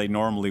easily as I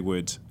normally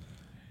would.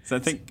 So I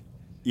think.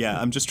 Yeah,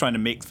 I'm just trying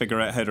to figure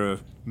out how to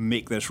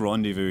make this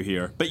rendezvous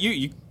here. But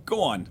you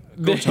go on.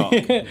 Go talk.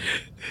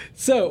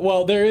 So,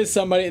 well, there's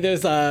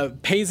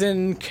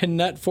Payson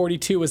Canut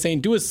 42 was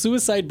saying, do a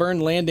suicide burn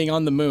landing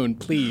on the moon,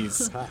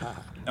 please.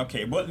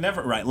 Okay, well,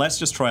 never. Right, let's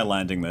just try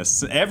landing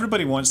this.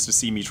 Everybody wants to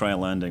see me try a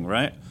landing,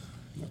 right?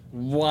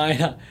 Why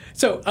not?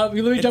 So let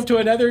me jump to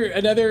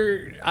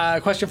another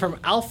question from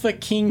Alpha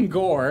King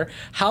Gore.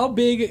 How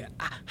big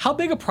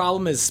a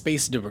problem is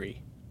space debris?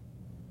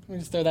 Let me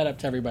just throw that up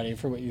to everybody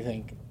for what you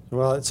think.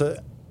 Well,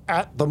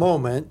 at the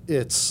moment,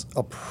 it's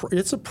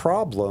a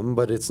problem,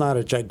 but it's not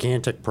a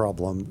gigantic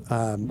problem.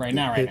 Right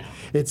now.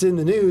 It's in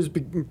the news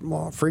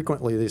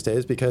frequently these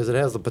days because it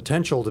has the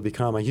potential to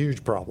become a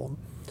huge problem.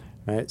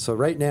 Right. So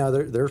right now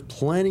there's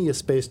plenty of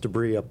space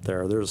debris up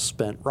there. There's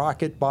spent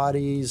rocket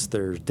bodies.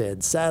 There's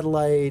dead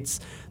satellites.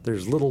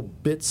 There's little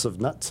bits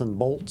of nuts and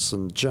bolts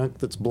and junk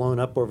that's blown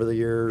up over the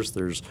years.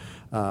 There's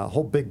a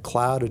whole big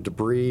cloud of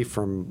debris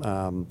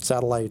from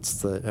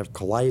satellites that have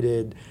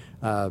collided.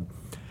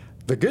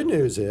 The good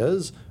news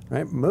is,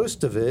 right,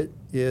 most of it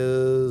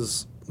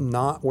is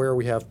not where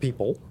we have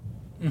people,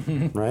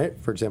 right?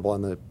 For example,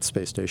 on the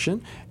space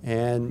station,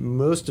 and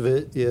most of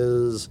it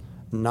is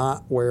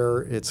not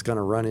where it's going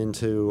to run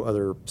into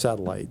other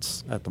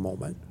satellites at the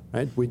moment.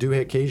 Right? We do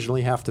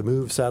occasionally have to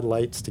move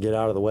satellites to get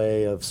out of the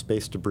way of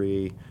space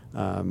debris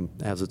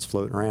as it's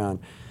floating around.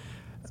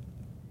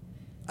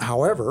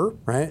 However,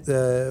 right,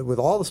 with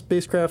all the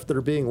spacecraft that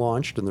are being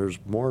launched, and there's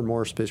more and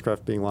more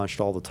spacecraft being launched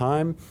all the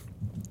time,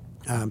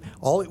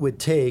 all it would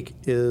take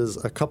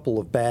is a couple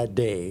of bad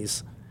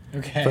days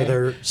for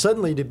there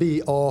suddenly to be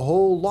a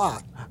whole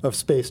lot of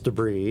space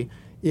debris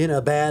in a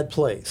bad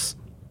place.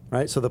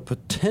 Right, so the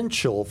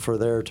potential for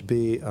there to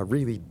be a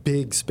really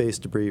big space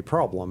debris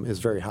problem is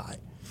very high.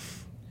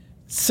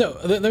 So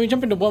let me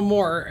jump into one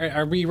more.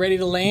 Are we ready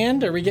to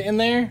land? Are we getting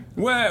there?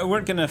 Well,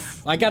 we're gonna.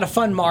 I got a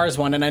fun Mars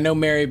one, and I know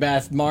Mary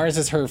Beth, Mars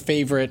is her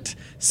favorite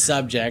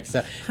subject.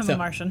 I'm a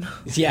Martian.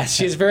 Yes,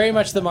 she's very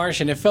much the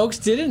Martian. If folks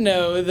didn't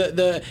know,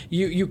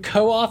 you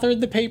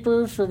co-authored the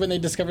paper for when they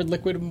discovered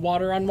liquid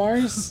water on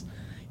Mars.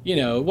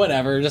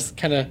 Whatever, just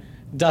kind of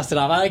dust it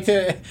off. I like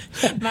to.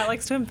 Matt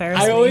likes to embarrass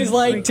me. I always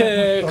like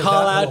to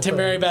call out to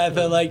Mary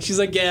Beth. She's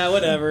like, yeah,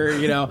 whatever,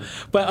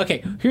 But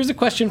okay, here's a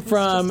question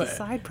from just a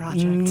side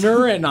project.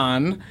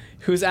 Nuranon,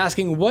 who's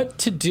asking what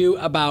to do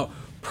about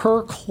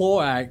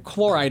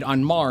perchloride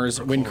on Mars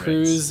when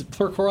crews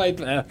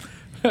visit.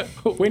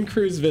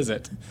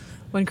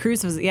 When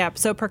crews visit, yeah.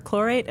 So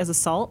perchlorate is a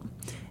salt,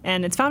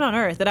 and it's found on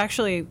Earth. It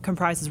actually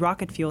comprises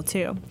rocket fuel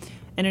too.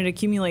 And it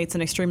accumulates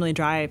in extremely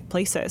dry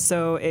places.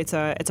 So it's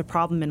a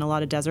problem in a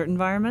lot of desert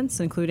environments,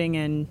 including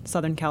in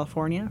Southern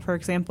California, for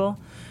example.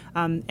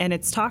 And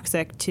it's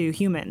toxic to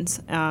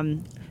humans.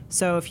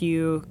 So if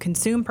you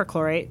consume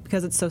perchlorate,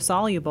 because it's so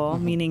soluble,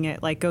 meaning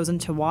it goes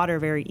into water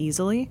very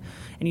easily,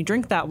 and you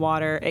drink that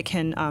water, it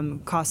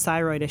can cause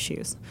thyroid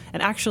issues.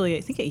 And actually,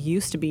 I think it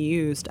used to be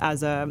used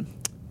as a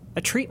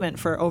treatment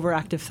for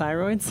overactive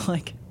thyroids,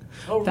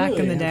 back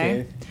in the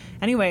day. Okay.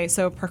 Anyway,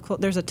 so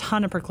there's a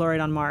ton of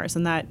perchlorate on Mars,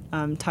 and that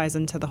ties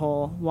into the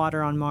whole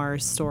water on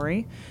Mars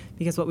story,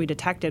 because what we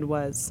detected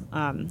was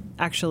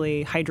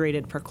actually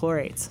hydrated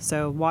perchlorates,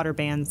 so water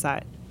bands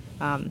that,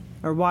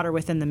 or water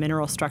within the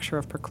mineral structure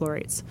of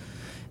perchlorates.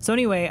 So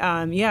anyway,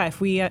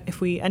 if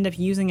we end up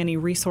using any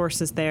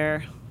resources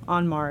there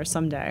on Mars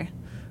someday,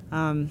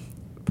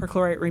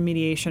 perchlorate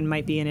remediation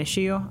might be an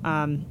issue,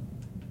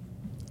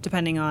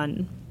 depending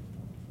on,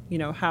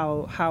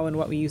 how and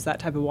what we use that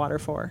type of water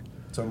for.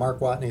 So Mark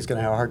Watney's going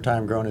to have a hard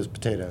time growing his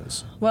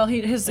potatoes. Well,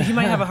 he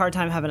might have a hard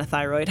time having a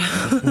thyroid.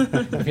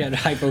 If he had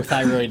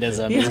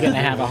hypothyroidism, he's going to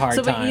have a hard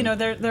time.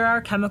 But there are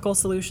chemical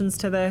solutions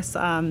to this,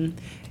 and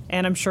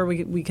I'm sure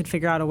we could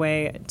figure out a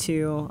way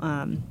to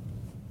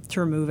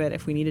remove it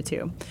if we needed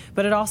to.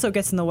 But it also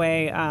gets in the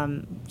way,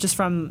 just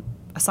from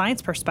a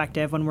science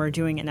perspective, when we're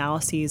doing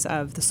analyses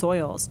of the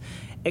soils,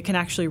 it can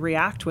actually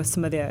react with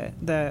some of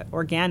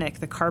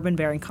the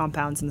carbon-bearing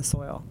compounds in the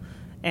soil,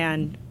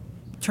 and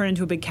turn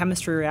into a big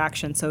chemistry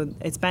reaction. So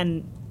it's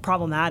been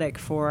problematic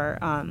for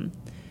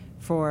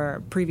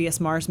previous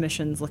Mars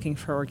missions looking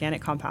for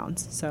organic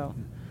compounds. So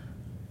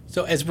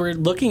as we're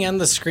looking on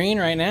the screen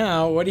right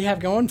now, what do you have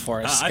going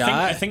for us, Scott?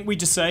 I think we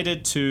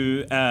decided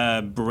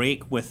to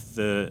break with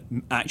the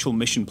actual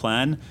mission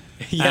plan,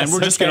 and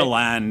we're just going to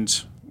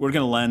land. We're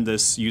going to land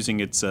this using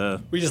its...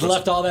 we just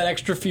left all that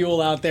extra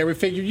fuel out there. We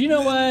figured, you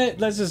know what?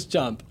 Let's just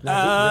jump.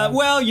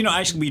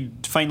 Actually, we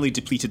finally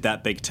depleted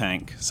that big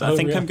tank. So I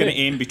think really? I'm going to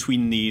aim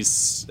between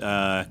these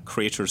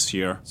craters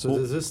here. So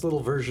does this little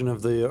version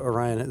of the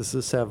Orion, does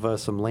this have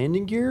some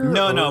landing gear?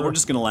 No, we're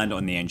just going to land it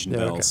on the engine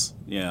bells.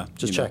 Okay. Yeah.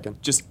 Just checking.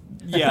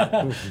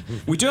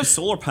 We do have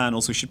solar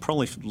panels. We should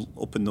probably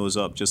open those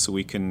up just so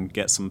we can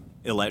get some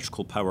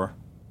electrical power.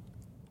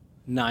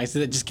 Nice.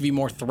 Does it just give you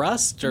more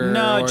thrust?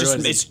 No,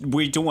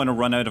 we don't want to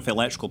run out of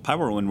electrical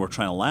power when we're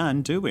trying to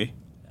land, do we?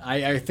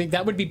 I think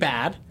that would be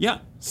bad. Yeah,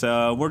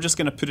 so we're just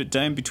going to put it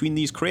down between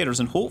these craters,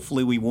 and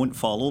hopefully we won't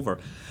fall over.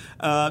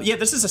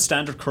 This is a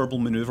standard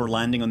Kerbal maneuver,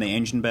 landing on the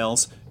engine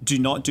bells. Do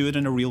not do it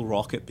in a real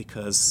rocket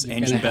because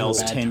engine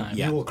bells tend...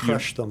 Yeah, you will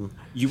crush them.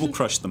 You will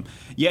crush them.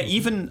 Yeah,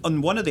 even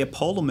on one of the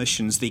Apollo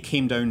missions, they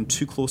came down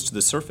too close to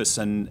the surface,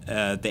 and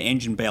the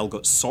engine bell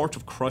got sort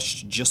of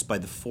crushed just by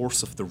the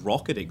force of the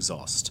rocket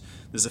exhaust.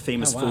 There's a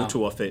famous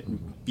photo of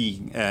it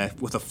being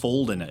with a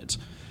fold in it.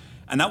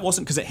 And that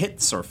wasn't because it hit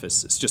the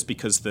surface, it's just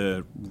because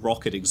the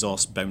rocket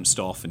exhaust bounced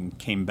off and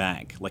came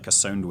back like a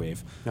sound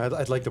wave.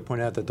 I'd like to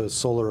point out that those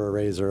solar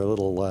arrays are a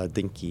little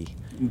dinky.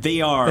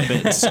 They are,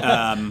 but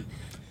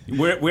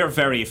we're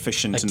very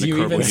efficient in the Kerbal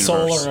universe.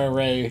 Solar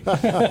array?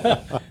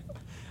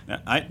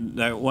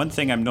 Now, one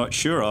thing I'm not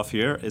sure of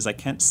here is I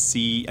can't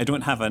see. I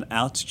don't have an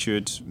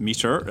altitude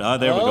meter. Oh,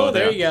 there we go.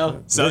 There you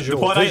go. So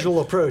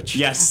visual approach.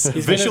 Yes,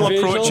 visual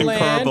approach in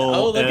Kerbal.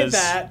 Oh, look at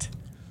that.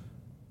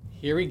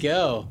 Here we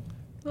go.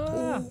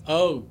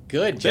 Oh,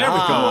 good job. There we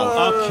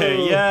go.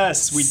 Okay,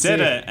 yes, we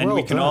did it. And Well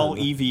we can all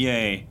done.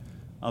 EVA.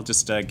 I'll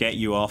just get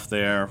you off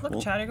there.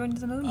 Look, Chad, you're going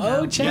to the moon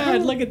Oh, now.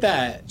 Chad, look at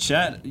that.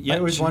 Chad, yeah, I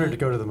always wanted to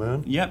go to the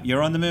moon. Yep,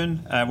 you're on the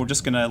moon. We're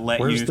just going to let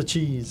Where's you... the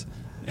cheese?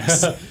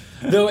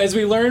 Though, as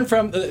we learned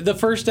from the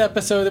first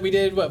episode that we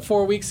did,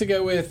 4 weeks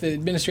ago with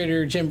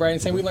Administrator Jim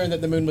Bridenstine, we learned that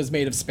the moon was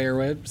made of spare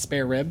ribs.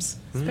 Spare ribs.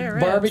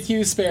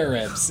 Barbecue spare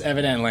ribs,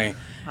 evidently.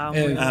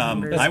 I'm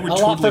hungry. I would a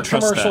lot totally for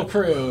trust commercial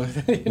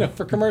that. crew,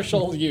 for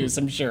commercial use,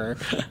 I'm sure.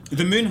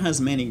 The moon has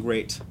many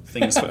great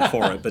things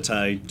for it, but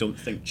I don't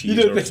think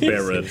cheese or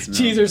spare ribs. No.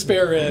 Cheese or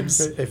spare ribs.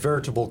 A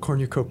veritable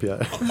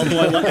cornucopia.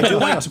 Although I do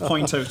like to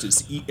point out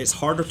it's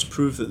harder to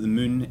prove that the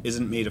moon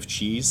isn't made of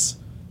cheese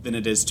than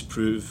it is to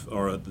prove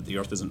that the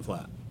Earth isn't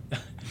flat.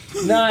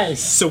 Nice.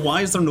 So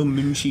why is there no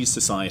Moon Cheese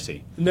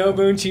Society? No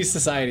Moon Cheese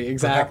Society,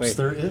 exactly.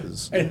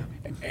 Perhaps there is.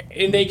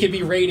 And they could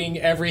be rating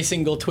every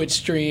single Twitch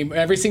stream,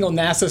 every single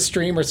NASA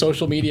stream or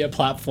social media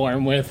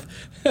platform with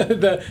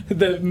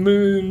the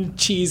Moon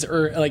Cheese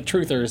or like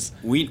truthers.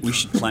 We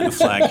should plant a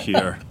flag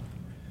here.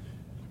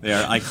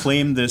 There, I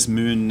claim this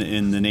moon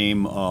in the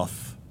name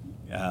of.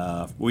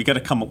 We got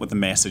to come up with a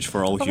message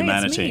for all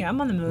humanity. It's me. I'm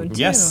on the moon too.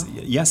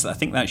 Yes, I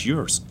think that's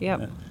yours.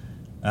 Yep.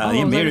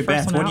 Mary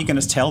Beth, what are you going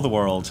to tell the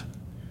world?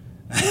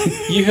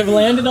 You have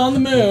landed on the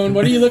moon.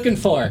 What are you looking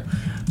for?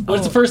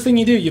 What's the first thing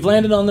you do? You've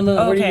landed on the moon.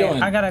 Where are you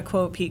going? I gotta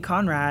quote Pete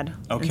Conrad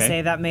and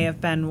say that may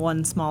have been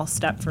one small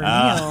step for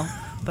Neil,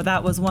 but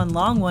that was one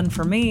long one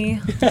for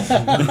me.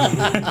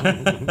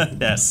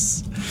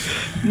 Yes.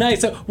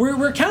 Nice. So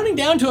we're counting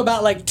down to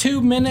about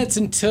 2 minutes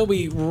until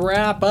we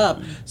wrap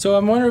up. So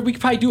I'm wondering if we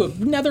could probably do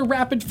another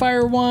rapid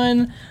fire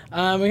one.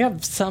 We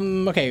have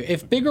some. Okay,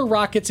 if bigger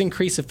rockets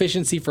increase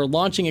efficiency for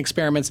launching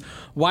experiments,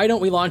 why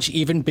don't we launch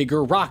even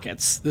bigger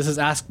rockets? This is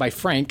asked by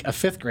Frank, a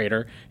 5th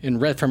grader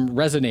from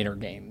Resonator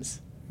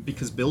Games.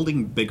 Because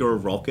building bigger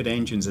rocket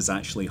engines is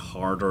actually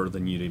harder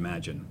than you'd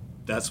imagine.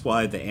 That's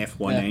why the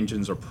F1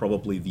 engines are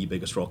probably the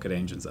biggest rocket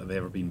engines that have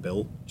ever been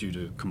built due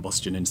to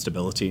combustion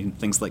instability and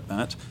things like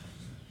that.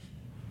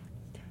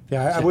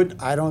 Yeah,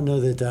 I don't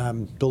know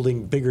that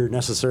building bigger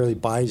necessarily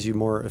buys you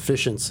more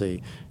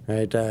efficiency,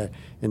 right?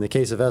 In the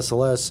case of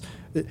SLS,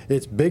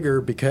 it's bigger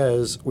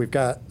because we've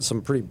got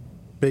some pretty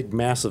big,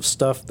 massive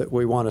stuff that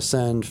we want to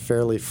send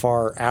fairly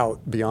far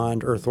out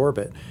beyond Earth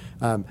orbit.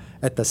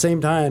 At the same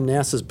time,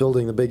 NASA's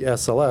building the big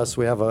SLS.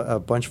 We have a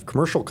bunch of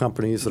commercial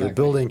companies that are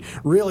building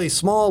really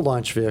small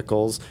launch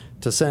vehicles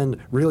to send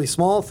really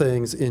small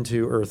things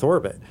into Earth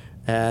orbit.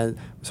 And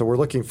so we're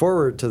looking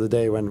forward to the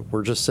day when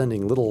we're just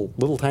sending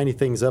little tiny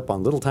things up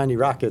on little tiny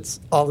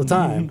rockets all the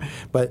time.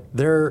 But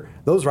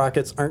those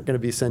rockets aren't going to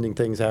be sending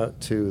things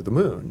out to the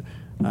moon.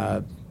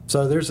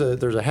 So there's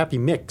a happy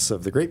mix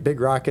of the great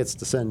big rockets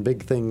to send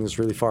big things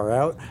really far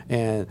out,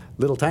 and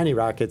little tiny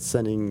rockets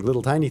sending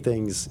little tiny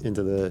things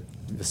into the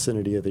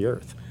vicinity of the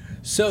Earth.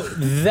 So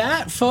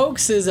that,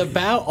 folks, is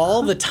about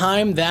all the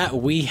time that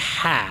we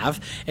have.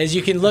 As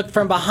you can look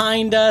from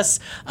behind us,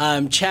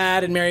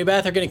 Chad and Mary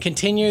Beth are going to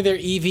continue their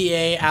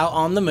EVA out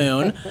on the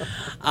moon.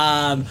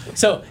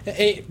 Just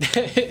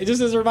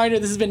as a reminder,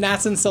 this has been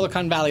NASA in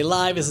Silicon Valley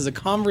Live. This is a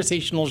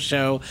conversational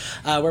show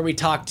where we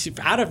talk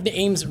out of the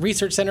Ames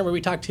Research Center, where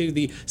we talk to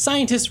the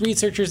scientists,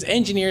 researchers,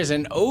 engineers,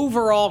 and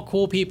overall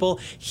cool people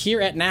here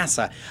at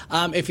NASA.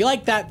 If you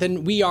like that,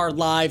 then we are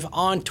live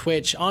on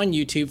Twitch, on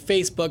YouTube,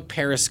 Facebook,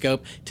 Periscope.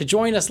 To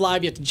join us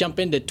live, you have to jump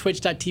into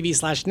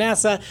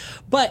twitch.tv/NASA.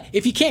 But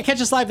if you can't catch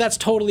us live, that's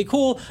totally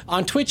cool.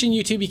 On Twitch and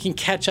YouTube, you can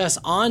catch us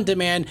on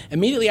demand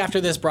immediately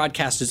after this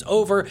broadcast is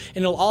over.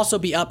 And it'll also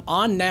be up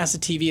on NASA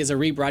TV as a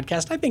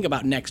rebroadcast, I think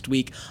about next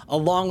week,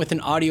 along with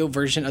an audio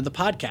version of the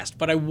podcast.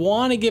 But I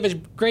want to give a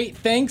great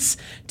thanks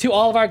to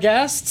all of our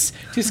guests,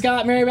 to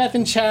Scott, Mary Beth,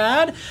 and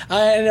Chad.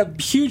 And a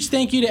huge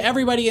thank you to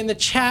everybody in the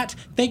chat.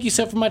 Thank you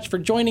so much for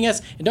joining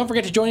us. And don't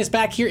forget to join us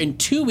back here in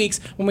 2 weeks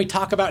when we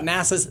talk about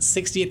NASA's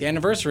 60th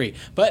anniversary.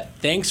 But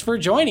thanks for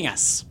joining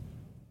us.